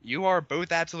defense. You are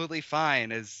both absolutely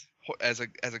fine as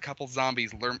a couple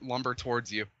zombies lumber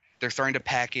towards you. They're starting to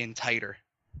pack in tighter.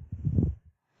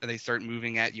 And they start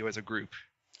moving at you as a group.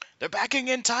 They're backing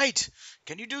in tight.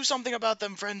 Can you do something about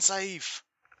them, friend Saif?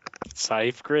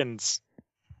 Saif grins.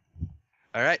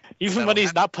 All right. Even when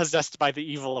he's not possessed by the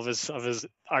evil of his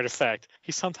artifact,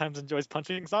 he sometimes enjoys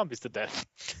punching zombies to death.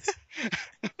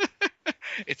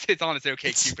 It's on its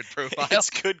OkCupid profile. It's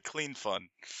good, clean fun.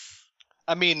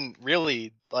 I mean,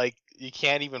 really, like, you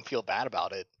can't even feel bad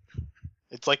about it.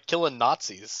 It's like killing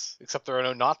Nazis, except there are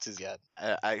no Nazis yet.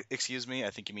 Excuse me, I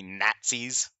think you mean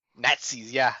Nazis.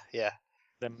 Nazis, yeah.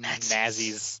 Them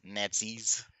Nazis.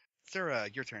 Nazis. Sarah,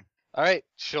 your turn. All right,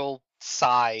 she'll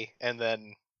sigh and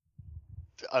then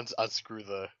unscrew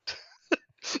the.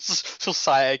 She'll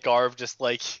sigh at Garv, just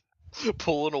like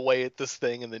pulling away at this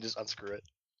thing, and then just unscrew it.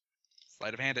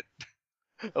 Sleight of hand it.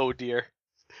 Oh dear.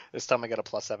 This time I got a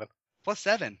 +7.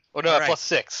 +7. Oh no, All right.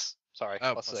 +6. Sorry,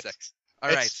 Oh, +6. All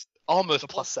It's right. almost The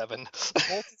bolt- +7. The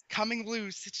bolt is coming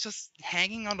loose. It's just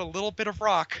hanging on a little bit of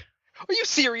rock. Are you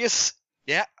serious?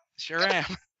 Yeah, sure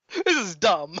am. This is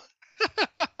dumb.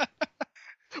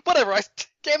 Whatever.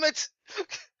 Damn it.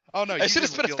 Oh no, I should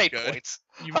have did spent real fate good. points.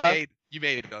 You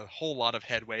made a whole lot of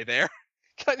headway there.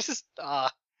 Can I just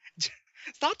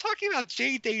Stop talking about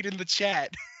J-Date in the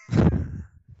chat.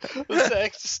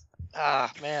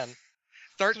 Man.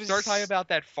 Start talking about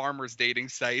that farmer's dating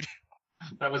site.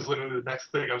 That was literally the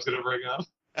next thing I was going to bring up.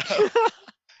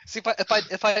 See,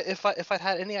 if I'd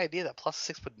had any idea that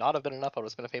 +6 would not have been enough, I would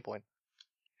have spent a fate point.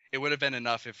 It would have been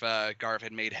enough if Garv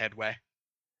had made headway.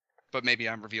 But maybe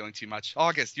I'm revealing too much.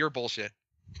 August, you're bullshit.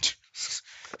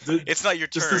 It's not your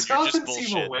turn. Does the You're just skeleton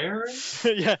seem bullshit. aware?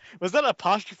 Yeah, was that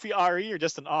apostrophe RE or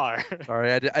just an R?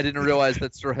 Sorry, I didn't realize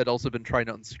that Sir had also been trying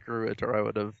to unscrew it, or I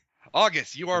would have.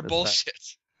 August, you are What is that?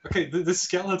 bullshit. Okay, the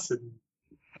skeleton.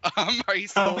 Are you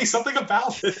Tell still... me something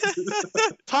about it.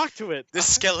 Talk to it.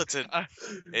 This skeleton.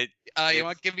 you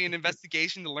want to give me an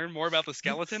investigation to learn more about the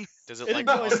skeleton? Does it It like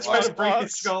No, enjoys it's trying to lost break dogs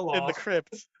its skull in the off.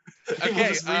 crypt. He will Okay,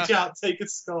 just reach out, take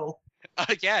its skull.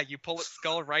 Yeah, you pull its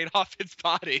skull right off its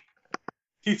body.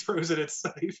 He throws it at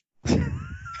Scythe.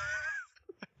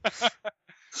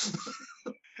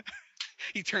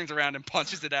 He turns around and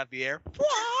punches it out of the air.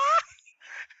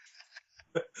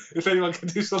 If anyone can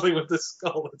do something with this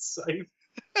skull, it's Scythe.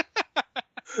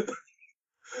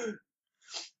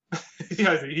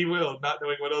 Yeah, he will, not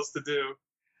knowing what else to do.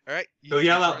 All right. He'll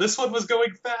yell out, "This one was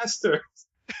going faster!"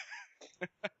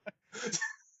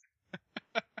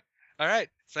 All right,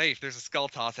 safe. There's a skull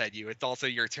toss at you. It's also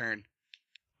your turn.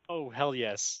 Oh, hell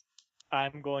yes.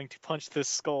 I'm going to punch this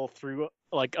skull through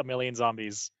like a million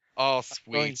zombies. Oh,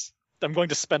 sweet. I'm going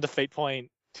to spend a fate point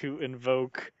to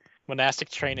invoke monastic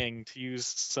training to use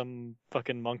some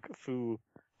fucking monk foo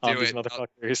on Do these it. motherfuckers.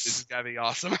 This is gonna be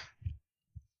awesome.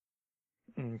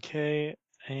 Okay,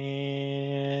 and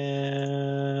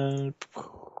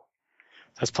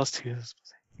that's +2. That's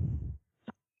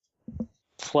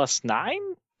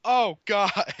 +9? Oh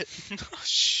God.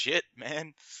 Shit,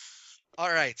 man. All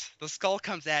right, the skull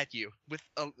comes at you.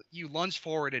 You lunge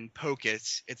forward and poke it.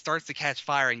 It starts to catch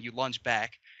fire, and you lunge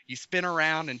back. You spin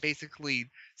around and basically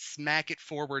smack it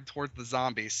forward towards the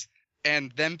zombies.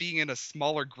 And them being in a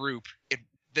smaller group,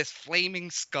 this flaming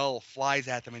skull flies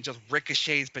at them and just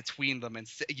ricochets between them, and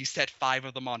you set 5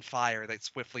 of them on fire that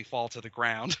swiftly fall to the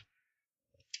ground.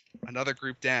 Another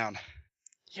group down.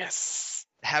 Yes.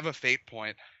 Have a fate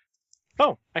point.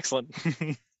 Oh, excellent.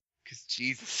 Because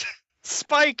Jesus.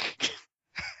 Spike!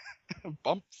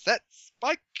 Bump, set,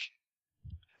 spike.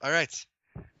 All right,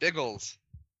 Biggles.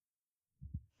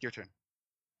 Your turn.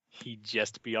 He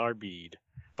just BRB'd.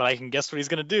 But I can guess what he's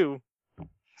gonna do.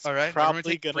 All right, Probably everyone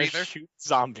take a gonna breather. shoot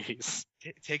zombies.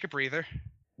 Take a breather.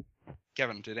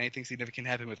 Kevin, did anything significant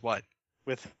happen with what?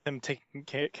 With him taking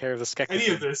care of the skeleton. Any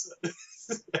of this.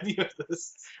 Any of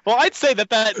this. Well, I'd say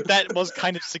that was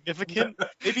kind of significant.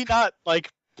 Maybe not like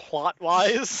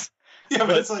plot-wise. Yeah,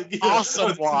 but it's like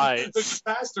awesome wise. The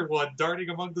faster one darting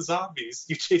among the zombies.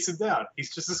 You chase him down.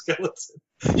 He's just a skeleton.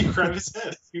 You grab his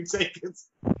head. You take it.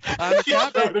 You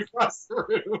throw it across the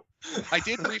room. I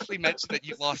did briefly mention that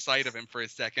you lost sight of him for a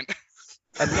second.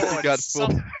 I think we got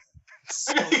fooled.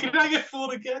 Can I get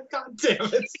fooled again? God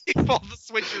damn it. He pulled the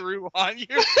switcheroo on you.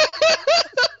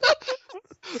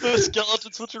 The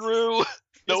skeleton switcheroo.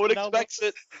 No one expects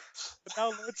it. But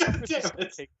now Lord God Suffers damn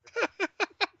is it.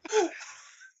 Skulltaker.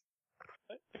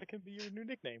 That can be your new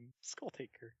nickname,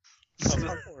 Skulltaker.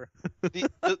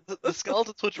 The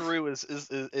skeleton switcheroo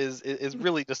is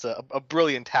really just a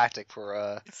brilliant tactic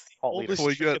for alt leaders.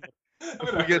 We get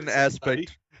an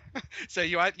aspect. So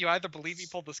you either believe he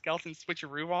pulled the skeleton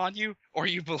switcheroo on you, or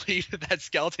you believe that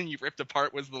skeleton you ripped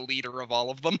apart was the leader of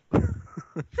all of them.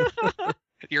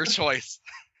 Your choice.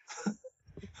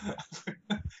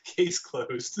 Case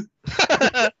closed.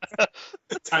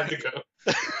 Time to go.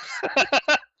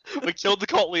 We killed the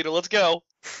cult leader. Let's go.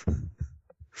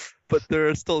 But there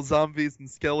are still zombies and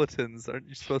skeletons. Aren't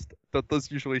you supposed to? Don't those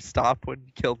usually stop when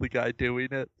you kill the guy doing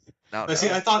it? No. See,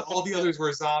 I thought all the others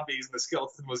were zombies and the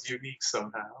skeleton was unique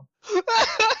somehow.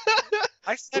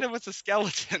 I said it was a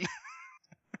skeleton.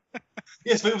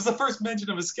 Yes, but it was the first mention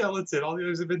of a skeleton. All the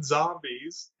others have been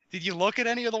zombies. Did you look at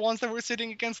any of the ones that were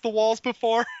sitting against the walls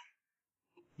before?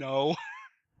 No.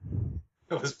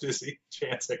 I was busy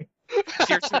chanting.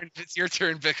 It's your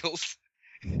turn, Bickles.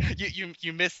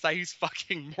 You missed Sai's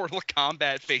fucking Mortal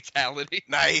Kombat fatality.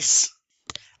 Nice.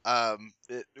 I'm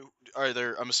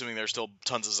assuming there's still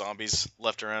tons of zombies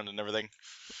left around and everything.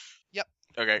 Yep.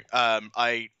 Okay.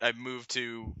 I move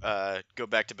to go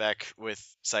back to back with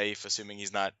Saif, assuming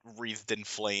he's not wreathed in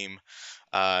flame,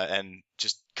 and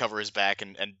just cover his back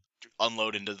and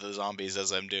unload into the zombies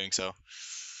as I'm doing so.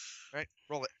 Right,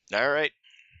 roll it. All right.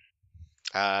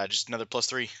 Just another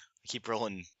 +3. Keep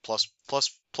rolling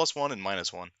 +1 and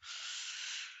 -1.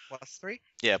 +3?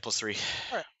 Yeah, +3.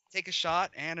 Take a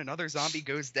shot, and another zombie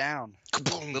goes down.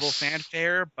 Little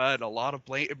fanfare, but a lot of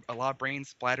brains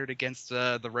splattered against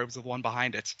the robes of the one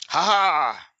behind it.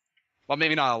 Ha Well,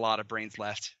 maybe not a lot of brains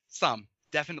left. Some.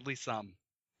 Definitely some.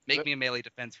 Make me a melee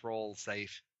defense roll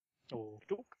safe. Oh,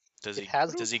 Does It he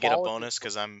has does he get a quality- bonus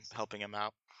because I'm helping him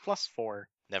out? +4.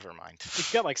 Never mind.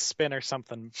 He's got like spin or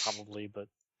something probably, but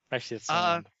actually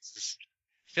it's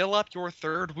Fill up your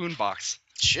third wound box.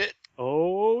 Shit.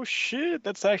 Oh shit,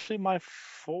 that's actually my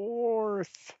 4th.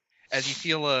 As you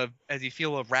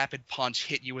feel a rapid punch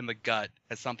hit you in the gut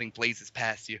as something blazes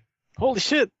past you. Holy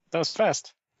shit, that was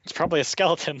fast. It's probably a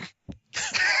skeleton.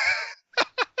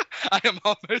 I am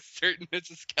almost certain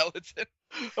it's a skeleton.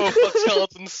 Oh fuck,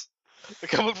 skeletons! They're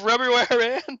coming from everywhere,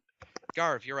 man.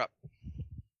 Garv, you're up.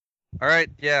 Alright,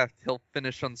 yeah, he'll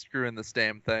finish unscrewing this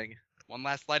damn thing. One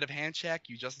last sleight of hand check.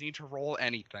 You just need to roll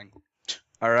anything.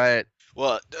 Alright.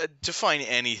 Well, define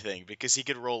anything because he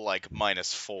could roll like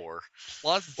 -4.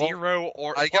 Plus Well, 0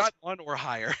 or I plus got- 1 or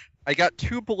higher. I got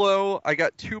two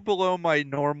below my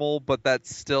normal, but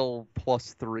that's still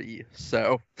 +3,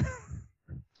 so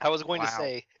I was going to Wow.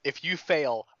 say, if you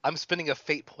fail, I'm spending a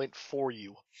fate point for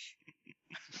you.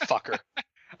 Fucker.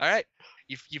 All right.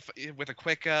 You with a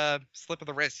quick slip of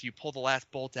the wrist, you pull the last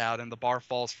bolt out, and the bar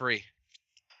falls free.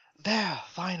 There,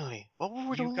 finally. What were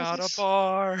we doing You with got a this?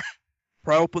 bar.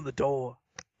 pry open the door.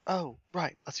 Oh,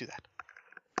 right. Let's do that.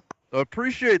 I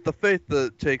appreciate the faith that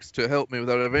it takes to help me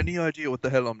without having any idea what the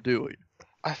hell I'm doing.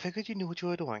 I figured you knew what you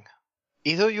were doing.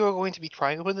 Either you are going to be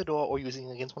trying to open the door or using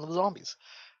it against one of the zombies.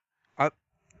 I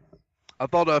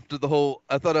thought after the whole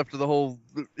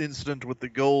incident with the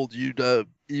gold,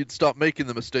 you'd stop making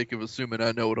the mistake of assuming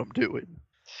I know what I'm doing.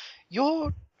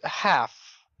 You're half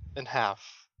and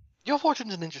half. Your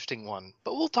fortune's an interesting one,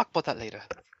 but we'll talk about that later.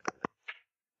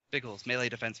 Biggles, melee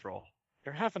defense roll.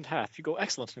 You're half and half. You go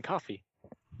excellent in coffee.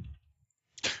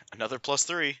 Another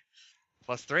 +3.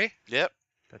 Plus 3. Yep.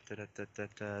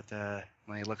 Let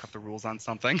me look up the rules on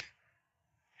something.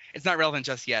 It's not relevant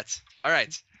just yet. All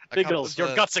right. Biggles,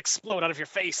 your guts explode out of your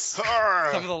face.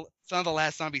 Some of the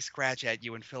last zombies scratch at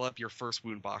you and fill up your first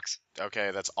wound box.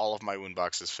 Okay, that's all of my wound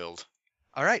boxes filled.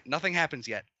 All right. Nothing happens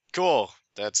yet. Cool.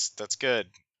 That's good.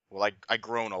 Well, I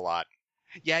groan a lot.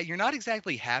 Yeah, you're not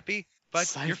exactly happy, but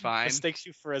Saif you're fine. mistakes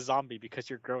you for a zombie because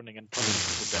you're groaning and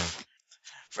punching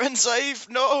Friend Saif,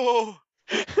 no!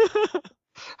 to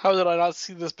How did I not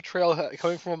see this betrayal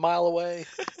coming from a mile away?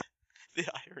 The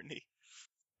irony.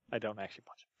 I don't actually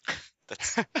punch him.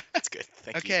 That's good.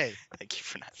 Thank you. Okay, Thank you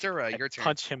for not. Sura, I your turn.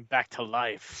 punch him back to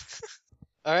life.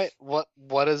 All right, what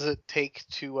does it take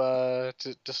to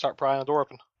start prying the door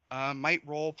open? Might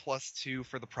roll +2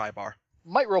 for the pry bar.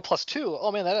 Might roll +2.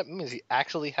 Oh man, that means he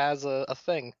actually has a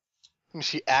thing. I mean,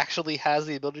 she actually has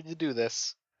the ability to do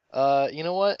this. You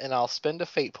know what? And I'll spend a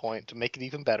fate point to make it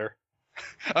even better.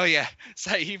 Oh yeah,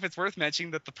 Saif, it's worth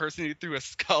mentioning that the person who threw a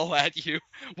skull at you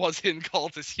was in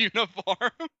cultist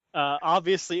uniform.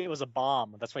 Obviously, it was a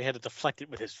bomb. That's why he had to deflect it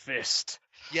with his fist.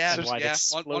 Yeah, That's why it yeah.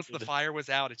 Once the exploded. fire was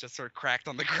out, it just sort of cracked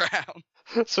on the ground.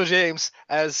 So James,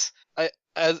 because I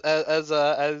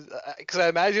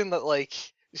imagine that like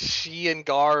she and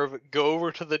Garv go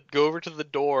over to the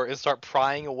door and start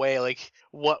prying away, like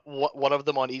what one of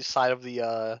them on each side of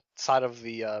the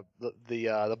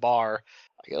bar.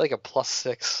 I get like a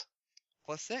 +6.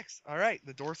 +6. All right,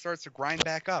 the door starts to grind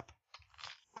back up.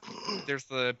 There's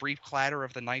the brief clatter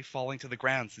of the knife falling to the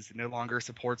ground since it no longer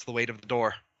supports the weight of the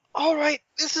door. All right,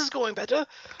 this is going better.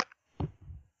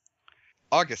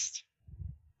 August.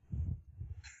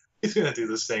 He's gonna do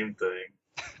the same thing.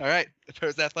 All right,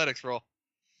 opposed athletics roll.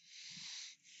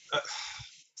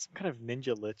 Some kind of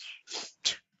ninja lich.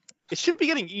 It should be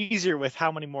getting easier with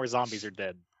how many more zombies are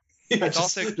dead. Yeah,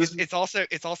 It's also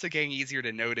getting easier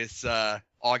to notice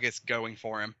August going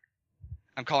for him.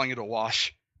 I'm calling it a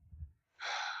wash.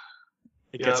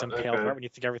 It gets Yeah, impaled okay. right when you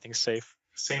think everything's safe.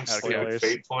 same Okay. like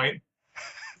fate point.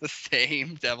 The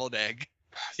same deviled egg.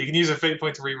 You can use a fate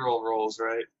point to reroll rolls,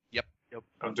 right? Yep.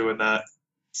 I'm doing that.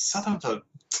 Son of a.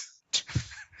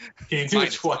 Can you do it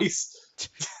Minus one. twice?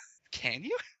 Can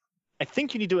you? I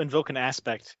think you need to invoke an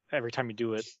aspect every time you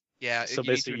do it. Yeah, So you need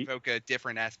to basically- invoke a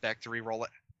different aspect to re-roll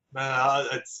it. Nah,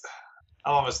 I'm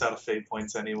almost out of fate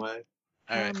points anyway.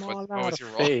 All right, I'm what all was out your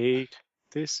of roll? fate.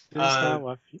 This is how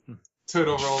I feel.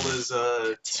 Total roll is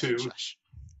 2.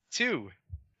 2.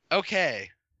 Okay.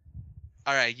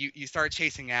 All right, you start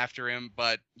chasing after him,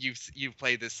 but you've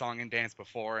played this song and dance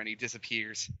before, and he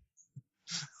disappears.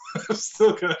 I'm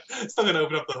still gonna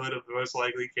open up the hood of the most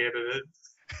likely candidate.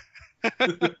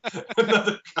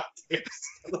 Another goddamn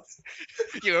skeleton.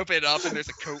 You open it up, and there's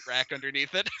a coat rack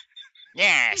underneath it.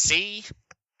 Yeah, see?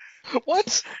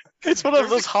 What? It's one of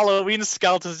those Halloween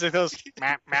skeletons that goes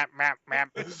map map map map.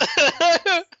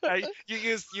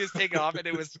 You take it off, and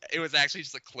it was actually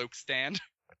just a cloak stand.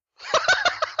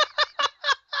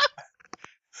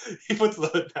 He puts the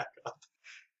hood back up.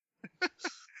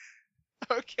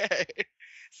 Okay.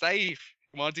 Saif,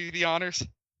 you want to do the honors?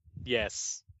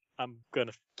 Yes. I'm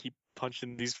gonna keep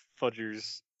punching these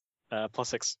fudgers.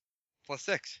 +6.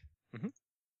 +6. Mhm.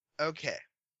 Okay.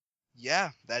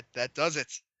 Yeah, that does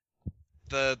it.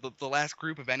 The last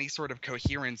group of any sort of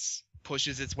coherence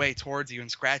pushes its way towards you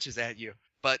and scratches at you.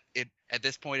 But at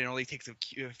this point, it only takes a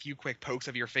few quick pokes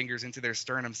of your fingers into their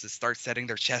sternums to start setting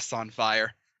their chests on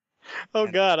fire. Oh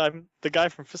And- god, I'm the guy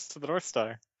from Fist of the North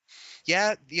Star.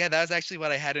 Yeah, that was actually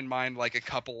what I had in mind like a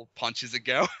couple punches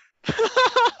ago.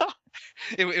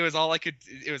 It was all I could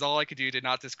do to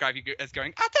not describe you as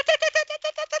going.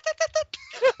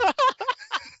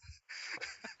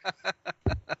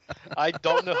 I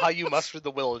don't know how you mustered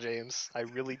the will, James. I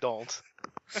really don't.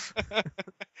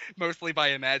 Mostly by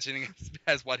imagining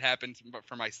as what happened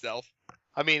for myself.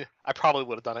 I mean, I probably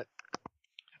would have done it.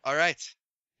 All right.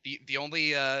 The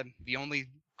only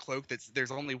cloak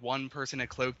there's only one person in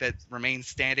cloak that remains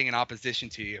standing in opposition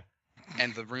to you,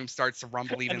 and the room starts to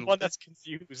rumble even. And one that's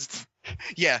confused.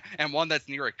 Yeah, and one that's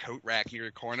near a coat rack near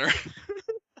a corner.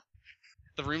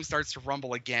 The room starts to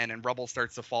rumble again, and rubble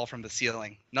starts to fall from the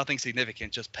ceiling. Nothing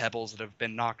significant, just pebbles that have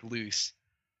been knocked loose.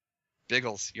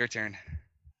 Biggles, your turn.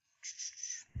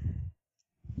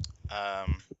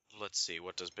 Let's see.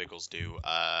 What does Biggles do?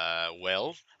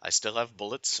 Well, I still have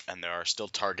bullets, and there are still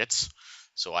targets.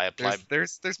 So I apply.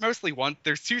 There's mostly one.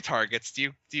 There's two targets.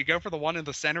 Do you go for the one in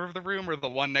the center of the room or the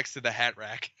one next to the hat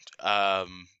rack?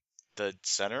 The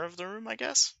center of the room, I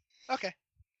guess. Okay,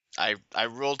 I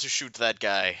roll to shoot that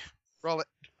guy. roll it.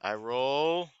 I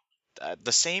roll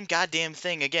the same goddamn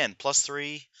thing again.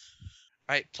 +3.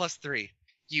 All right, +3.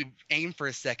 You aim for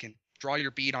a second, draw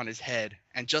your bead on his head,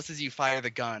 and just as you fire the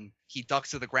gun, he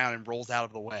ducks to the ground and rolls out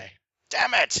of the way.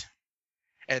 Damn it!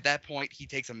 At that point, he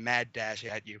takes a mad dash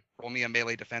at you. Roll me a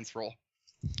melee defense roll.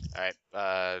 All right.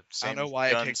 I Same don't know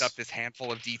why guns. I picked up this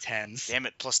handful of D10s. Damn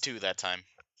it! +2 that time.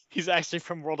 He's actually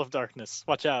from World of Darkness.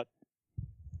 Watch out.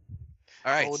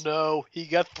 All right. Oh no, he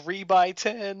got 3 by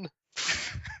 10.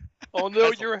 Oh no,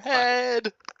 That's a your lot.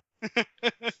 head.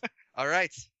 All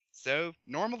right. So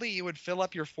normally you would fill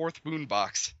up your 4th wound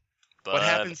box. But What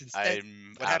happens instead?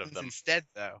 I'm What out happens of them. instead,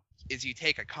 though, is you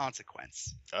take a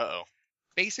consequence. Uh-oh.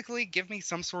 Basically, give me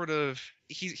some sort of.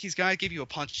 He's gonna give you a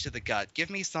punch to the gut. Give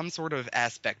me some sort of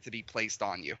aspect to be placed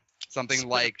on you. Something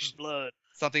like blood.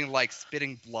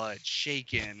 spitting blood,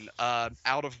 shaken,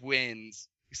 out of wind,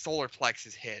 solar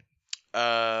plexus hit.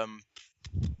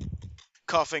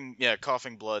 Coughing. Yeah,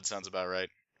 coughing blood sounds about right.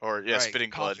 Or yeah, Right,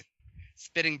 spitting blood.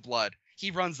 Spitting blood.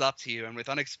 He runs up to you and with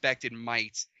unexpected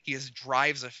might, he just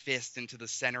drives a fist into the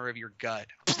center of your gut.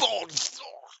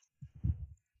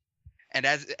 And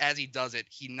as he does it,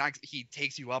 he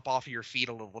takes you up off of your feet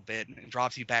a little bit and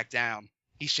drops you back down.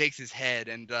 He shakes his head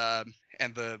and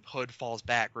the hood falls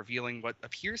back, revealing what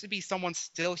appears to be someone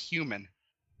still human,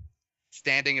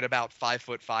 standing at about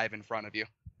 5'5" in front of you.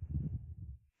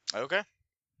 Okay.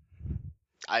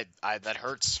 I that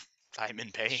hurts. I'm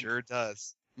in pain. Sure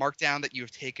does. Mark down that you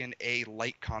have taken a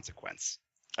light consequence.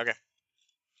 Let's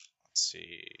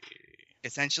see.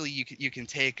 Essentially, you can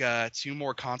take 2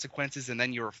 more consequences, and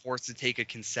then you are forced to take a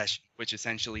concession, which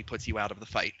essentially puts you out of the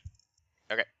fight.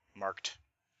 Marked.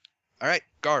 All right,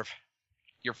 Garv,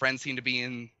 your friends seem to be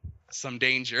in some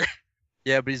danger.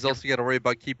 Yeah, but he's also got to worry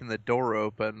about keeping the door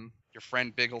open. Your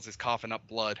friend Biggles is coughing up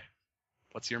blood.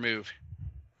 What's your move?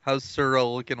 How's Sura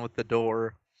looking with the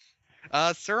door?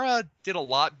 Sura did a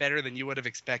lot better than you would have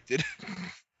expected.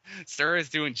 Sura is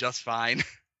doing just fine.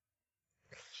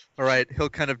 All right, he'll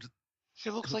kind of. She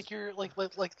looks like your like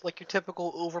your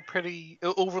typical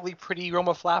overly pretty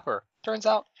Roma flapper. Turns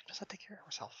out she does not take care of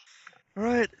herself. All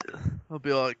right, I'll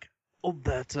be like, hold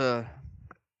that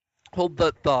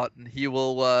thought, and he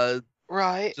will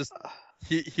Right. just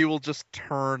he will just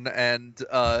turn and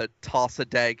toss a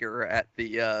dagger at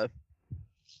the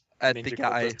Ninja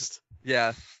guy. cultist.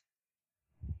 Yeah.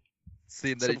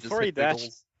 Seeing that So he just before he hit dashed,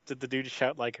 Biggles. did the dude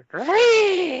shout like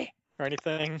 "Ree!" or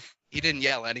anything? He didn't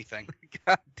yell anything.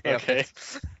 God damn Okay.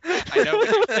 it. I know what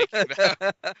you're thinking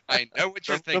about. I know what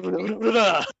you're thinking.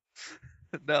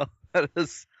 No, that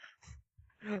is.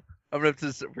 We're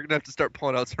gonna have to start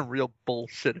pulling out some real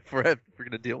bullshit if we're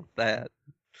gonna deal with that.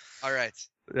 All right.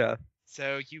 Yeah,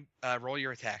 So you roll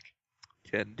your attack.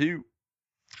 can do.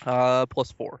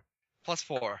 +4.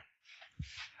 +4.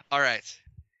 All right.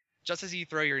 Just as you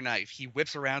throw your knife, he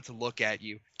whips around to look at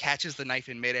you, catches the knife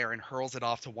in midair, and hurls it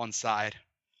off to one side.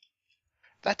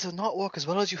 That did not work as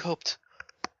well as you hoped.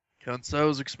 Can't say I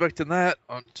was expecting that.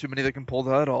 Aren't too many that can pull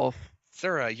that off.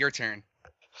 Sura, your turn.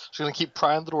 She's gonna keep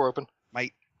prying the door open.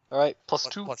 Might All right,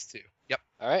 +2. +2. Yep.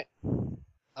 All right.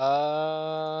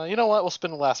 You know what? We'll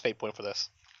spend the last fate point for this.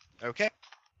 Okay,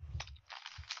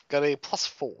 Got a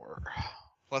 +4.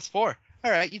 +4.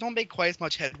 All right, you don't make quite as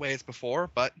much headway as before,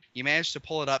 but you managed to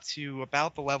pull it up to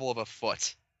about the level of a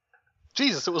foot.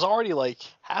 Jesus, it was already like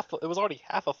half. It was already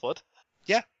half a foot.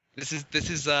 This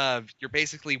is you're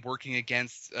basically working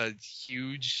against a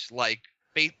huge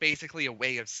basically a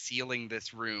way of sealing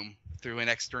this room through an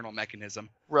external mechanism.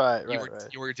 Right,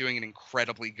 You were doing an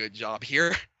incredibly good job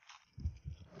here.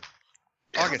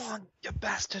 August. Come on, you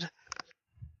bastard!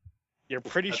 You're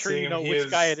pretty Let's sure see you him, know he which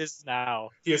is- guy it is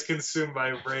now. He is consumed by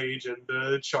rage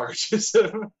and charges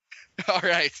him. All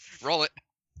right, roll it.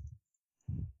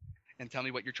 And tell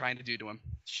me what you're trying to do to him.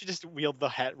 You should just wield the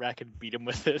hat rack and beat him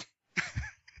with it.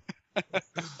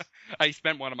 I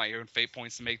spent one of my own fate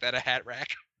points to make that a hat rack.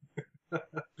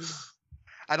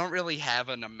 I don't really have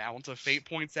an amount of fate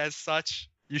points as such.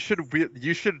 You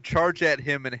should charge at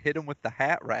him and hit him with the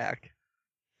hat rack.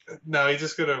 No, he's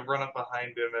just gonna run up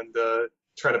behind him and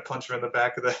try to punch him in the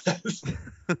back of the head.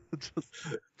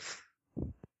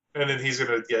 And then he's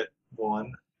gonna get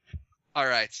one. All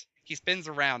right. He spins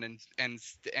around and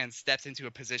steps into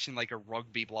a position like a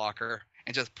rugby blocker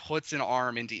and just puts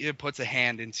a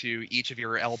hand into each of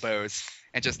your elbows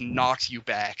and just knocks you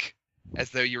back as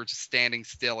though you were just standing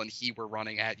still and he were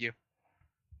running at you.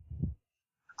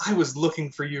 I was looking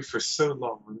for you for so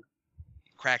long.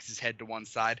 Cracks his head to one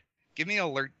side. Give me an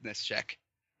alertness check.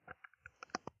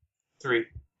 3.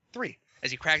 3.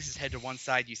 As he cracks his head to one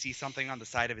side, you see something on the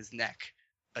side of his neck.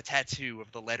 A tattoo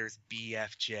of the letters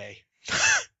BFJ.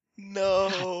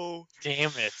 No.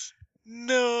 Damn it.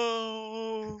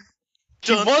 No.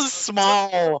 He was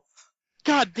small.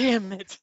 God damn it.